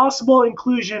next possible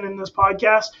inclusion in this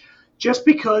podcast, just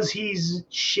because he's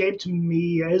shaped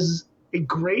me as a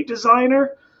great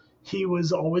designer. He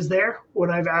was always there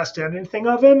when I've asked anything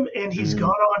of him, and he's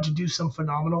gone on to do some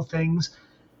phenomenal things.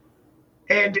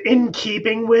 And in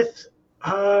keeping with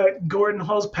Gordon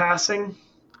Hall's passing,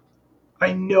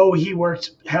 I know he worked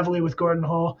heavily with Gordon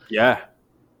Hall. Yeah.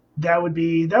 That would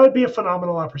be a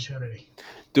phenomenal opportunity.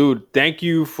 Dude, thank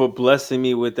you for blessing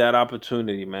me with that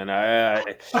opportunity, man.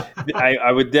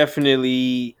 I would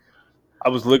definitely. I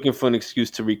was looking for an excuse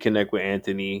to reconnect with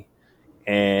Anthony,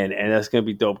 and that's gonna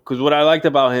be dope. Because what I liked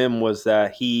about him was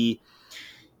that he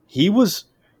was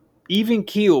even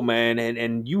keel, man,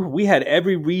 and we had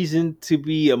every reason to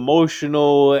be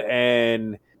emotional,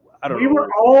 and we were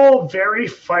all very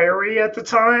fiery at the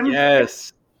time.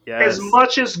 Yes. As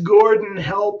much as Gordon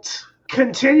helped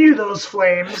continue those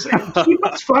flames and keep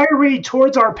us fiery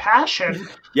towards our passion.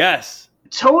 Yes.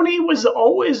 Tony was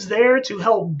always there to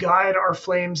help guide our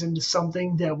flames into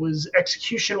something that was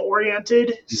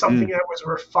execution-oriented, something that was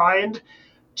refined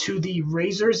to the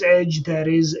razor's edge that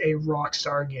is a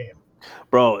Rockstar game.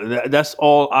 Bro, that's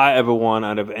all I ever want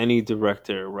out of any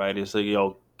director, right? It's like,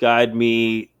 guide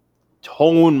me,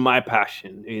 hone my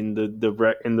passion in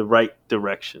the right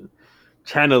direction.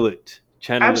 Channel it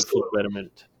for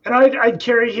betterment. And I'd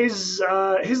carry his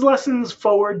lessons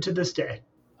forward to this day.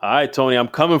 All right, Tony, I'm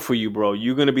coming for you, bro.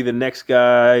 You're going to be the next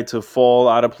guy to fall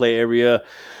out of play area.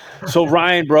 So,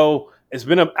 Ryan, bro, it's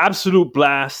been an absolute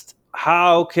blast.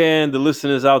 How can the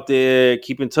listeners out there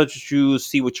keep in touch with you,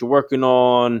 see what you're working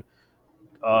on,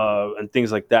 and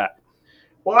things like that?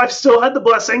 Well, I've still had the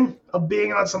blessing of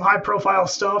being on some high-profile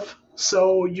stuff,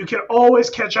 so you can always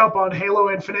catch up on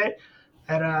Halo Infinite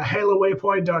at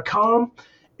halowaypoint.com.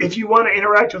 If you want to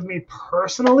interact with me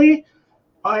personally,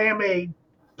 I am a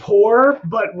poor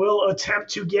but will attempt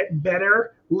to get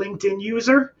better LinkedIn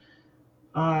user.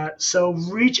 So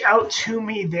reach out to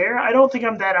me there. I don't think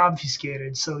I'm that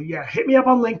obfuscated. So yeah, hit me up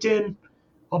on LinkedIn.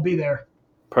 I'll be there.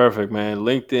 Perfect, man.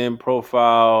 LinkedIn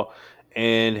profile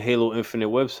and Halo Infinite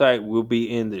website will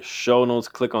be in the show notes.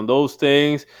 Click on those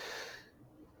things.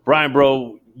 Brian,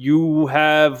 bro, you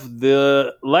have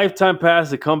the lifetime pass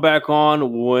to come back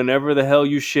on whenever the hell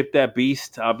you ship that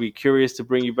beast. I'll be curious to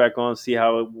bring you back on, see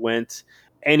how it went.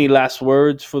 Any last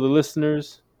words for the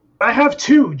listeners? I have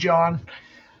two, John.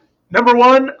 Number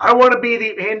one, I want to be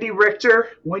the Andy Richter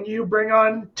when you bring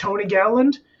on Tony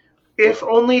Gowland, if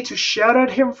only to shout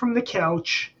at him from the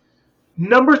couch.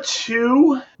 Number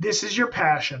two, this is your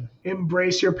passion.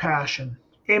 Embrace your passion.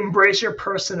 Embrace your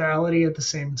personality at the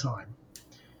same time.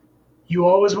 You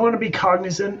always want to be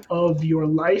cognizant of your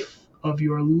life, of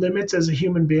your limits as a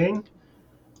human being.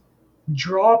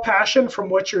 Draw passion from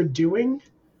what you're doing,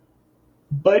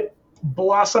 but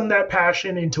blossom that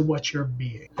passion into what you're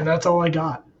being. And that's all I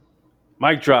got.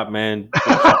 Mic drop, man.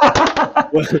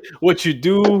 What you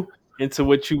do into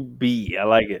what you be. I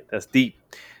like it. That's deep.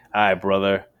 All right,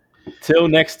 brother. Till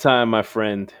next time, my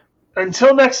friend.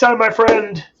 Until next time, my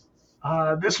friend.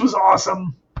 This was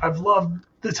awesome. I've loved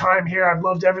the time here. I've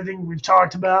loved everything we've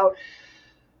talked about.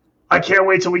 I can't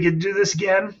wait till we can do this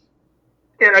again.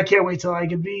 And I can't wait till I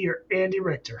can be your Andy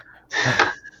Richter.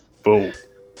 Boom.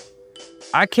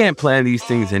 I can't plan these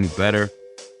things any better.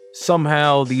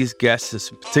 Somehow these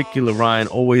guests, in particular Ryan,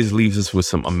 always leaves us with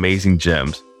some amazing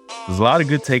gems. There's a lot of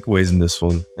good takeaways in this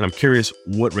one, and I'm curious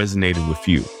what resonated with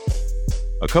you.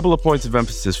 A couple of points of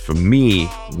emphasis for me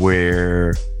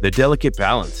were the delicate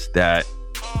balance that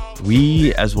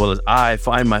we, as well as I,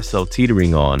 find myself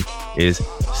teetering on is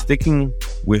sticking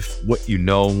with what you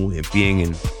know and being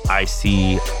an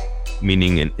IC,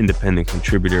 meaning an independent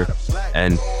contributor,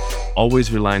 and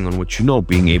always relying on what you know,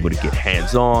 being able to get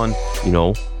hands-on,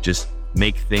 just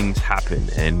make things happen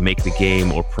and make the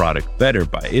game or product better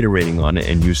by iterating on it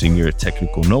and using your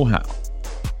technical know-how.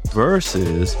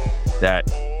 Versus that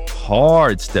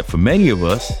hard step for many of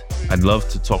us, I'd love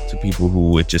to talk to people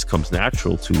who it just comes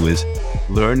natural to, is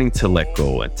learning to let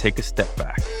go and take a step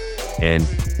back and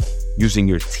using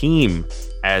your team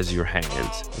as your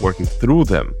hands, working through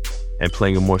them and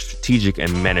playing a more strategic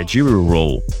and managerial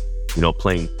role,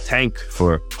 playing tank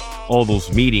for all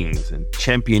those meetings and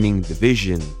championing the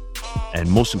vision, and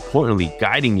most importantly,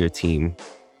 guiding your team,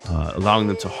 allowing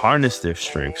them to harness their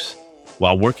strengths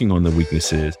while working on their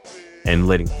weaknesses and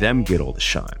letting them get all the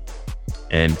shine,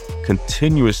 and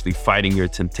continuously fighting your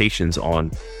temptations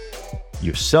on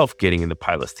yourself getting in the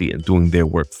pilot's seat and doing their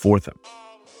work for them.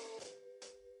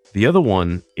 The other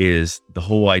one is the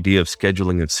whole idea of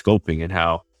scheduling and scoping, and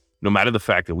how no matter the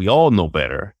fact that we all know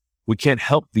better, we can't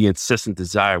help the incessant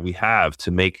desire we have to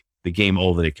make the game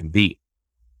all that it can be.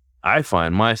 I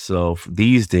find myself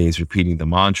these days repeating the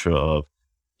mantra of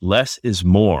less is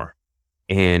more,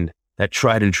 and that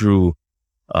tried and true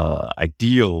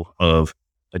ideal of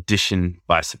addition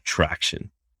by subtraction.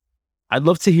 I'd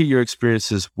love to hear your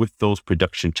experiences with those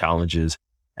production challenges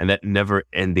and that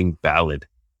never-ending ballad.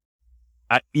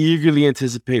 I eagerly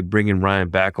anticipate bringing Ryan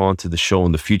back onto the show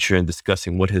in the future and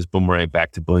discussing what his boomerang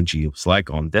back to Bungie was like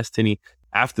on Destiny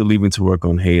after leaving to work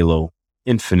on Halo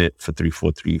Infinite for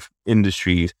 343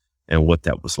 Industries and what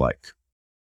that was like.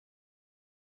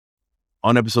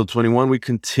 On episode 21, we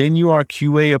continue our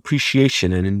QA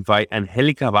appreciation and invite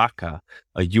Angelica Vaca,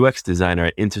 a UX designer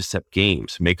at Intercept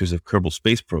Games, makers of Kerbal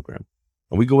Space Program.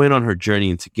 And we go in on her journey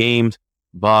into games,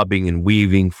 bobbing and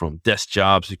weaving from desk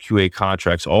jobs to QA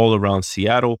contracts all around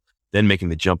Seattle, then making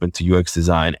the jump into UX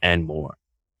design and more.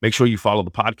 Make sure you follow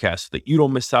the podcast so that you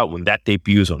don't miss out when that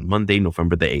debuts on Monday,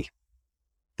 November the 8th.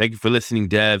 Thank you for listening,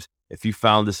 devs. If you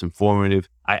found this informative,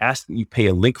 I ask that you pay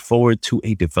a link forward to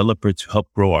a developer to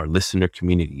help grow our listener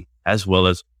community, as well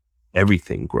as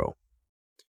everything grow.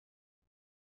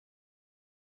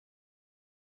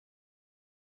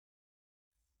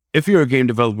 If you're a game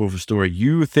developer with a story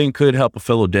you think could help a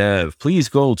fellow dev, please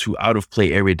go to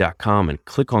outofplayarea.com and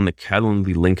click on the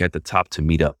Calendly link at the top to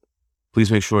meet up.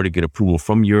 Please make sure to get approval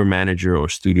from your manager or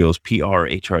studio's PR or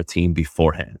HR team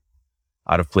beforehand.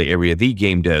 Out of Play Area, the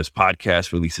Game Devs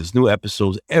podcast, releases new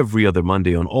episodes every other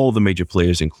Monday on all the major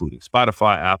players, including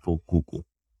Spotify, Apple, Google.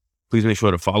 Please make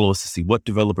sure to follow us to see what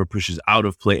developer pushes Out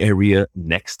of Play Area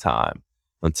next time.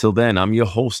 Until then, I'm your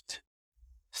host,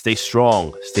 Stay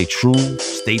strong, stay true,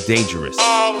 stay dangerous.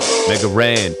 Mega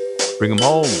Ran, bring him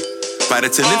home. Flight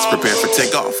attendants, prepare for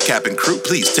takeoff. Cabin crew,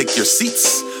 please take your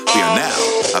seats. We are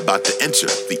now about to enter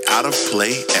the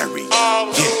out-of-play area.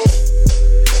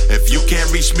 Yeah. If you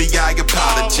can't reach me, I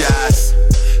apologize.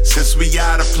 Since we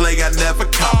out of play, I never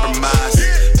compromise.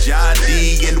 John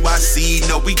D, NYC,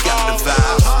 know we got the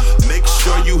vibe. Make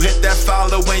sure you hit that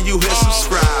follow when you hit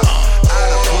subscribe.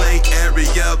 Out-of-play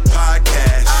area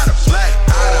podcast.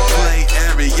 Out-of-play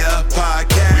area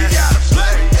podcast. We gotta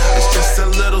play. It's just a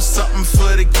little something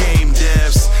for the game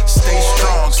devs. Stay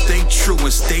strong, stay true,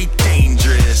 and stay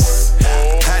dangerous.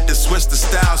 Had to switch the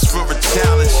styles for a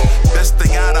challenge. Best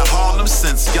thing out of Harlem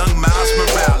since young Miles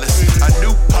Morales. A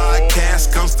new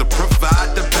podcast comes to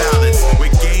provide the balance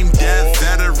with game dev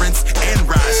veterans and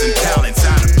rising talents.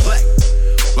 Out of play.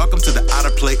 Welcome to the Out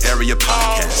of Play Area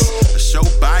podcast, a show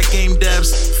by game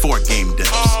devs for game devs.